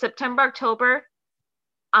 So September, October,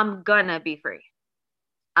 I'm gonna be free.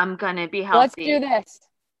 I'm gonna be healthy. Let's do this.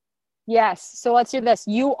 Yes. So let's do this.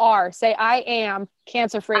 You are. Say I am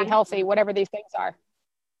cancer-free, healthy, whatever these things are.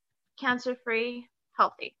 Cancer-free,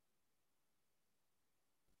 healthy.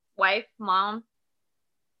 Wife, mom,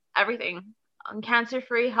 everything. I'm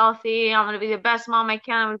cancer-free, healthy. I'm going to be the best mom I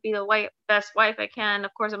can. I'm going to be the best wife I can.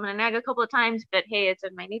 Of course, I'm going to nag a couple of times, but hey, it's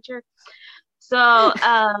in my nature. So,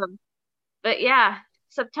 but yeah,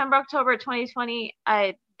 September, October 2020,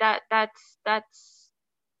 that's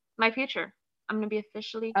my future. I'm going to be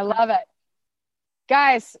officially. I love it.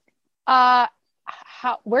 Guys,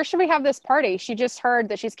 where should we have this party? She just heard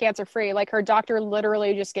that she's cancer-free. Like, her doctor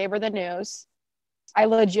literally just gave her the news. I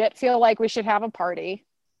legit feel like we should have a party.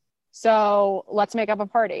 So let's make up a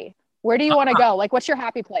party. Where do you want to go? Like, what's your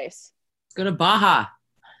happy place? Let's go to Baja.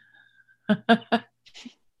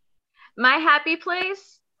 My happy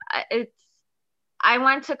place, I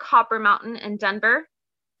went to Copper Mountain in Denver.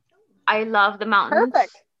 I love the mountains.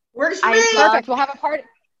 Perfect. Where's perfect. We'll have a party.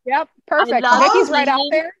 Yep. Perfect. Vicky's right out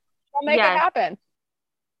there. We'll make it happen.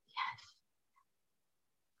 Yes.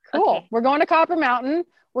 Cool. Okay. We're going to Copper Mountain.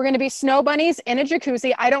 We're going to be snow bunnies in a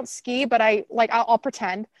jacuzzi. I don't ski, but I'll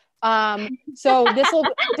pretend. So this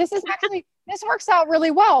works out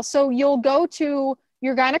really well. So you'll go to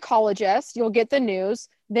your gynecologist, you'll get the news,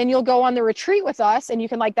 then you'll go on the retreat with us, and you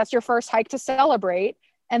can that's your first hike to celebrate.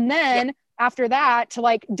 And then after that,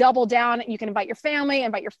 to double down, you can invite your family,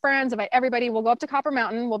 invite your friends, invite everybody. We'll go up to Copper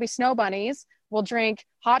Mountain. We'll be snow bunnies. We'll drink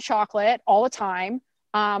hot chocolate all the time.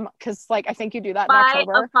 Cause I think you do that in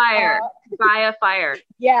October. By a fire.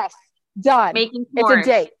 Yes. Done. Making s'mores. It's a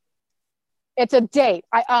date. It's a date.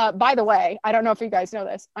 By the way, I don't know if you guys know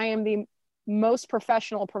this. I am the most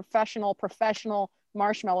professional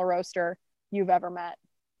marshmallow roaster you've ever met.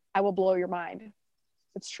 I will blow your mind.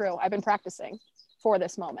 It's true. I've been practicing for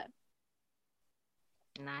this moment.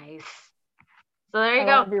 Nice. So there you I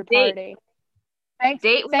go. love your party. Thanks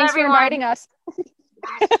Thanks for inviting us.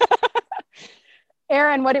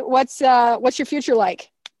 Erin, what's your future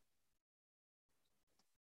like?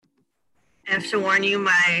 I have to warn you,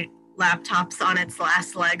 my laptop's on its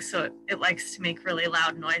last leg, so it likes to make really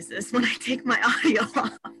loud noises when I take my audio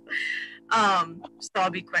off. So I'll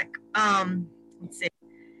be quick. Let's see.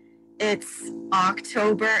 It's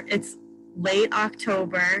October. It's late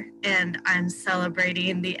October, and I'm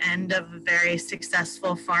celebrating the end of a very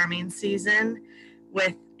successful farming season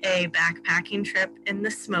with a backpacking trip in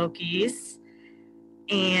the Smokies.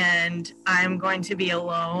 And I'm going to be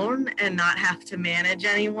alone and not have to manage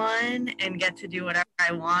anyone and get to do whatever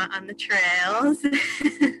I want on the trails.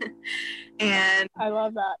 And I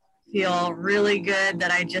love that. Feel really good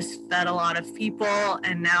that I just fed a lot of people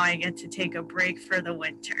and now I get to take a break for the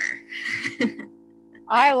winter.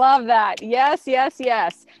 I love that. Yes, yes,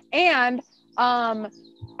 yes. And I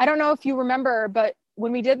don't know if you remember, but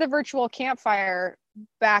when we did the virtual campfire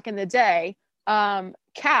back in the day,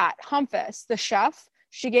 Kat Humphus, the chef,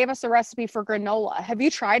 she gave us a recipe for granola. Have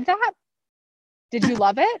you tried that? Did you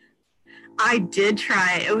love it? I did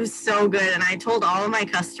try it. It was so good. And I told all of my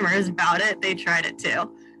customers about it. They tried it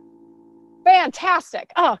too.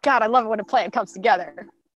 Fantastic. Oh God, I love it when a plan comes together.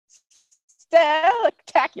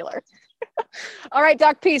 Spectacular. All right,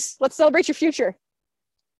 Doc Peace, let's celebrate your future.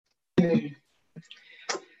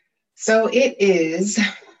 So it is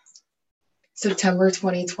September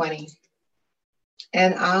 2020.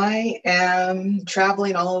 And I am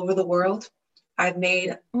traveling all over the world. I've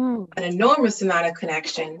made an enormous amount of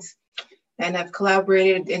connections and I've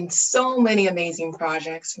collaborated in so many amazing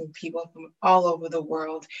projects from people from all over the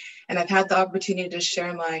world. And I've had the opportunity to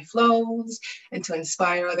share my flows and to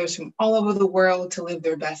inspire others from all over the world to live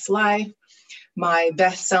their best life. My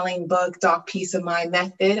best-selling book, Doc Peace of My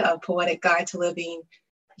Method, A Poetic Guide to Living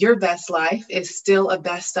Your Best Life, is still a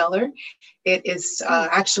bestseller. It is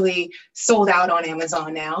actually sold out on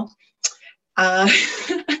Amazon now.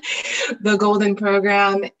 The Golden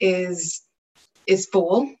Program is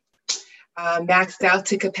full, maxed out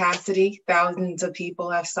to capacity. Thousands of people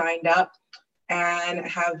have signed up and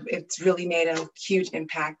it's really made a huge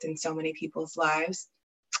impact in so many people's lives.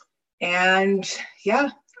 And yeah,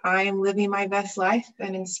 I am living my best life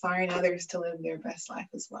and inspiring others to live their best life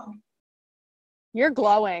as well. You're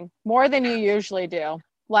glowing more than you usually do.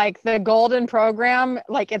 Like the Golden Program,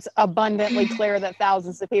 like it's abundantly clear that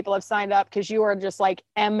thousands of people have signed up because you are just like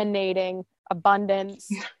emanating abundance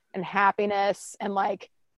and happiness. And like,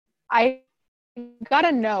 I got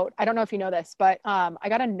a note, I don't know if you know this, but I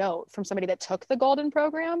got a note from somebody that took the Golden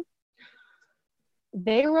Program.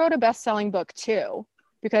 They wrote a best-selling book too,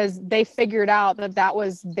 because they figured out that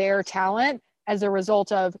was their talent as a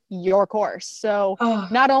result of your course. So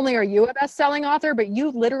not only are you a best-selling author, but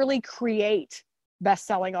you literally create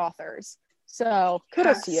best-selling authors. So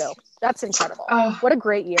kudos to you. That's incredible. What a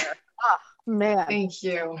great year. Oh, man. Thank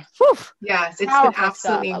you. Whew. Yes, it's Powerful been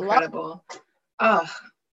absolutely stuff. incredible.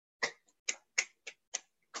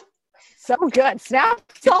 So good.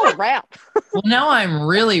 Snaps all around. Well, now I'm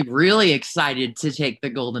really, really excited to take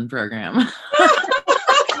the Golden Program.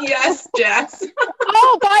 Yes, Jess.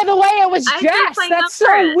 Oh, by the way, it was Jess. That's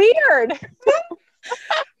so weird.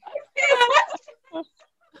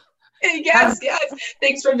 Yes.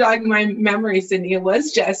 Thanks for jogging my memory, Cindy. It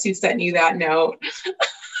was Jess who sent you that note.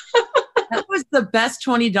 That was the best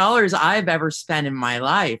 $20 I've ever spent in my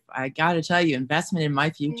life. I got to tell you, investment in my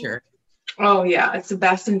future. Oh, yeah. It's the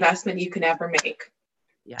best investment you can ever make.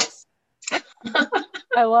 Yes.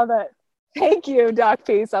 I love it. Thank you, Doc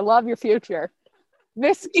Peace. I love your future.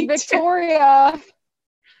 Miss Victoria,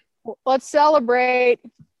 let's celebrate.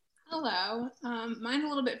 Hello. Mine a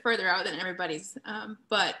little bit further out than everybody's,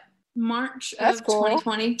 but March That's of cool.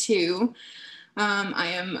 2022, I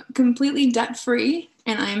am completely debt-free,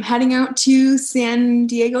 and I'm heading out to San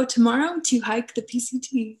Diego tomorrow to hike the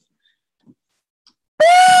PCT.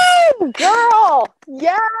 Woo, girl!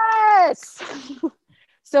 Yes!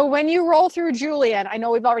 So when you roll through Julian, I know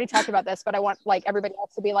we've already talked about this, but I want like everybody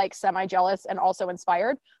else to be like semi-jealous and also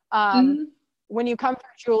inspired. When you come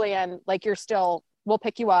through Julian, like we'll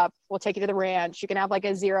pick you up, we'll take you to the ranch. You can have like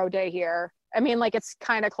a 0 day here. I mean, like it's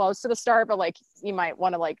kind of close to the start, but like you might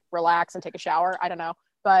want to like relax and take a shower. I don't know.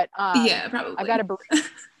 But yeah, probably. I've got a burrito with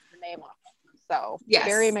the name on it. So yes.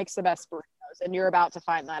 Barry makes the best burritos, and you're about to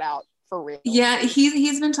find that out for real. Yeah,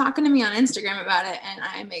 he's been talking to me on Instagram about it, and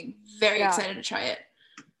I'm very excited to try it.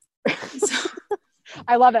 So.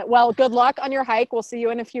 I love it. Well, good luck on your hike. We'll see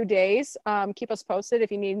you in a few days. Keep us posted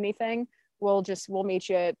if you need anything. We'll meet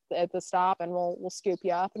you at the stop, and we'll scoop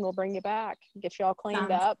you up and we'll bring you back, get you all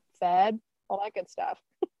cleaned up, fed, all that good stuff.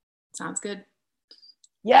 Sounds good.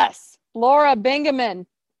 Yes. Laura Bingaman,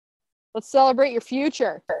 let's celebrate your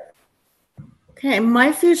future. Okay,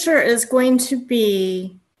 my future is going to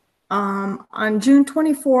be on June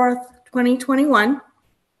 24th, 2021,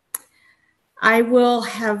 I will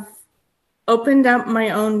have opened up my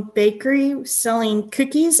own bakery selling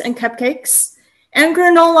cookies and cupcakes and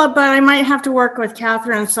granola, but I might have to work with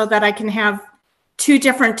Catherine so that I can have 2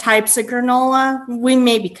 different types of granola. We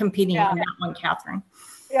may be competing on that one, Catherine.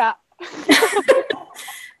 Yeah.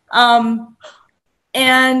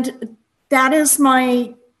 And that is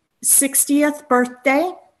my 60th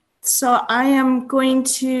birthday. So I am going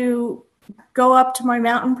to go up to my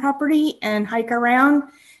mountain property and hike around.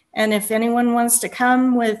 And if anyone wants to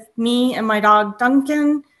come with me and my dog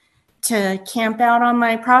Duncan to camp out on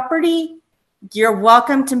my property, you're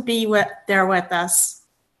welcome to be there with us.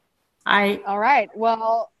 All right.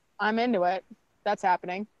 Well, I'm into it. That's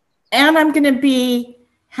happening. And I'm going to be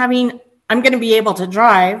able to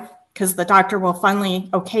drive because the doctor will finally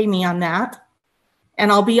okay me on that.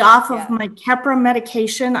 And I'll be off of my Keppra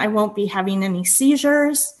medication. I won't be having any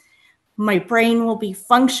seizures. My brain will be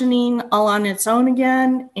functioning all on its own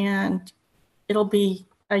again. And it'll be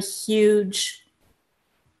a huge,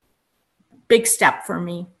 big step for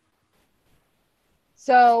me.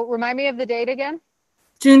 So remind me of the date again.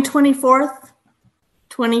 June 24th,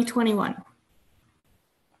 2021.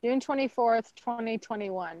 June 24th,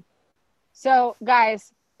 2021. So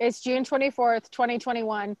guys, it's June 24th,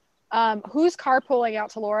 2021. Who's carpooling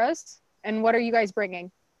out to Laura's, and what are you guys bringing?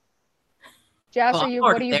 Jess, Well,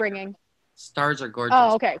 what are you bringing? Stars are gorgeous.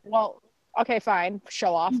 Oh, okay. Well, okay, fine.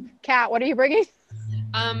 Show off. Kat, what are you bringing?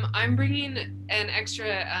 I'm bringing an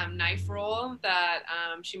extra knife roll that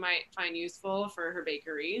she might find useful for her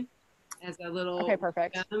bakery as a little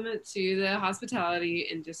perfect to the hospitality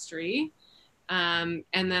industry. And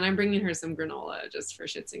then I'm bringing her some granola just for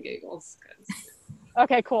shits and giggles.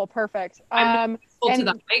 Okay, cool. Perfect. I'm full to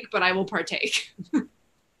the hike, but I will partake.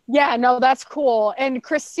 Yeah, no, that's cool. And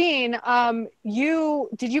Christine, did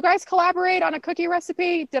you guys collaborate on a cookie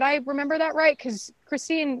recipe? Did I remember that right? Because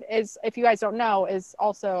Christine is, if you guys don't know, is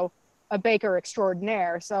also a baker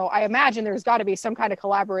extraordinaire. So I imagine there's got to be some kind of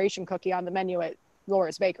collaboration cookie on the menu at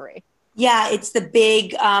Laura's Bakery. Yeah, it's the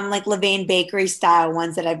big like Levain Bakery style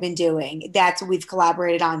ones that I've been doing. That's what we've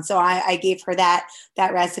collaborated on. So I gave her that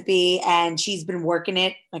recipe, and she's been working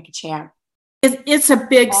it like a champ. It's a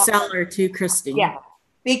big seller too, Christine. Yeah,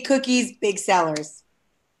 big cookies, big sellers.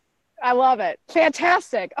 I love it.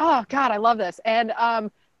 Fantastic. Oh God, I love this. And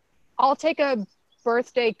I'll take a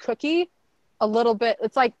birthday cookie a little bit.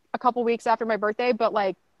 It's like a couple weeks after my birthday, but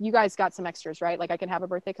like you guys got some extras, right? Like I can have a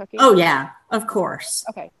birthday cookie. Oh yeah, of course.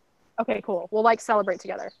 Okay, cool. We'll like celebrate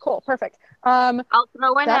together. Cool, perfect. I'll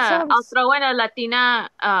throw in a Latina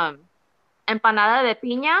empanada de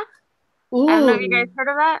piña. Ooh. I don't know if you guys heard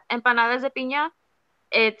of that. Empanadas de piña.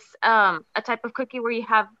 It's a type of cookie where you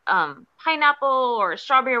have pineapple or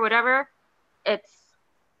strawberry or whatever. It's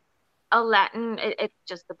a Latin. It's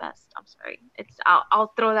just the best. I'm sorry.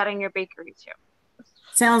 I'll throw that in your bakery too.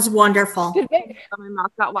 Sounds wonderful. My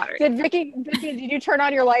mouth got watered. Did Vicky, did you turn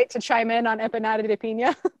on your light to chime in on empanada de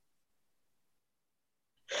piña?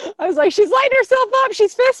 I was like, she's lighting herself up.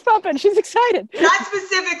 She's fist pumping. She's excited. Not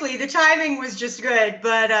specifically. The timing was just good,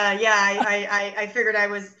 but yeah, I figured I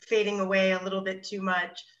was fading away a little bit too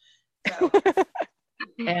much. So.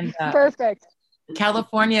 And perfect.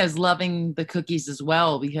 California is loving the cookies as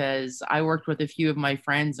well, because I worked with a few of my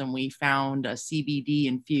friends and we found a CBD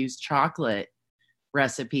infused chocolate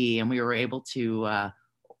recipe, and we were able to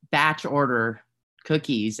batch order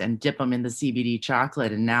cookies and dip them in the CBD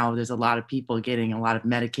chocolate. And now there's a lot of people getting a lot of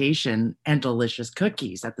medication and delicious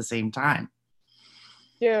cookies at the same time.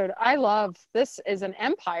 Dude, I love this. Is an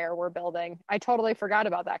empire we're building. I totally forgot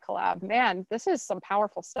about that collab. Man, this is some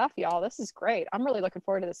powerful stuff, y'all. This is great. I'm really looking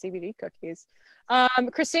forward to the CBD cookies.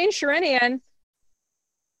 Christine Sherinian,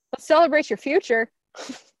 let's celebrate your future.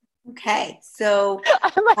 Okay, so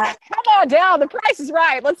I'm like, come on down. The price is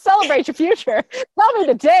right. Let's celebrate your future. Tell me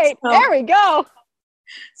the date. There we go.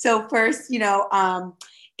 So first, it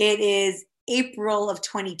is April of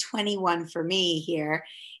 2021 for me here.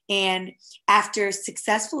 And after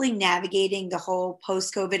successfully navigating the whole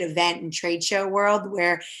post-COVID event and trade show world,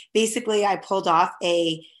 where basically I pulled off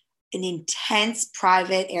an intense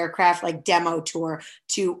private aircraft like demo tour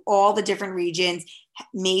to all the different regions,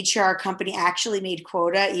 made sure our company actually made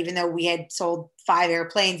quota, even though we had sold 5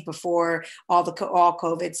 airplanes before all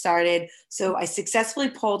COVID started. So I successfully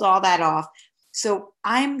pulled all that off. So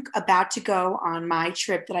I'm about to go on my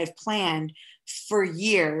trip that I've planned for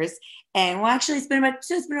years. And well, actually it's been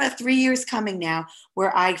about 3 years coming now,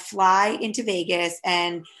 where I fly into Vegas,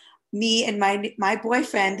 and me and my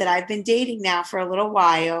boyfriend that I've been dating now for a little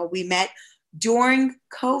while, we met during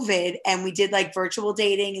COVID, and we did like virtual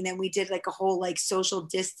dating, and then we did like a whole like social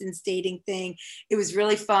distance dating thing. It was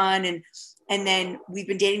really fun. And then we've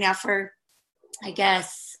been dating now for, I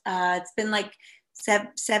guess, it's been like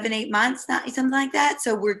 7-8 months, not something like that.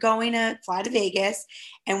 So we're going to fly to Vegas,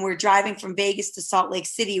 and we're driving from Vegas to Salt Lake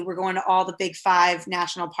City. We're going to all the big 5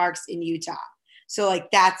 national parks in Utah. So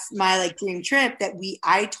like, that's my like dream trip that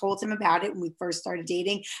I told him about it when we first started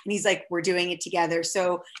dating, and he's like, we're doing it together.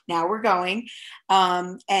 So now we're going.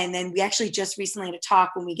 And then we actually just recently had a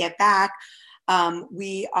talk when we get back.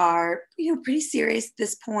 We are, pretty serious at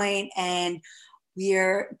this point, and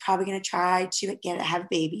we're probably going to try to have a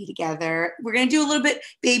baby together. We're going to do a little bit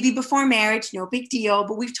baby before marriage, no big deal,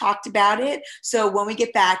 but we've talked about it. So when we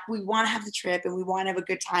get back, we want to have the trip and we want to have a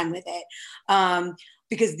good time with it.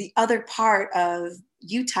 Because the other part of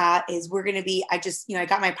Utah is we're going to be, I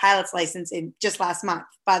got my pilot's license just last month,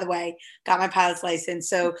 by the way, got my pilot's license.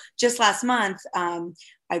 So just last month,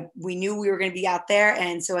 we knew we were going to be out there.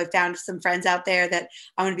 And so I found some friends out there that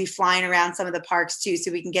I'm going to be flying around some of the parks too,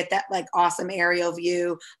 so we can get that like awesome aerial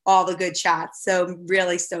view, all the good shots. So I'm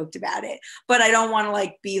really stoked about it, but I don't want to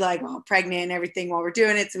like be like pregnant and everything while we're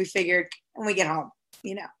doing it. So we figured when we get home,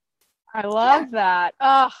 I love that.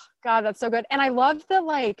 Oh God, that's so good. And I love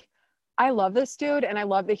this dude, and I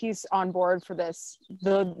love that he's on board for this,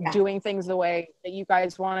 doing things the way that you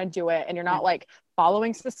guys want to do it. And you're not like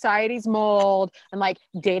following society's mold and like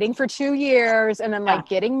dating for 2 years and then like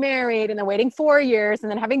getting married and then waiting 4 years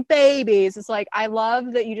and then having babies. It's like, I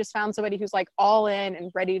love that you just found somebody who's like all in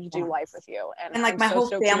and ready to do life with you. And like, my whole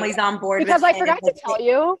family's on board. Because I forgot to tell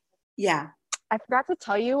you. Yeah. I forgot to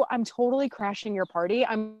tell you, I'm totally crashing your party.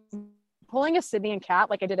 I'm pulling a Sydney and Kat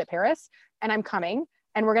like I did at Paris, and I'm coming,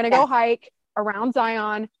 and we're going to go hike around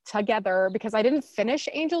Zion together because I didn't finish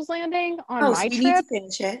Angel's Landing on my trip. You need to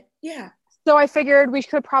finish it. Yeah. So I figured we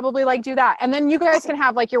could probably like do that. And then you guys can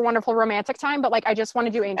have like your wonderful romantic time, but like, I just want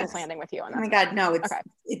to do Angel's Landing with you. And oh my God, no,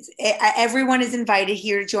 it's everyone is invited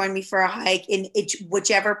here to join me for a hike in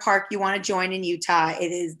whichever park you want to join in Utah.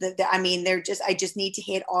 It is I just need to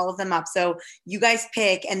hit all of them up. So you guys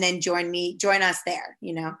pick and then join us there,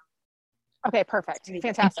 Okay, perfect.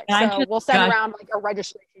 Fantastic. So we'll send around like a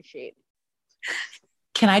registration sheet.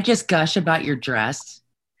 Can I just gush about your dress?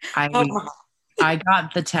 I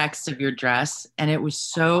got the text of your dress, and it was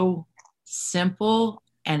so simple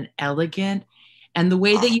and elegant. And the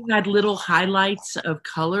way that you had little highlights of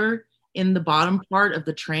color in the bottom part of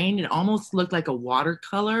the train, it almost looked like a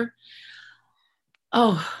watercolor.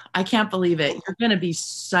 Oh, I can't believe it. You're going to be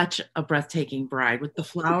such a breathtaking bride with the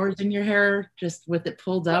flowers in your hair, just with it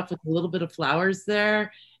pulled up with a little bit of flowers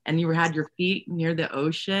there. And you had your feet near the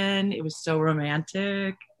ocean. It was so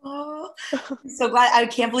romantic. Oh, I'm so glad. I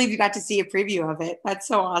can't believe you got to see a preview of it. That's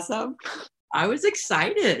so awesome. I was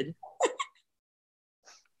excited.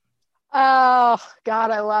 Oh,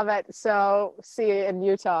 God, I love it. So see you in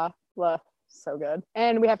Utah. So good.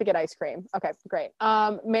 And we have to get ice cream. Okay, great.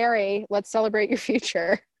 Mary, let's celebrate your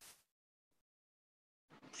future.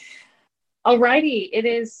 Alrighty, it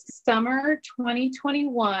is summer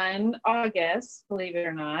 2021, August, believe it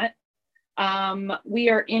or not. We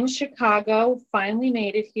are in Chicago, finally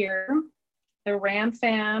made it here. The Ram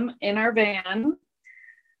fam in our van.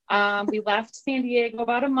 We left San Diego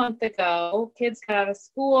about a month ago. Kids got out of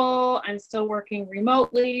school. I'm still working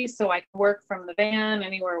remotely, so I can work from the van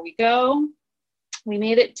anywhere we go. We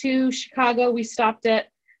made it to Chicago. We stopped at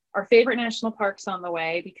our favorite national parks on the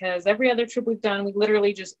way because every other trip we've done, we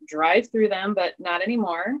literally just drive through them, but not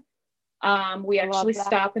anymore. We actually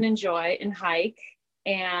stop and enjoy and hike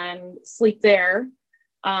and sleep there.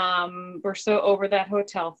 We're so over that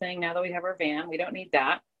hotel thing now that we have our van. We don't need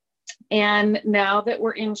that. And now that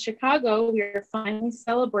we're in Chicago, we are finally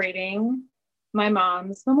celebrating my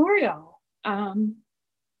mom's memorial.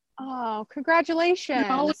 Oh,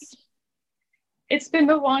 congratulations. It's been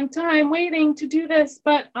a long time waiting to do this,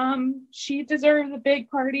 but she deserves a big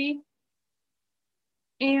party.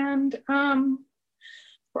 And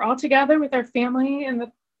we're all together with our family and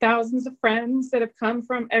the thousands of friends that have come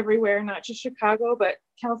from everywhere, not just Chicago, but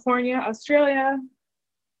California, Australia,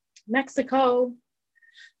 Mexico.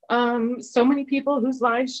 So many people whose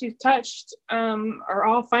lives she's touched are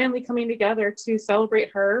all finally coming together to celebrate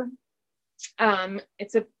her.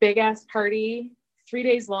 It's a big ass party, 3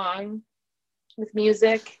 days long, with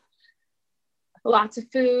music, lots of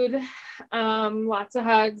food, lots of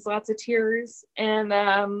hugs, lots of tears,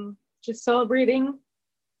 and just celebrating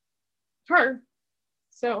her.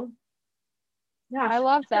 So, yeah. I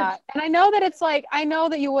love that. And I know that I know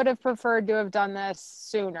that you would have preferred to have done this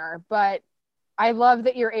sooner, but I love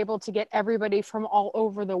that you're able to get everybody from all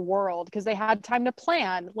over the world because they had time to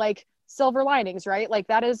plan. Like silver linings, right? Like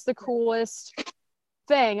that is the coolest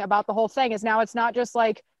thing about the whole thing, is now it's not just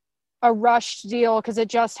like a rushed deal because it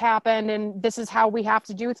just happened and this is how we have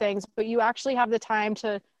to do things, but you actually have the time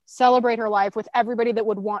to celebrate her life with everybody that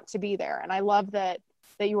would want to be there. And I love that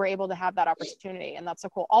you were able to have that opportunity, and that's so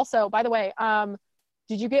cool. Also, by the way,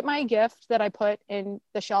 did you get my gift that I put in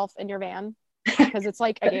the shelf in your van? Because it's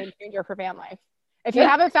like a game changer for van life. If you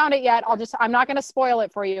haven't found it yet, I'm not going to spoil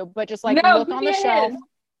it for you, but just like look on the shelf.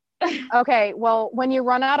 Okay, well, when you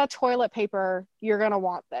run out of toilet paper, you're going to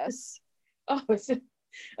want this. Oh, is it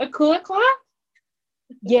a cooler cloth?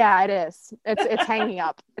 Yeah, it is. It's hanging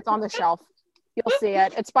up. It's on the shelf. You'll see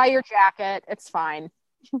it. It's by your jacket. It's fine.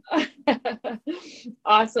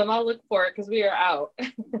 Awesome. I'll look for it because we are out.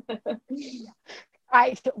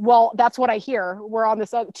 Well, that's what I hear. We're on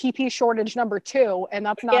this TP shortage number 2, and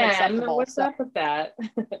that's not acceptable. What's up with that?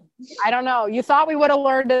 I don't know. You thought we would have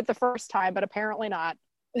learned it the first time, but apparently not.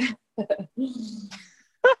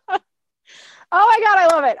 Oh my God, I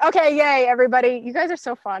love it. Okay, yay, everybody. You guys are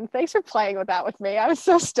so fun. Thanks for playing with that with me. I was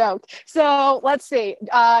so stoked. So let's see.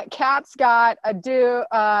 Kat's got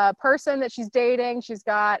a person that she's dating. She's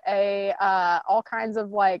got all kinds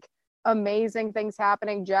of like amazing things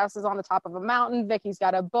happening. Jess is on the top of a mountain. Vicky's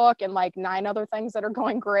got a book and like 9 other things that are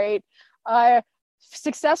going great.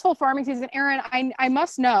 Successful farming season. Erin, I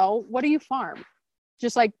must know, what do you farm?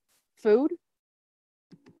 Just like food?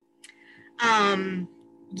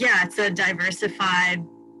 Yeah, it's a diversified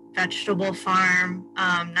vegetable farm,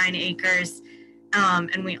 9 acres.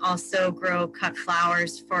 And we also grow cut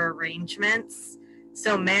flowers for arrangements.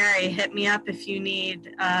 So Mary, hit me up if you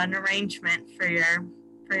need an arrangement for your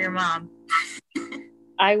mom.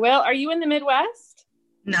 I will. Are you in the Midwest?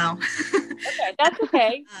 No. Okay, that's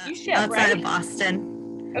okay. You ship, outside right? of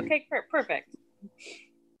Boston. Okay, perfect.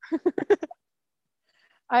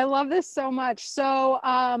 I love this so much. So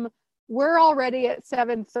we're already at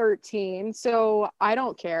 7:13, so I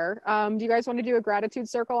don't care. Do you guys want to do a gratitude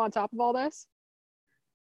circle on top of all this?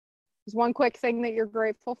 There's one quick thing that you're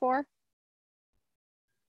grateful for.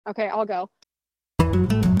 Okay, I'll go.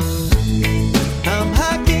 I'm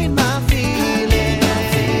hiking my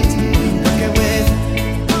feelings, working with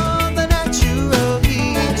all the natural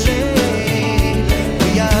healing.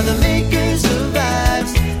 We are the makers of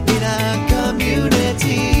vibes in our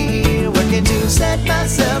community, working to set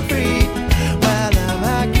myself free while I'm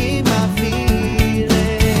hiking my feelings.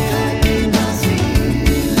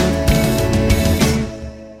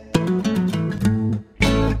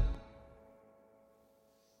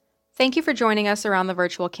 Thank you for joining us around the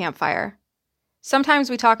virtual campfire. Sometimes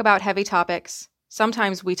we talk about heavy topics,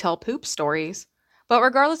 sometimes we tell poop stories, but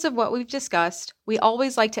regardless of what we've discussed, we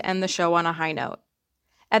always like to end the show on a high note.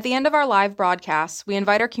 At the end of our live broadcasts, we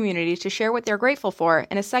invite our community to share what they're grateful for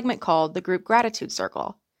in a segment called the Group Gratitude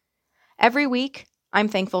Circle. Every week, I'm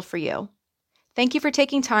thankful for you. Thank you for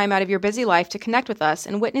taking time out of your busy life to connect with us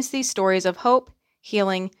and witness these stories of hope,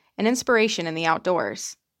 healing, and inspiration in the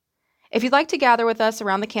outdoors. If you'd like to gather with us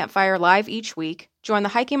around the campfire live each week, join the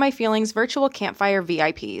Hiking My Feelings virtual campfire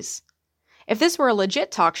VIPs. If this were a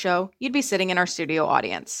legit talk show, you'd be sitting in our studio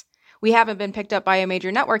audience. We haven't been picked up by a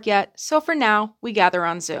major network yet, so for now, we gather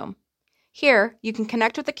on Zoom. Here, you can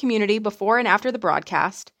connect with the community before and after the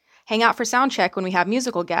broadcast, hang out for sound check when we have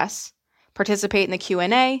musical guests, participate in the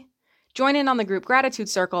Q&A, join in on the group gratitude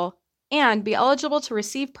circle, and be eligible to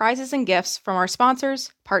receive prizes and gifts from our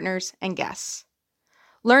sponsors, partners, and guests.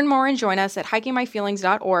 Learn more and join us at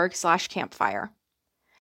hikingmyfeelings.org/campfire.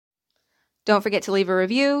 Don't forget to leave a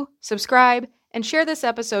review, subscribe, and share this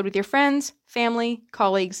episode with your friends, family,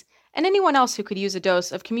 colleagues, and anyone else who could use a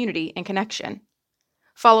dose of community and connection.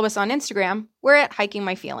 Follow us on Instagram, we're at Hiking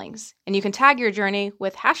My Feelings, and you can tag your journey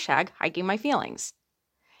with #HikingMyFeelings.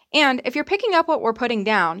 And if you're picking up what we're putting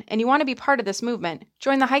down and you want to be part of this movement,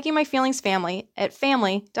 join the Hiking My Feelings family at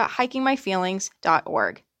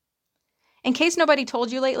family.hikingmyfeelings.org. In case nobody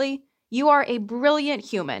told you lately, you are a brilliant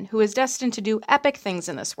human who is destined to do epic things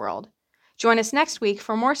in this world. Join us next week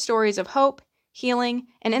for more stories of hope, healing,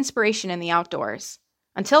 and inspiration in the outdoors.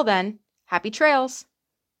 Until then, happy trails!